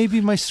 Oh, maybe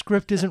my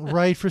script isn't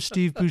right for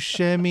Steve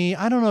Buscemi.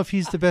 I don't know if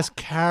he's the best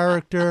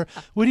character.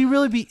 Would he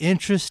really be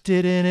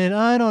interested in it?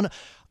 I don't know.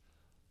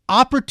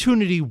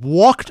 Opportunity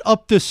walked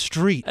up the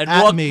street and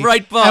at walked me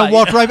right by. And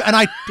walked right,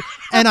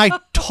 and I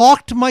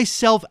talked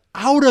myself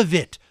out of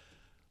it.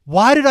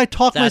 Why did I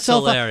talk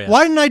myself hilarious. out?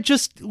 Why didn't I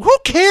just? Who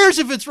cares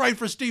if it's right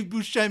for Steve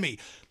Buscemi?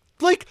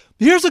 Like,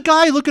 here's a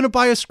guy looking to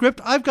buy a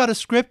script. I've got a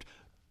script.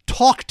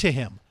 Talk to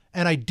him.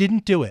 And I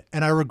didn't do it,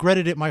 and I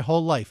regretted it my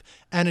whole life.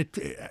 And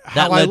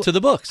that led to the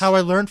books. How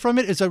I learned from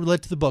it is I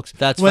led to the books.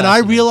 That's when I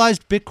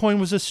realized Bitcoin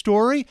was a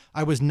story,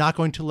 I was not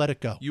going to let it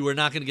go. You were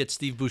not going to get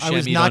Steve Buscemi I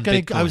was not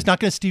going to. I was not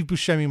going to Steve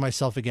Buscemi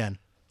myself again.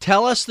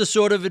 Tell us the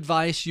sort of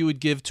advice you would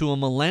give to a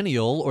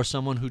millennial or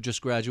someone who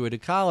just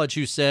graduated college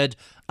who said,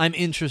 "I'm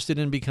interested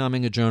in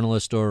becoming a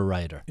journalist or a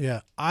writer." Yeah,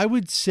 I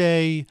would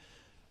say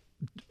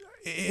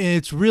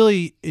it's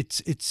really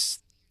it's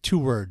 2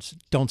 words: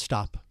 don't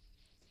stop.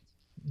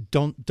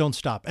 Don't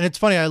stop. And it's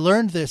funny, I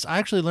learned this. I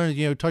actually learned,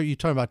 you talking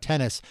about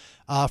tennis.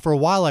 For a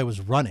while I was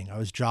running. I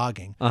was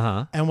jogging.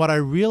 And what I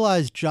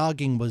realized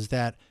jogging was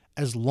that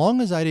as long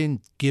as I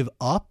didn't give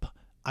up,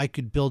 I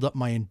could build up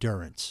my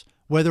endurance.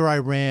 Whether I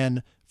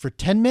ran for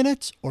 10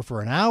 minutes or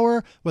for an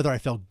hour, whether I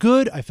felt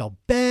good, I felt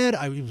bad,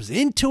 I was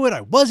into it,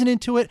 I wasn't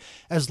into it.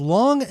 As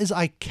long as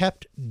I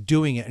kept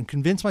doing it and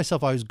convinced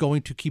myself I was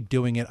going to keep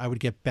doing it, I would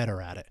get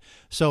better at it.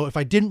 So if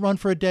I didn't run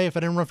for a day, if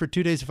I didn't run for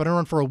 2 days, if I didn't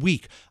run for a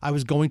week, I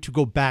was going to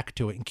go back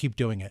to it and keep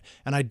doing it.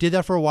 And I did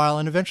that for a while,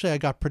 and eventually I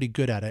got pretty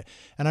good at it.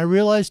 And I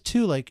realized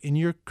too, like in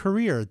your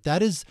career,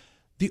 that is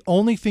the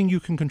only thing you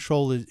can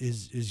control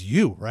is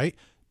you, right?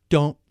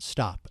 Don't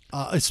stop,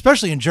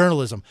 especially in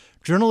journalism.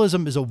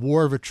 Journalism is a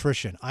war of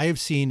attrition. I have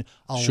seen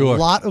a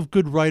lot of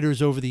good writers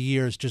over the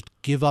years just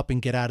give up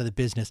and get out of the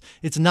business.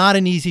 It's not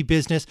an easy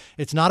business.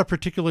 It's not a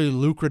particularly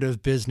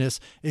lucrative business.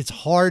 It's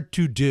hard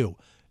to do.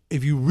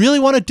 If you really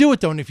want to do it,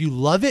 though, and if you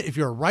love it, if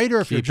you're a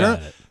writer, if you're a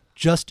journalist,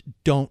 just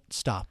don't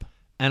stop.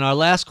 And our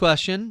last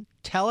question,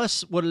 tell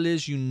us what it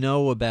is you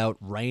know about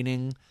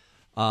writing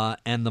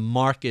and the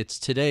markets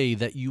today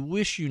that you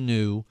wish you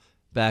knew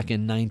back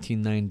in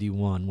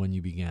 1991 when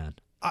you began.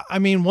 I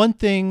mean, one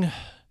thing,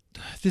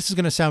 this is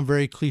going to sound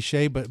very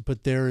cliche,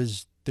 but there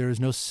is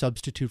no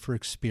substitute for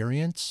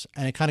experience.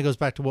 And it kind of goes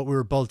back to what we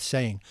were both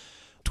saying.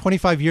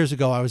 25 years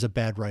ago, I was a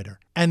bad writer.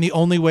 And the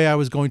only way I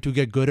was going to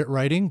get good at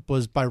writing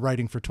was by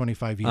writing for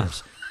 25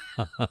 years.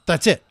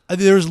 That's it.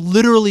 There's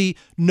literally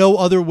no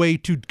other way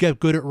to get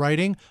good at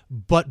writing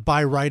but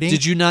by writing.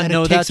 Did you not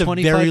know that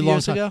 25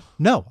 years ago?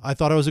 No, I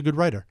thought I was a good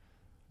writer.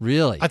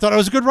 Really? I thought I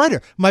was a good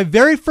writer. My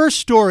very first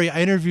story,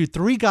 I interviewed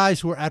 3 guys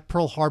who were at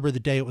Pearl Harbor the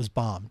day it was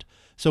bombed.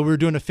 So we were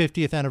doing a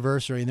 50th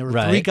anniversary, and there were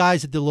 3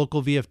 guys at the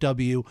local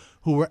VFW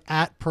who were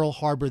at Pearl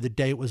Harbor the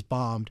day it was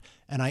bombed,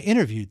 and I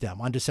interviewed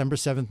them on December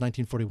 7th,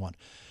 1941.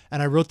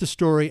 And I wrote the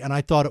story, and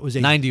I thought it was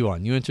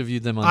 91. You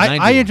interviewed them on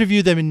 91. I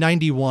interviewed them in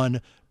 91.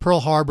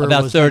 Pearl Harbor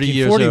about was 30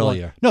 years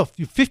earlier. No,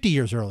 50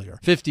 years earlier.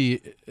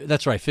 50.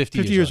 That's right,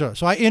 50 years earlier.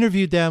 So I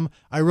interviewed them.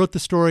 I wrote the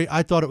story.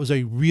 I thought it was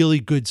a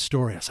really good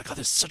story. I was like, oh,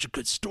 this is such a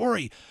good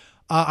story.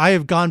 I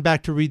have gone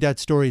back to read that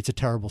story. It's a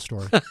terrible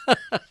story.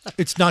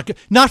 It's not good.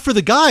 Not for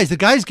the guys. The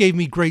guys gave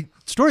me great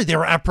stories. They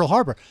were at Pearl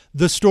Harbor.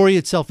 The story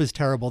itself is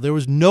terrible. There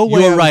was no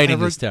way. Your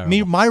writing is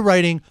terrible. My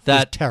writing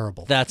was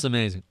terrible. That's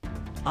amazing.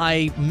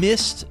 I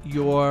missed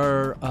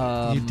your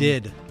you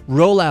did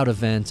rollout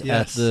event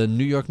at the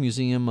New York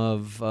Museum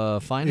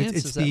of Finance.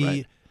 Is that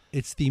right?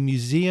 It's the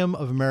Museum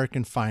of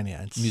American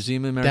Finance.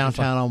 Museum of American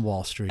downtown on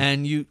Wall Street.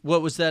 And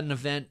what was that an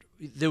event?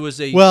 There was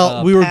a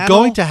we were panel?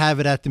 going to have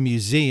it at the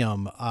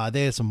museum.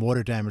 They had some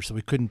water damage, so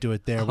we couldn't do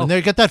it there. When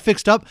they get that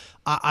fixed up,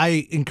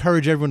 I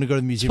encourage everyone to go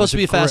to the museum. It's supposed to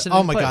be a fascinating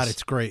Oh my place. God,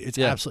 it's great! It's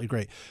absolutely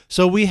great.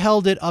 So we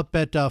held it up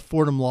at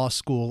Fordham Law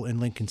School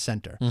in Lincoln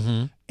Center,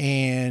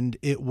 and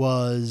it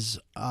was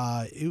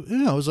it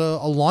was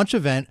a launch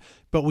event.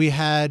 But we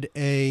had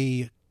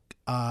one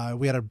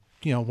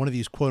of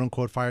these quote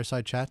unquote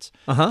fireside chats,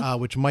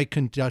 which Mike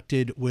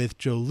conducted with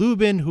Joe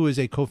Lubin, who is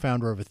a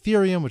co-founder of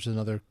Ethereum, which is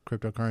another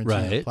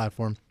cryptocurrency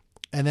platform.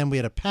 And then we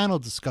had a panel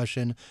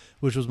discussion,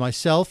 which was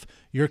myself,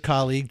 your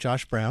colleague,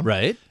 Josh Brown,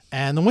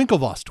 and the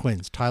Winklevoss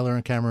twins, Tyler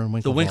and Cameron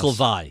Winklevoss. The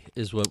Winklevi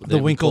is what the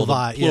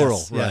Winklevi,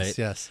 plural,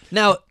 yes.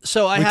 Now,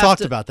 so we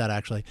talked about that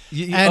actually,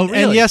 really?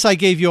 And yes, I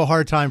gave you a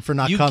hard time for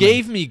not coming. You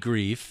gave me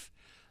grief.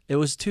 It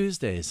was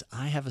Tuesdays.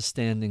 I have a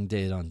standing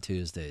date on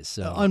Tuesdays.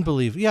 So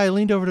unbelievable. Yeah, I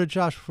leaned over to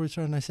Josh before we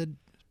started, and I said,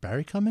 "Is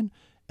Barry coming?"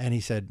 And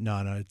he said,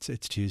 "No,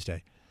 it's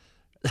Tuesday."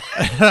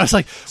 And I was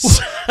like,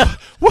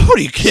 "What? Are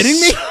you kidding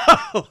me?"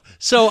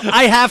 So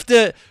I have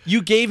to.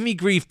 You gave me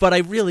grief, but I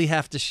really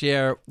have to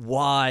share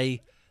why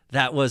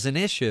that was an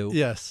issue.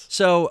 Yes.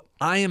 So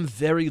I am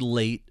very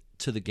late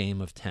to the game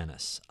of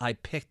tennis. I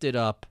picked it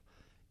up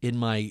in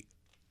my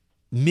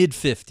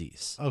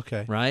mid-50s.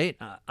 Okay. Right?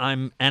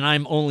 I'm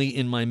only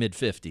in my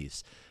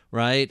mid-50s,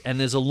 right? And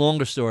there's a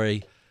longer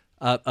story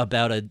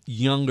about a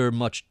younger,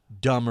 much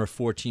dumber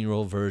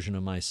 14-year-old version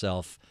of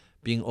myself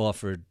being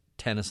offered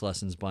tennis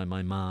lessons by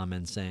my mom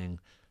and saying,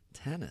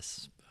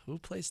 "Tennis? Who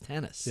plays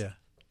tennis?" Yeah.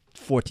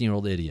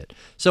 14-year-old idiot.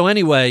 So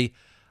anyway,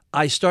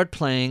 I start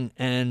playing,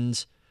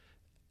 and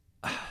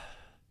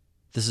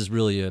this is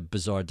really a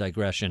bizarre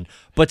digression.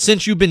 But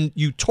since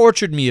you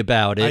tortured me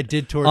about it, I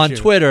did torture on you.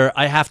 Twitter,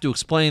 I have to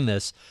explain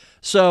this.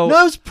 So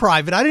no, it was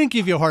private. I didn't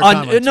give you a hard time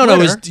on Twitter. No,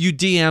 you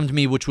DM'd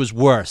me, which was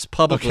worse.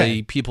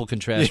 Publicly, people can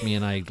trash me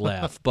and I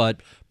laugh.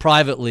 But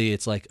privately,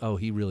 it's like, oh,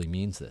 he really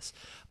means this.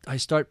 I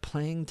start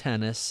playing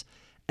tennis,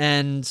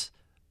 and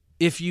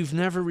if you've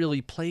never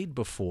really played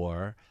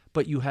before,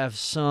 but you have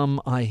some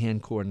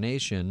eye-hand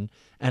coordination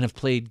and have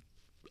played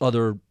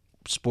other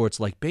sports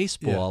like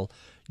baseball,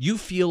 you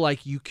feel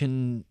like you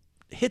can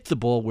hit the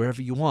ball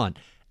wherever you want.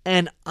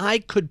 And I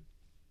could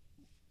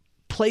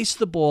place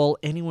the ball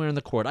anywhere in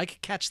the court. I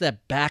could catch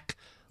that back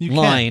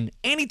line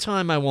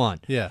anytime I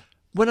want. Yeah.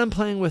 When I'm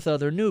playing with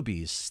other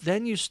newbies,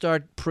 then you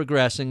start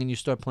progressing and you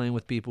start playing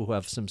with people who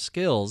have some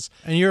skills.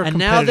 And you're a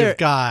competitive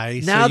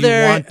guy,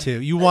 so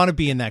you want to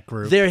be in that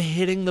group. They're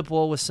hitting the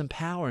ball with some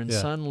power, and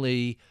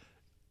suddenly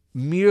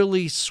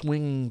merely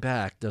swinging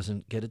back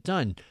doesn't get it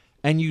done.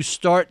 And you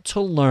start to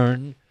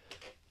learn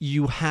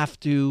you have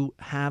to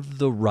have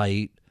the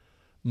right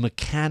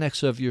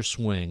mechanics of your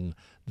swing,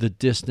 the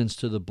distance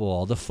to the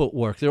ball, the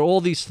footwork. There are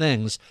all these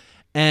things.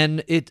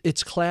 And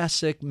it's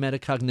classic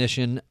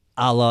metacognition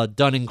a la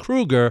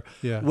Dunning-Kruger,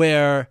 Yeah.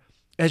 where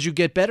as you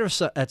get better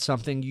at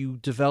something, you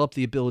develop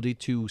the ability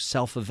to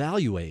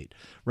self-evaluate,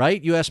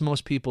 right? You ask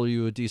most people, are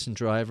you a decent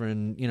driver?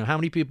 And, how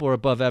many people are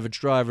above average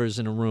drivers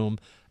in a room?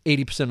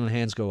 80% of the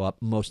hands go up.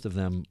 Most of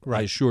them,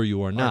 I assure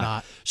you, are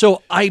not.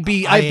 So I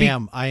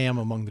am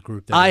among the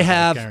group. That I is,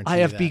 have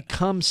guarantee you that.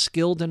 become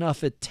skilled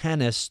enough at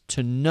tennis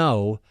to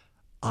know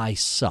I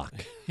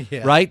suck,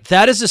 Yeah. right?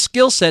 That is a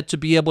skill set to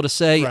be able to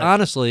say, Right.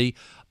 honestly,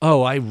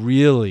 oh, I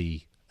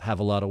really have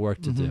a lot of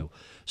work to do.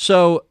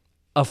 So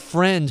a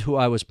friend who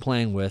I was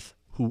playing with,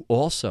 who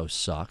also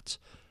sucked,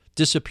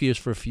 disappears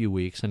for a few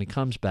weeks, and he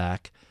comes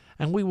back,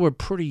 and we were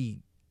pretty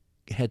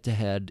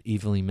head-to-head,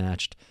 evenly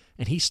matched,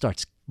 and he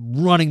starts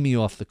running me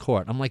off the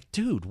court. I'm like,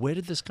 dude, where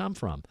did this come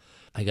from?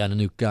 I got a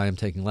new guy I'm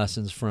taking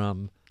lessons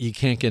from. You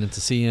can't get in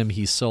to see him.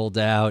 He's sold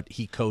out.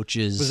 He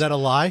coaches. Was that a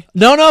lie?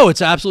 No,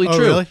 it's absolutely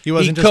true. Really? He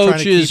wasn't He just trying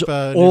to coaches keep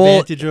an all,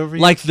 advantage over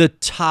you? like the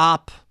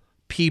top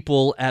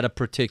people at a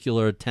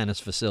particular tennis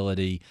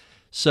facility.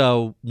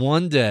 So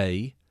one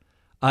day,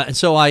 and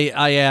so I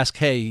ask,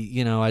 hey,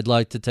 I'd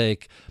like to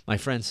take, my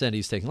friend said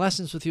he's taking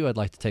lessons with you. I'd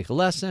like to take a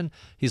lesson.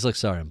 He's like,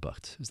 sorry, I'm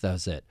booked. That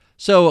was it.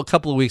 So a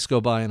couple of weeks go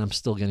by and I'm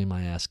still getting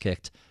my ass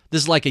kicked.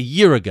 This is like a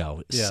year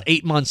ago,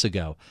 8 months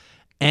ago.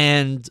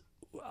 And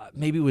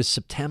maybe it was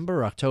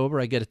September, October,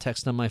 I get a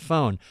text on my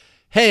phone.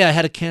 Hey, I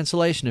had a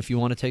cancellation. If you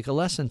want to take a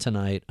lesson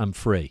tonight, I'm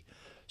free.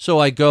 So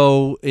I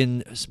go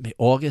in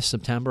August,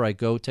 September, I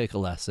go take a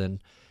lesson.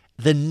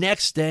 The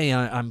next day,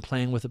 I'm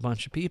playing with a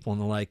bunch of people,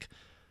 and they're like,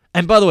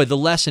 and by the way, the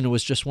lesson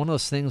was just one of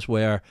those things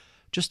where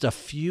just a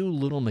few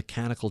little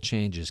mechanical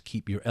changes,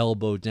 keep your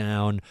elbow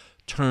down,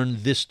 turn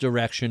this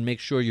direction, make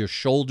sure your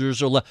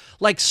shoulders are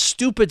like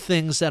stupid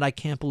things that I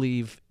can't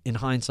believe in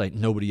hindsight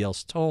nobody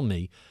else told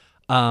me.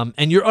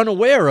 And you're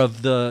unaware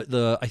of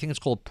the I think it's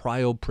called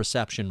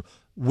proprioception,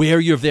 where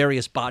your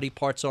various body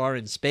parts are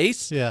in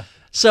space. Yeah.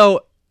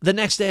 So the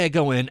next day I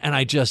go in and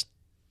I just,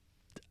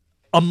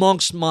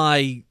 amongst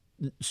my,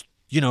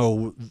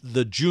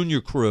 the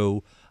junior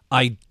crew,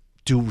 I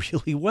do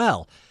really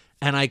well.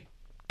 And I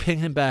ping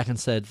him back and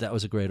said, that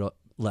was a great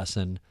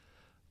lesson.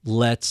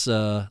 Let's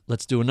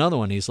do another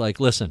one. He's like,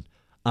 listen,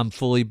 I'm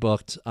fully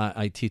booked.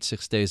 I teach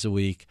 6 days a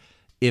week.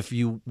 If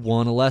you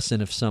want a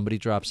lesson, if somebody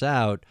drops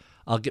out,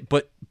 I'll get,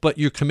 but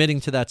you're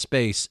committing to that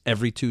space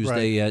every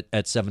Tuesday Right.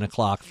 at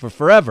 7:00 for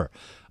forever,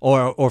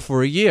 or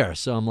for a year.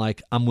 So I'm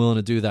like, I'm willing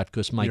to do that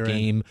because my You're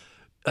game,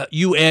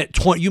 you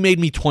made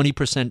me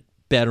 20%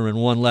 better in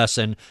one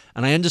lesson,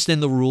 and I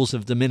understand the rules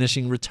of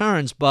diminishing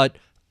returns, but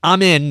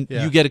I'm in.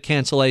 Yeah. You get a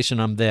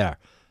cancellation, I'm there.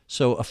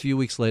 So a few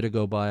weeks later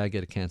go by, I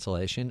get a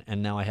cancellation,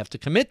 and now I have to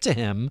commit to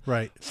him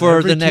Right. for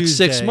Every the next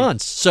 6 Tuesday,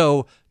 months.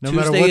 So no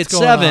matter Tuesday what's at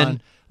going 7.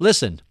 on.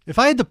 Listen, If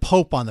I had the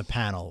Pope on the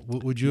panel,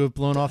 would you have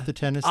blown off the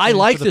tennis? I thing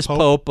like for the this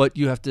Pope, but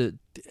you have to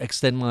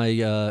extend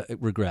my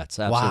regrets.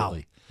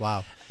 Absolutely.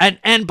 Wow.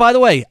 And by the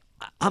way,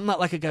 I'm not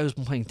like a guy who's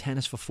been playing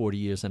tennis for 40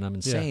 years and I'm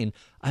insane.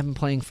 I've been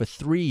playing for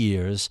 3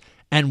 years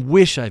and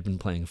wish I'd been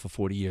playing for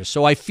 40 years.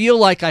 So I feel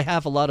like I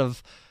have a lot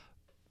of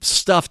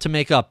stuff to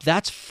make up.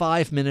 That's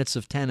 5 minutes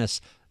of tennis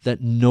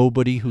that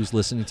nobody who's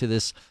listening to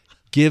this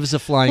gives a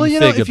flying Well,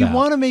 fig if you about.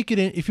 want to make it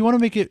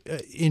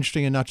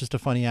interesting and not just a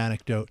funny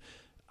anecdote,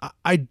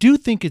 I do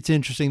think it's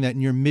interesting that in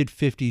your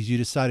mid-50s you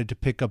decided to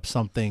pick up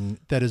something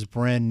that is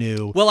brand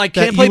new. Well, I that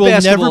can't play you will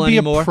basketball never be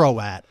anymore. a pro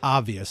at,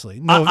 obviously.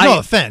 No I-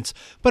 offense,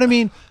 but I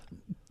mean,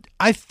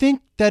 I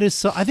think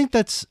that's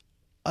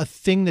a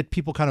thing that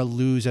people kind of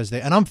lose as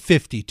they. And I'm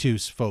 50 too,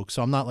 folks,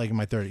 so I'm not like in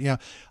my 30s.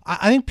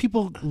 I think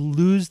people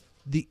lose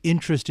the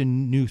interest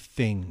in new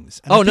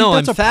things. And I think I'm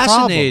that's a problem.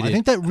 fascinated. I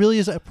think that really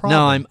is a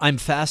problem. No, I'm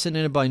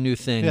fascinated by new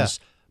things, Yeah.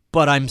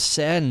 but I'm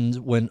saddened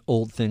when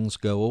old things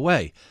go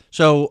away.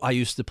 So I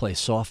used to play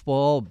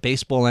softball,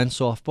 baseball, and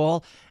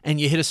softball,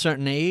 and you hit a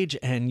certain age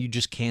and you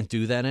just can't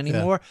do that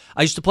anymore.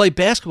 I used to play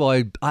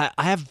basketball.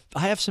 I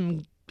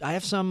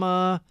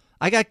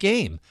got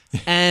game,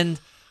 and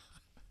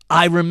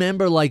I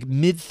remember like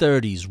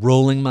mid-30s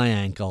rolling my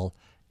ankle.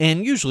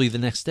 And usually the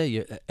next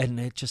day, and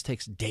it just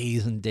takes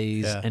days and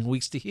days and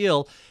weeks to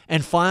heal.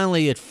 And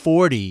finally at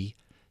 40,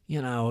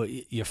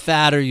 you're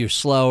fatter, you're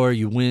slower,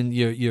 you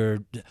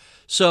win.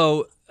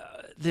 So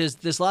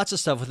there's lots of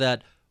stuff with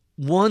that.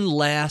 One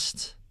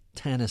last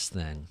tennis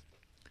thing.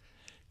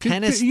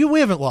 We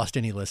haven't lost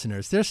any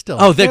listeners. They're still.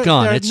 Oh, they're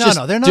gone. It's no, just,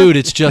 no, they're not. dude.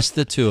 It's just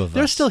the two of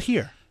They're us. still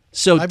here.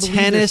 So I believe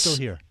they're tennis, still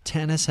here.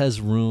 tennis has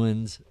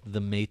ruined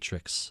The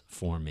Matrix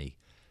for me.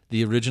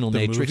 The original The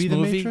Matrix movie, The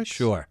Matrix?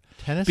 Sure.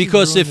 Tennis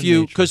Because has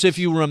ruined if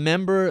you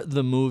remember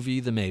the movie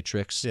The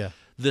Matrix, Yeah.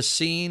 the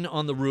scene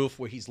on the roof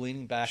where he's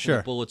leaning back Sure.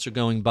 and the bullets are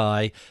going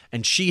by,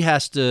 and she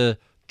has to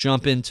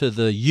jump into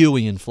the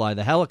Huey and fly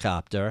the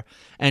helicopter,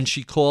 and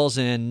she calls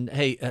in,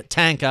 hey,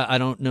 Tank, I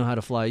don't know how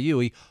to fly a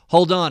Huey.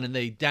 Hold on, and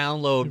they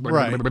download,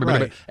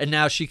 Right. and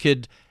now she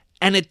could,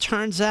 and it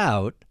turns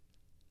out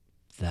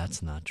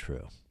that's not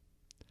true.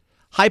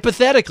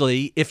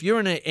 Hypothetically, if you're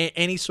in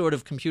any sort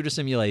of computer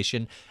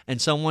simulation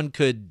and someone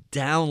could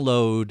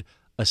download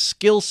a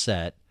skill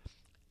set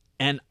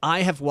And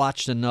I have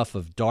watched enough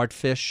of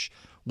Dartfish,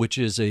 which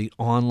is a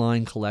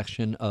online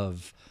collection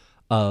of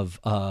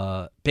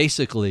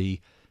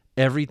basically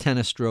every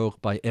tennis stroke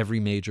by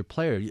every major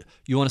player.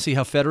 You want to see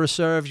how Federer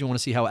serves? You want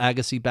to see how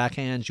Agassi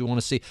backhands? You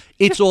want to see?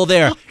 It's all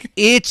there.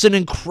 It's an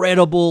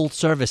incredible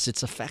service.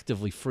 It's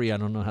effectively free. I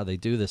don't know how they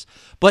do this.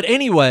 But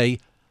anyway,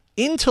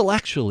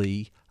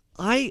 intellectually,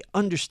 I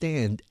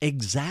understand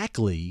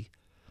exactly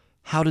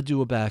how to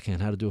do a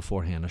backhand, how to do a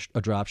forehand,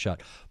 a drop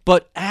shot.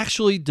 But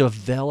actually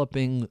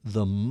developing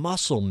the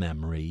muscle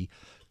memory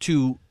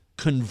to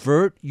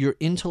convert your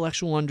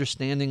intellectual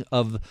understanding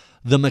of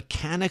the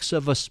mechanics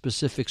of a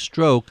specific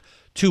stroke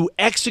to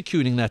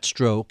executing that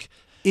stroke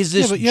is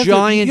this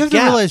giant you have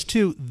gap. to realize,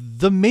 too,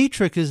 the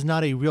Matrix is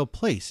not a real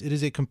place. It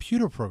is a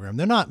computer program.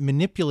 They're not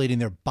manipulating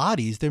their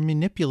bodies. They're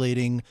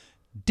manipulating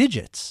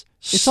digits.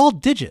 It's all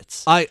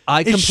digits. I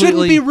completely, it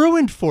shouldn't be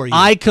ruined for you.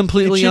 I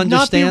completely understand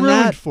that. It should not be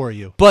ruined that for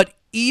you. But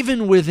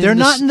even within they're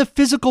not in the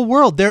physical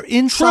world. They're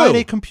inside True.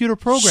 a computer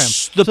program.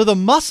 So the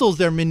muscles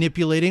they're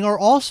manipulating are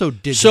also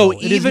digital. So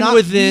it even is not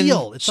within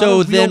real. It's so not a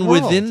real then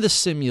world. within the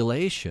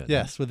simulation.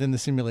 Yes, within the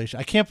simulation.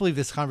 I can't believe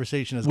this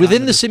conversation has within gotten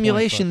to the this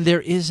simulation point,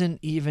 there isn't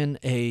even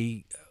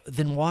a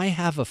then why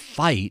have a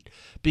fight?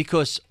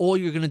 Because all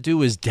you're going to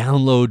do is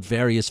download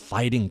various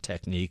fighting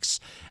techniques.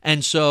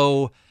 And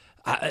so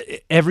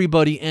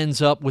everybody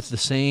ends up with the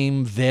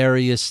same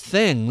various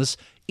things.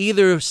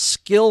 Either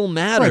skill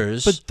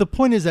matters. Right, but the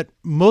point is that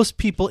most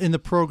people in the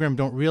program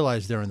don't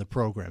realize they're in the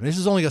program. This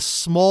is only a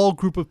small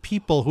group of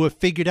people who have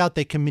figured out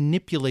they can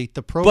manipulate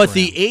the program. But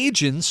the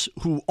agents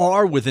who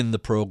are within the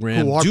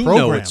program do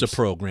know it's a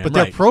program. But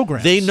they're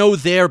programs. They know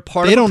they're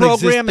part of the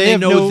program, and they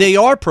know they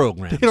are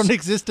programs. They don't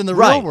exist in the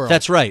right, real world.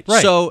 That's right.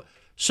 So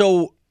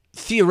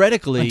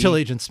theoretically, until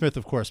Agent Smith,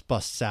 of course,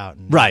 busts out.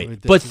 And, right.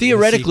 But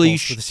theoretically,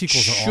 the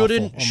sequels are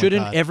awful.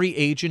 Shouldn't every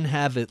agent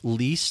have at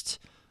least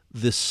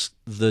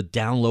the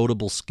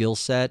downloadable skill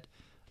set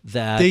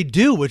that they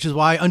do, which is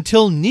why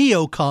until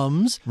Neo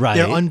comes,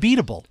 they're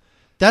unbeatable.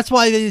 That's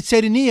why they say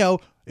to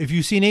Neo, if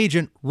you see an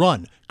agent,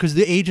 run, because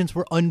the agents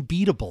were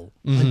unbeatable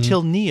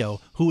until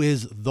Neo, who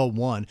is the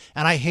one.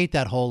 And I hate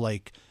that whole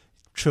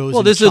chosen.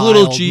 Well, there's child a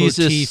little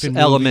Jesus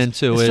element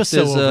to it's it. Just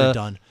so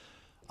overdone.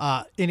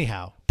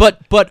 Anyhow.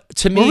 But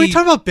to me, were we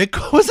talking about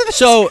Bitcoin? Wasn't it?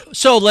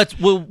 So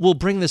we'll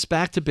bring this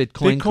back to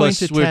Bitcoin because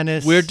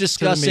tennis, we're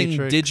discussing to the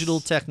Matrix. digital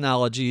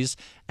technologies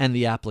and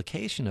the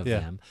application of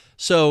them.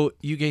 So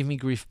you gave me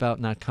grief about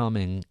not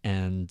coming,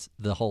 and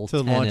the whole to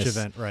the tennis launch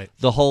event, right?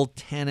 The whole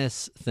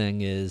tennis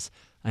thing is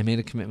I made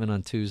a commitment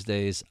on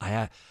Tuesdays.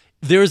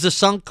 There is a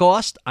sunk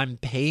cost. I'm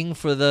paying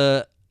for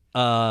the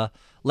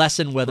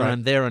lesson whether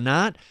I'm there or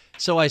not.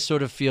 So I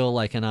sort of feel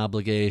like an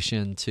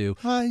obligation to.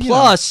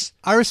 Plus,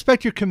 I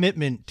respect your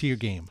commitment to your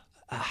game.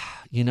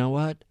 You know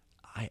what?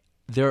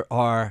 There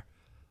are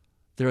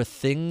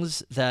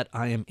things that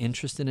I am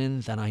interested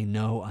in that I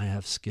know I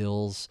have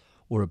skills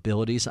or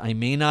abilities. I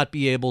may not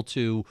be able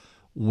to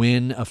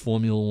win a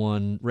Formula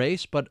One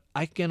race, but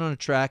I can get on a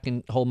track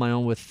and hold my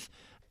own with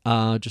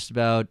just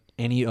about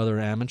any other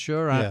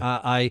amateur.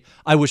 I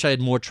wish I had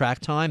more track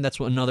time.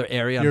 That's another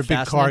area You're I'm a big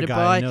fascinated car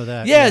guy. by. I know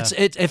that. Yeah, it's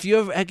if you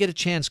ever get a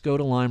chance, go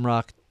to Lime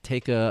Rock,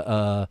 take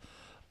an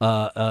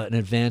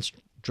advanced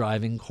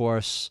driving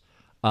course.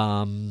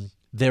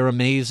 They're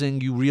amazing.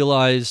 You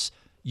realize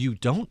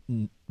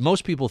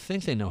most people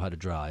think they know how to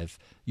drive.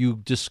 You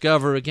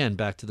discover, again,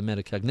 back to the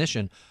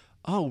metacognition,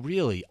 oh,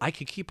 really? I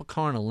could keep a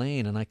car in a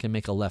lane and I can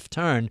make a left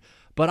turn,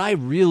 but I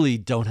really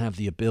don't have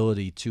the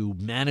ability to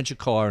manage a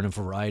car in a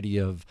variety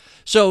of.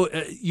 So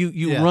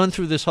you run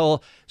through this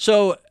whole.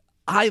 So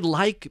I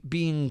like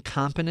being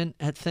competent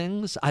at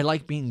things. I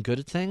like being good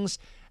at things,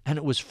 and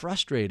it was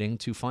frustrating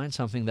to find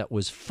something that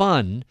was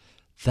fun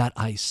that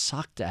I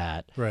sucked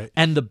at. Right.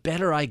 And the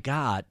better I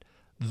got,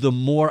 the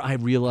more I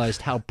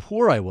realized how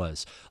poor I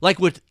was. Like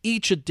with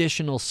each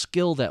additional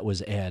skill that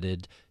was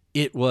added,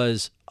 it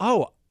was,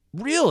 oh,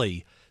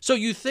 really? So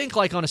you think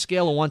like on a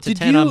scale of 1 to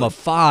 10, I'm a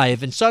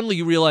 5, and suddenly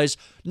you realize,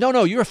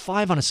 no, you're a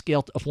 5 on a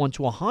scale of 1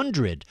 to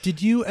 100.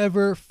 Did you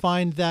ever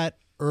find that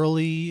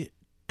early?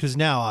 Because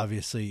now,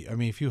 obviously, I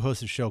mean, if you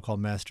host a show called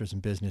Masters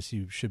in Business,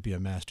 you should be a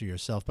master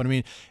yourself. But I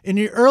mean,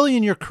 early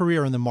in your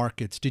career in the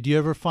markets, did you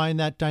ever find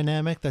that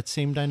dynamic, that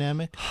same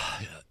dynamic?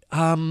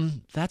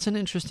 That's an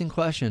interesting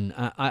question.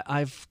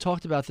 I've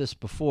talked about this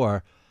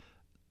before.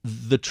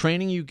 The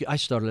training I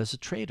started as a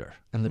trader,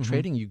 and the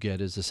training you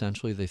get is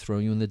essentially they throw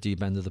you in the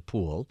deep end of the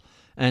pool,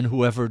 and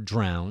whoever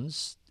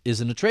drowns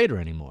isn't a trader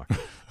anymore.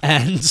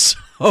 And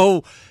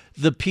so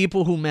the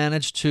people who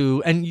manage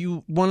to,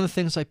 one of the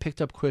things I picked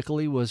up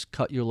quickly was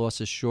cut your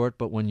losses short,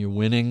 but when you're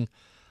winning,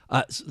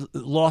 I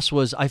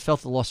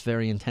felt the loss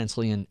very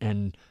intensely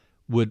and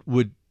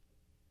would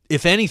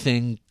if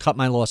anything, cut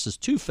my losses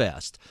too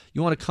fast.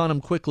 You want to cut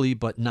them quickly,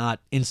 but not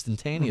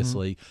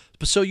instantaneously.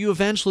 So you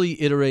eventually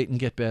iterate and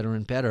get better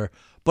and better.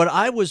 But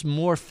I was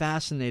more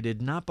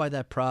fascinated, not by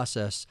that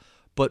process,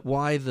 but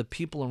why the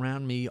people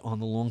around me on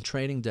the long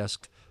trading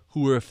desk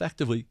who were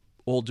effectively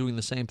all doing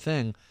the same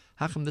thing,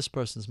 how come this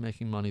person's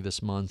making money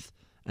this month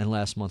and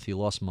last month he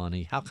lost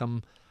money? How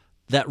come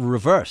that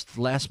reversed.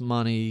 Last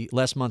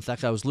month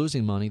that guy was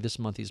losing money. This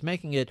month he's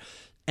making it,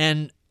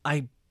 and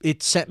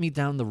it set me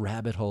down the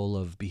rabbit hole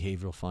of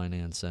behavioral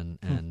finance,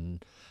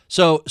 and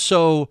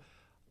so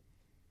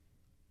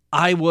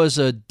I was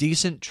a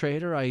decent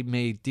trader. I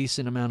made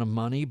decent amount of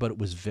money, but it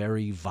was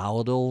very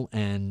volatile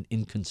and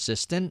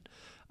inconsistent.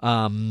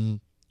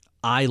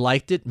 I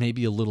liked it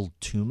maybe a little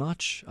too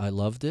much. I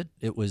loved it.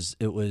 It was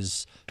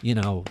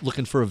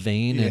looking for a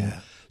vein, and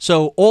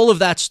so all of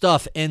that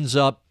stuff ends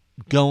up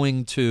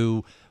going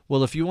to,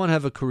 well, if you want to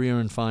have a career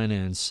in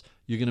finance,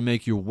 you're going to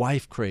make your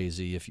wife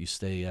crazy if you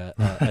stay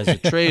as a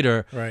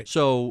trader. Right.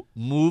 So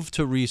move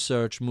to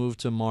research, move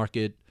to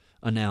market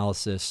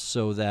analysis,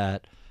 so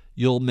that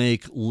you'll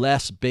make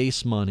less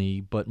base money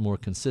but more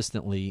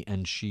consistently,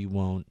 and she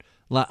won't.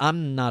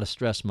 I'm not a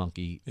stress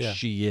monkey. Yeah.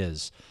 She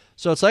is.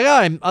 So it's like,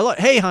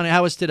 hey, honey,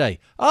 how was today?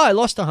 Oh, I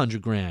lost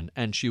 $100,000,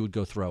 and she would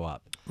go throw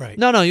up. Right.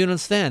 No, you don't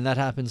understand. That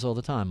happens all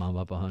the time. I'm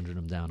up 100,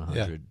 I'm down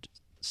 100. Yeah.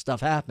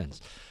 Stuff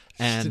happens.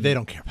 And they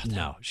don't care about that.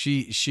 No,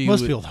 she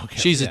Most people don't care.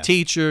 She's a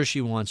teacher.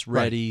 She wants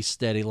ready,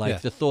 steady. Like Yeah.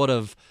 the thought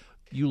of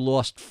you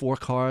lost 4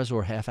 cars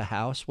or half a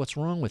house. What's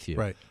wrong with you?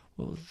 Right.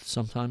 Well,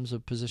 sometimes a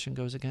position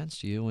goes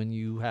against you, and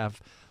you have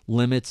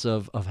limits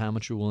of how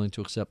much you're willing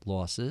to accept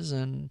losses,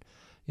 and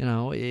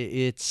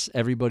it's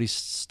everybody's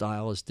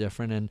style is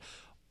different, and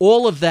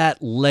all of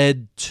that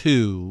led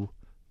to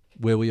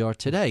where we are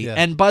today. Yeah.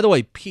 And by the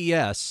way,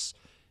 P.S.,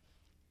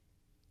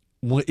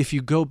 if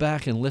you go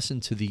back and listen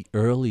to the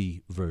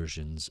early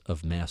versions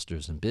of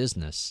Masters in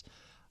Business,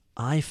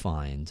 I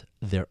find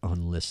they're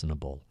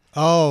unlistenable.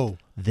 Oh,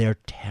 They're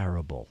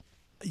terrible.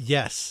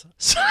 yes.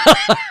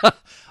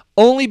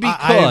 Only because...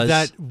 I have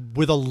that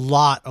with a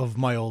lot of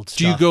my old stuff.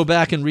 Do you go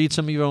back and read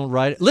some of your own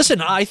writing?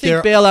 Listen, I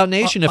think They're Bailout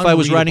Nation, if I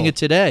was writing unreadable. it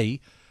today,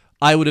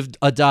 I would have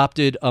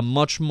adopted a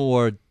much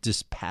more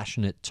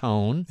dispassionate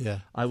tone. Yeah.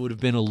 I would have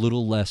been a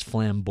little less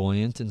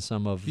flamboyant in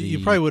some of the...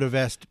 You probably would have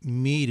asked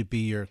me to be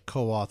your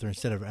co-author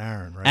instead of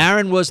Aaron, right?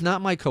 Aaron was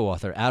not my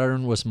co-author.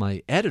 Aaron was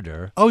my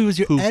editor. Oh, he was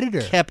your who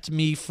editor. Kept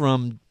me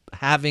from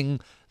having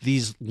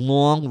these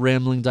long,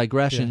 rambling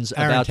digressions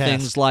Aaron about Task,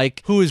 things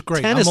like who is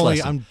great. tennis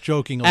lessons. I'm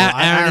joking a lot.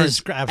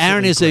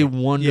 Aaron is a great.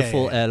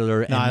 wonderful Yeah. editor,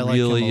 No, and I like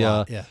really, him a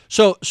lot. Yeah.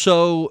 So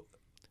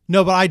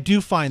No, but I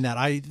do find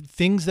that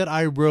things that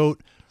I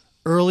wrote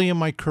early in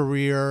my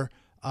career,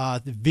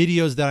 the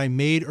videos that I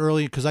made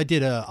early, because I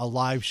did a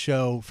live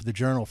show for the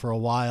Journal for a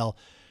while.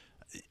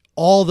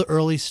 All the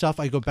early stuff,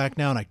 I go back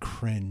now and I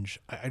cringe.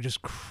 I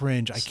just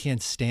cringe. I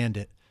can't stand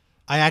it.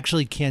 I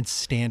actually can't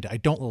stand it. I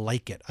don't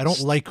like it. I don't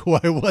like who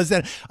I was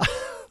then.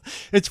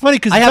 It's funny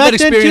because I have that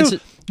experience.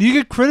 You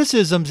get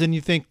criticisms and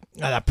you think,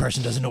 that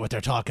person doesn't know what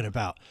they're talking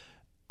about.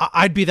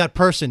 I'd be that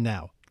person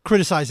now,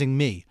 criticizing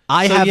me.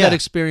 I have that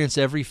experience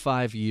every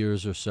 5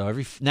 years or so.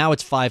 Now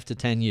it's 5 to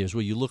 10 years,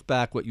 where you look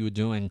back what you were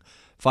doing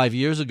 5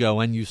 years ago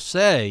and you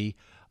say,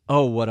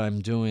 oh, what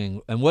I'm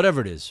doing, and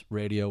whatever it is,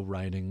 radio,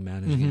 writing,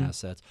 managing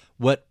assets,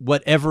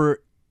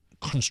 whatever,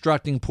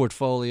 constructing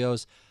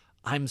portfolios,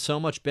 I'm so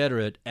much better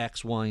at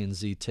X, Y, and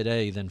Z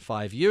today than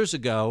 5 years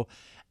ago.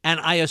 And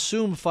I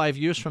assume 5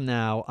 years from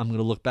now, I'm going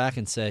to look back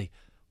and say,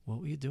 what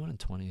were you doing in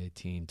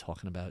 2018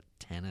 talking about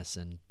tennis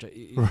and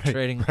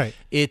trading? Right.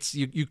 It's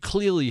you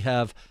clearly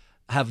have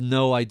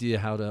no idea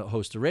how to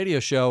host a radio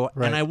show.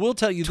 Right. And I will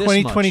tell you this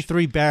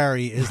 2023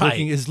 Barry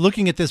is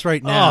looking at this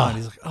right now, Oh. and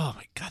he's like, oh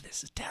my God,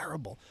 this is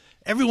terrible.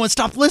 Everyone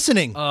stop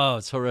listening. Oh,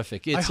 it's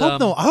horrific. I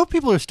hope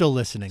people are still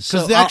listening.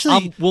 So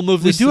Because we'll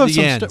move this we do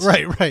to have the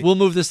end. Right. We'll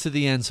move this to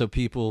the end so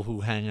people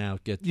who hang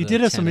out get You the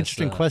did have some tennis,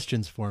 interesting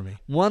questions for me.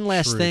 One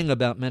last Shrewd. thing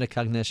about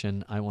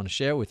metacognition I want to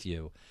share with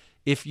you.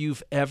 If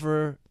you've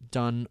ever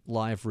done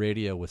live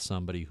radio with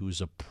somebody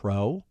who's a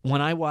pro, when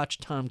I watch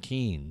Tom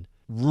Keene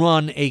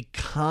run a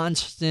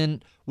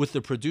constant, with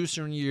the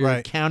producer in your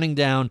ear, counting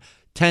down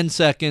 10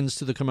 seconds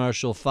to the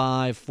commercial,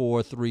 5,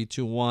 4, 3,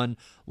 2, 1,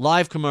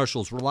 live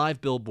commercials,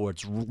 live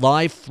billboards,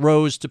 live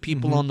throws to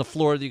people on the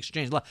floor of the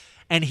exchange.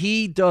 And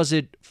he does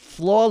it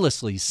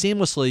flawlessly,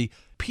 seamlessly.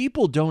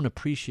 People don't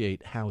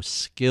appreciate how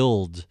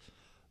skilled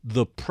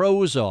the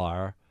pros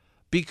are,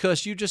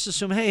 because you just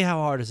assume, hey, how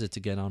hard is it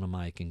to get on a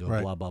mic and go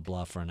blah, blah,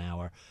 blah for an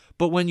hour?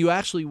 But when you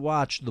actually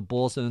watch the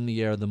balls in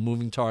the air, the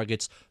moving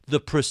targets,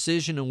 the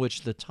precision in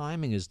which the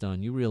timing is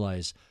done, you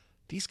realize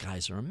these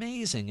guys are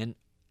amazing. And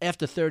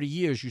after 30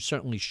 years, you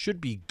certainly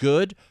should be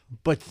good,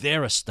 but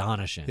they're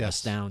astonishing,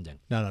 astounding.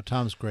 No,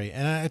 Tom's great.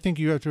 And I think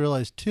you have to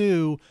realize,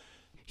 too,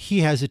 he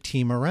has a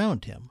team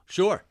around him.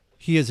 Sure.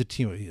 He has a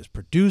team. He has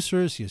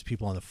producers. He has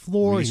people on the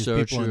floor. He has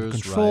people in the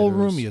control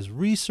room. He has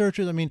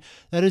researchers. I mean,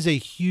 that is a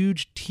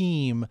huge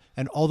team,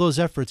 and all those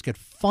efforts get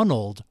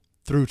funneled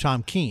through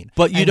Tom Keene.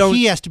 But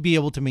he has to be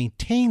able to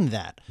maintain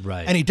that.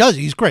 Right. And he does.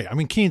 He's great. I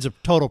mean, Keene's a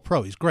total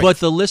pro. He's great.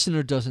 But the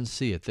listener doesn't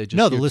see it. They just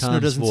the hear listener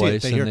Tom's doesn't see it.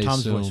 voice, They hear and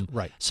Tom's voice. assume-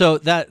 Right. So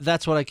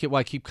that's why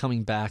I keep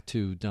coming back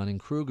to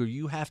Dunning-Kruger.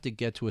 You have to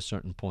get to a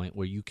certain point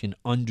where you can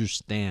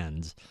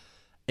understand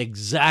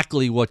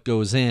exactly what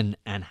goes in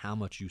and how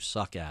much you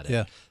suck at it.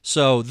 Yeah.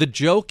 So the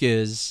joke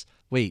is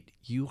wait,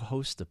 you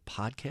host a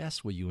podcast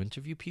where you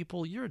interview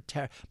people?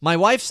 My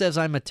wife says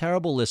I'm a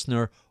terrible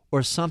listener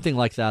or something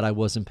like that. I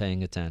wasn't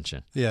paying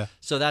attention. Yeah.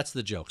 So that's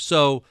the joke.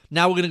 So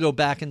now we're going to go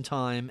back in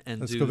time and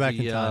Let's go back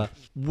in time.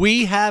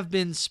 We have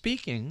been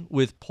speaking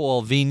with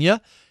Paul Vigna.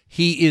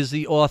 He is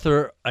the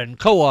author and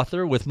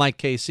co-author with Mike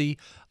Casey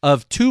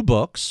of 2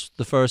 books,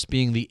 the first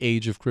being The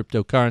Age of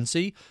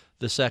Cryptocurrency,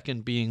 the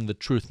second being The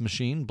Truth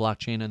Machine,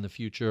 Blockchain and the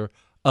Future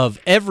of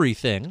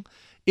Everything.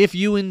 If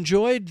you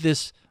enjoyed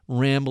this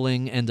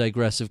rambling and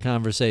digressive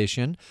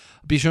conversation,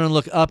 be sure and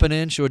look up an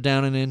inch or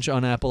down an inch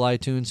on Apple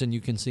iTunes, and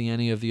you can see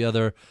any of the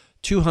other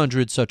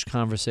 200 such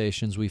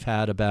conversations we've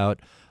had about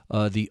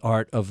the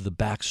art of the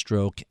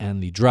backstroke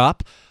and the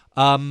drop.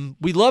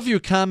 We love your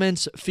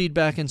comments,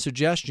 feedback, and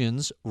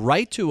suggestions.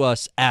 Write to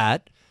us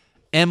at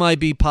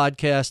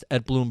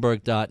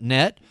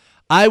mibpodcast@bloomberg.net.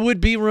 I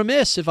would be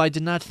remiss if I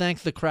did not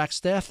thank the crack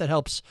staff that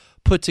helps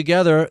put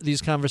together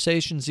these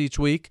conversations each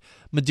week.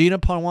 Medina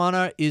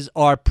Parwana is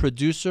our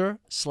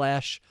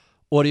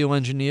producer/audio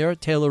engineer.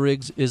 Taylor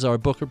Riggs is our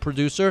booker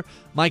producer.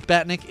 Mike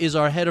Batnick is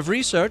our head of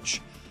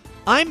research.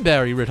 I'm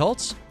Barry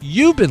Ritholtz.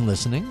 You've been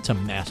listening to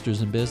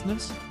Masters in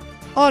Business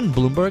on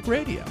Bloomberg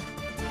Radio.